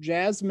them.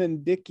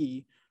 Jasmine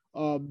Dickey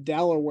of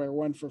Delaware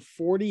went for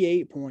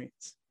 48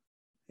 points.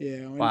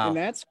 Wow. And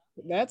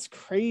that's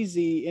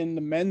crazy in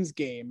the men's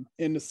game.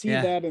 And to see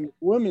that in the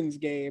women's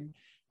game,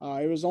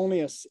 it was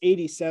only a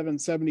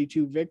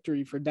 87-72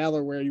 victory for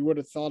Delaware. You would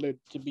have thought it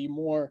to be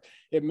more.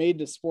 It made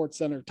the Sports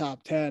Center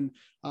top 10,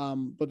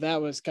 but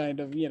that was kind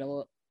of,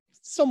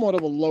 somewhat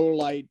of a low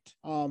light.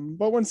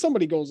 But when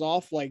somebody goes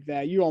off like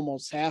that, you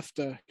almost have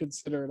to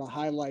consider it a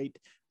highlight,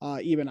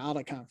 even out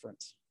of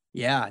conference.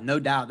 Yeah, no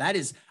doubt. That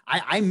is,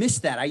 I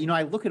missed that.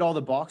 I look at all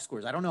the box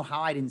scores. I don't know how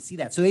I didn't see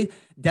that. So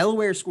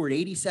Delaware scored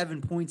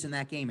 87 points in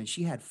that game, and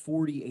she had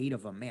 48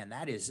 of them. Man,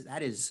 that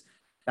is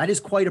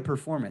quite a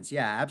performance.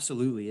 Yeah,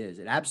 absolutely is.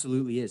 It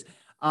absolutely is.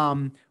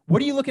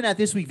 What are you looking at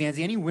this week, Vanzi?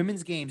 Any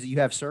women's games that you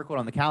have circled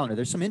on the calendar?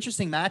 There's some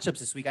interesting matchups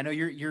this week. I know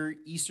your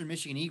Eastern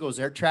Michigan Eagles,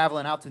 they're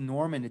traveling out to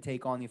Norman to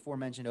take on the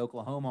aforementioned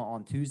Oklahoma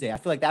on Tuesday. I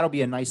feel like that'll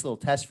be a nice little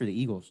test for the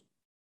Eagles.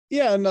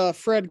 Yeah, and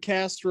Fred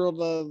Castro,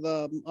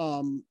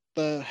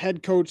 the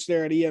head coach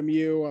there at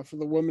EMU for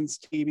the women's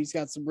team, he's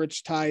got some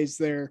rich ties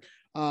there.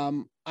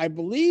 I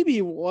believe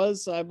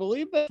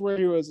that's where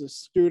he was a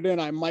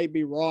student. I might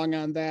be wrong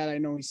on that. I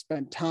know he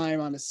spent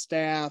time on his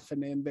staff,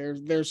 and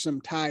there's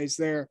some ties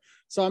there.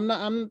 So I'm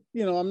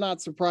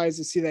not surprised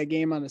to see that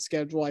game on the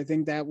schedule. I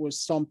think that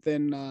was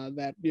something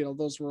that,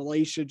 those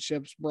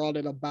relationships brought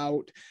it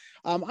about.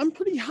 I'm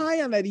pretty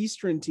high on that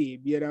Eastern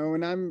team,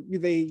 and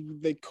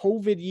the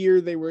COVID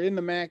year, they were in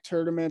the MAC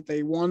tournament.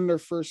 They won their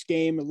first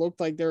game. It looked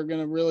like they were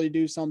going to really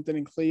do something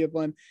in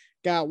Cleveland.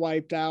 Got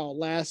wiped out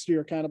last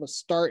year, kind of a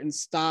start and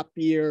stop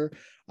year.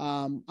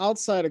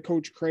 Outside of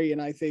Coach Creighton,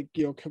 I think,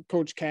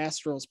 Coach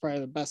Castro is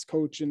probably the best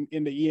coach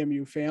in the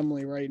EMU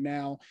family right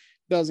now.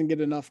 Doesn't get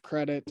enough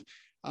credit.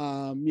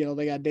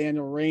 They got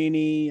Daniel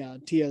Rainey,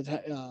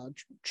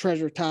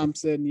 Treasure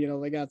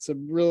Thompson, they got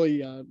some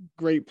really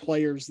great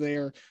players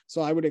there.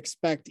 So I would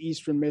expect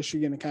Eastern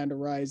Michigan to kind of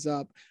rise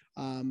up.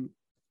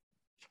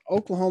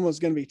 Oklahoma is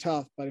going to be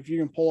tough, but if you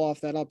can pull off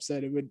that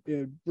upset, it would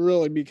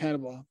really be kind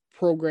of a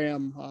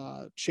program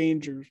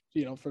changer,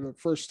 for the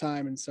first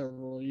time in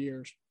several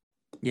years.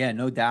 Yeah,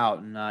 no doubt.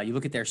 And you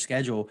look at their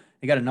schedule,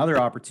 they got another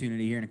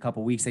opportunity here in a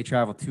couple of weeks. They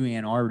travel to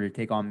Ann Arbor to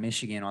take on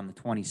Michigan on the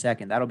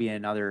 22nd. That'll be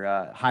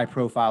another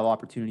high-profile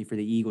opportunity for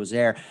the Eagles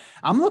there.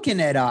 I'm looking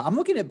at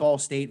Ball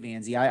State,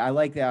 Vanzi. I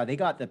like that. They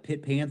got the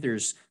Pitt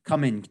Panthers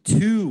coming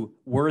to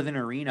Worthen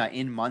Arena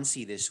in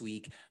Muncie this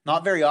week.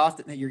 Not very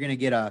often that you're going to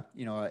get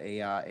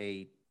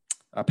a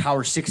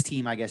Power 6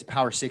 team, I guess.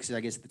 Power 6 is, I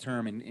guess, the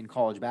term in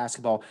college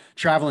basketball,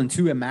 traveling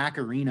to a MAC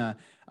arena.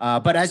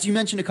 But as you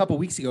mentioned a couple of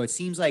weeks ago, it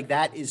seems like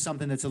that is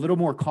something that's a little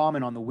more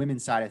common on the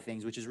women's side of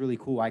things, which is really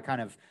cool. I kind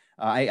of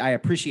I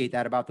appreciate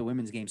that about the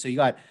women's game. So you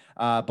got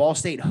Ball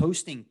State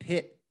hosting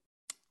Pitt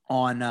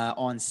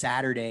on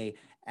Saturday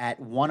at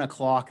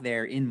 1:00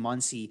 there in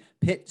Muncie.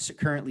 Pitt's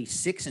currently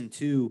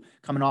 6-2,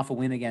 coming off a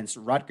win against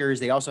Rutgers.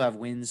 They also have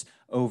wins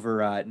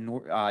over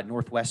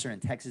Northwestern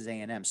and Texas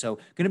A&M. So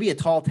going to be a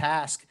tall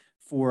task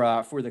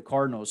for the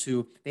Cardinals,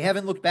 who they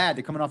haven't looked bad.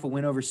 They're coming off a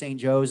win over St.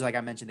 Joe's. Like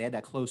I mentioned, they had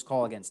that close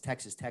call against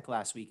Texas Tech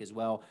last week as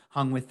well,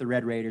 hung with the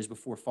Red Raiders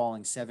before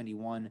falling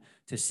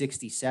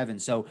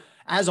 71-67. So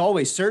as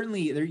always,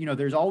 certainly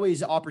there's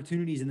always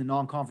opportunities in the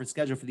non-conference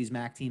schedule for these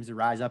MAC teams to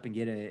rise up and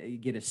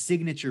get a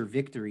signature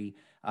victory.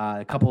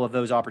 A couple of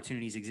those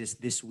opportunities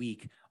exist this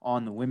week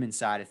on the women's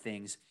side of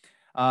things.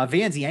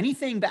 Vanzi,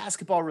 anything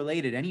basketball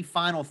related? Any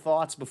final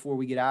thoughts before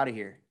we get out of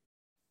here?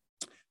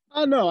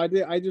 Oh no,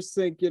 I just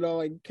think,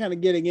 like kind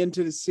of getting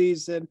into the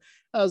season,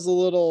 I was a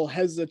little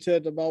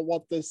hesitant about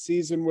what this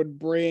season would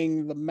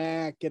bring the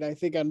MAC. And I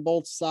think on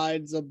both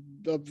sides of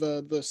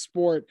the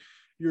sport,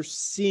 you're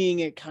seeing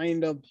it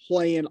kind of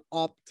playing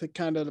up to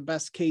kind of the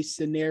best case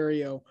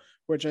scenario,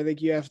 which I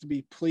think you have to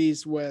be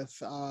pleased with.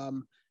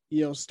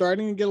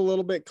 Starting to get a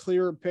little bit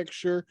clearer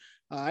picture.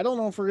 I don't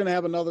know if we're going to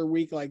have another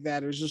week like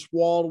that. It was just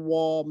wall to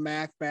wall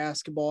MAC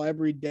basketball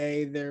every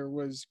day. There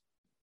was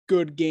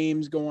good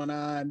games going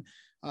on.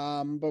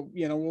 But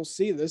we'll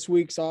see. This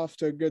week's off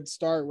to a good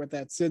start with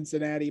that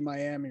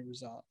Cincinnati-Miami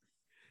result.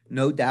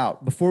 No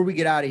doubt. Before we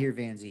get out of here,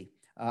 Vanzi,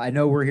 I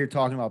know we're here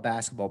talking about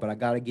basketball, but I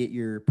got to get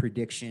your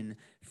prediction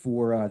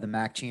for the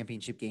MAC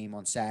championship game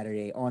on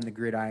Saturday on the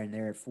gridiron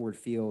there at Ford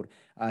Field.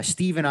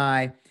 Steve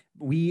and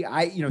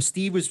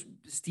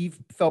Steve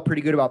felt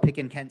pretty good about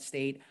picking Kent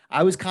State.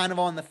 I was kind of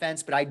on the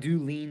fence, but I do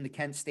lean the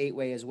Kent State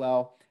way as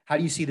well. How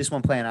do you see this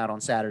one playing out on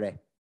Saturday?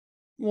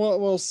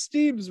 Well,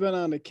 Steve's been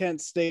on the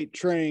Kent State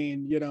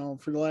train,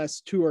 for the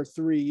last 2 or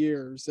 3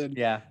 years. And,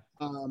 yeah,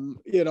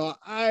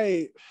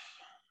 I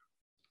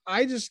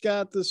just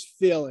got this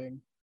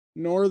feeling,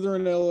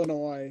 Northern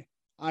Illinois,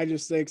 I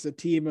just think it's a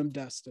team of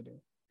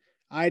destiny.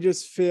 I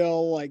just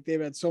feel like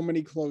they've had so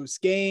many close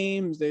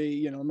games.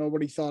 They,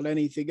 nobody thought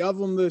anything of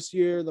them this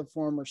year. The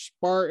former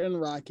Spartan,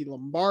 Rocky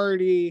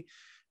Lombardi,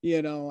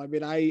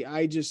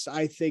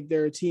 I think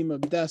they're a team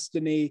of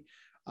destiny.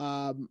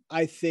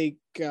 I think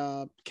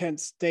Kent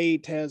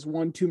State has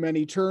one too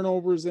many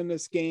turnovers in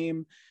this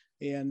game.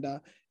 And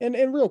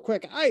real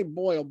quick, I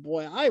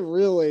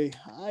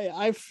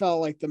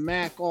felt like the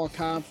MAC all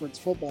conference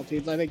football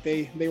teams, I think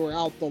they were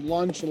out to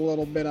lunch a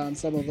little bit on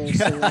some of those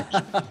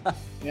selections.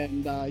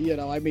 And,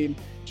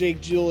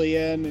 Jake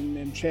Julian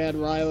and Chad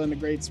Ryland, a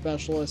great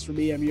specialist from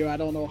EMU. I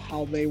don't know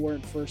how they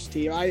weren't first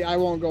team. I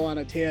won't go on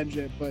a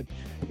tangent, but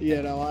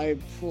I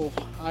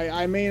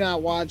may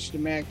not watch the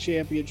MAC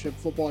championship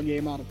football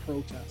game out of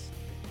protest.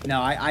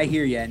 No, I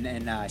hear you.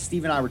 And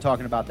Steve and I were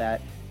talking about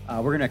that.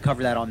 We're going to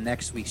cover that on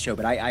next week's show,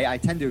 but I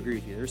tend to agree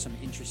with you. There's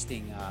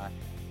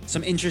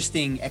some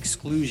interesting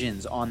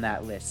exclusions on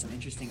that list, some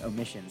interesting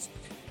omissions.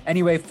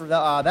 Anyway,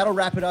 that'll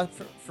wrap it up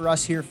for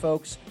us here,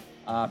 folks.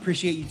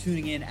 Appreciate you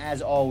tuning in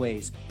as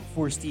always.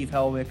 For Steve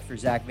Helwick, for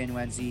Zach Van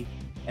Wenzy,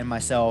 and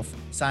myself,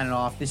 signing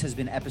off. This has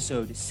been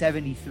episode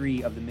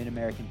 73 of the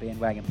Mid-American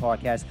Bandwagon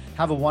Podcast.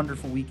 Have a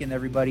wonderful weekend,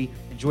 everybody.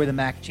 Enjoy the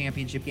MAC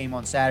championship game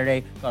on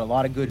Saturday. Got a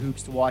lot of good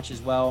hoops to watch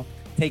as well.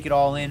 Take it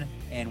all in,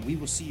 and we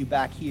will see you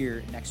back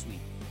here next week.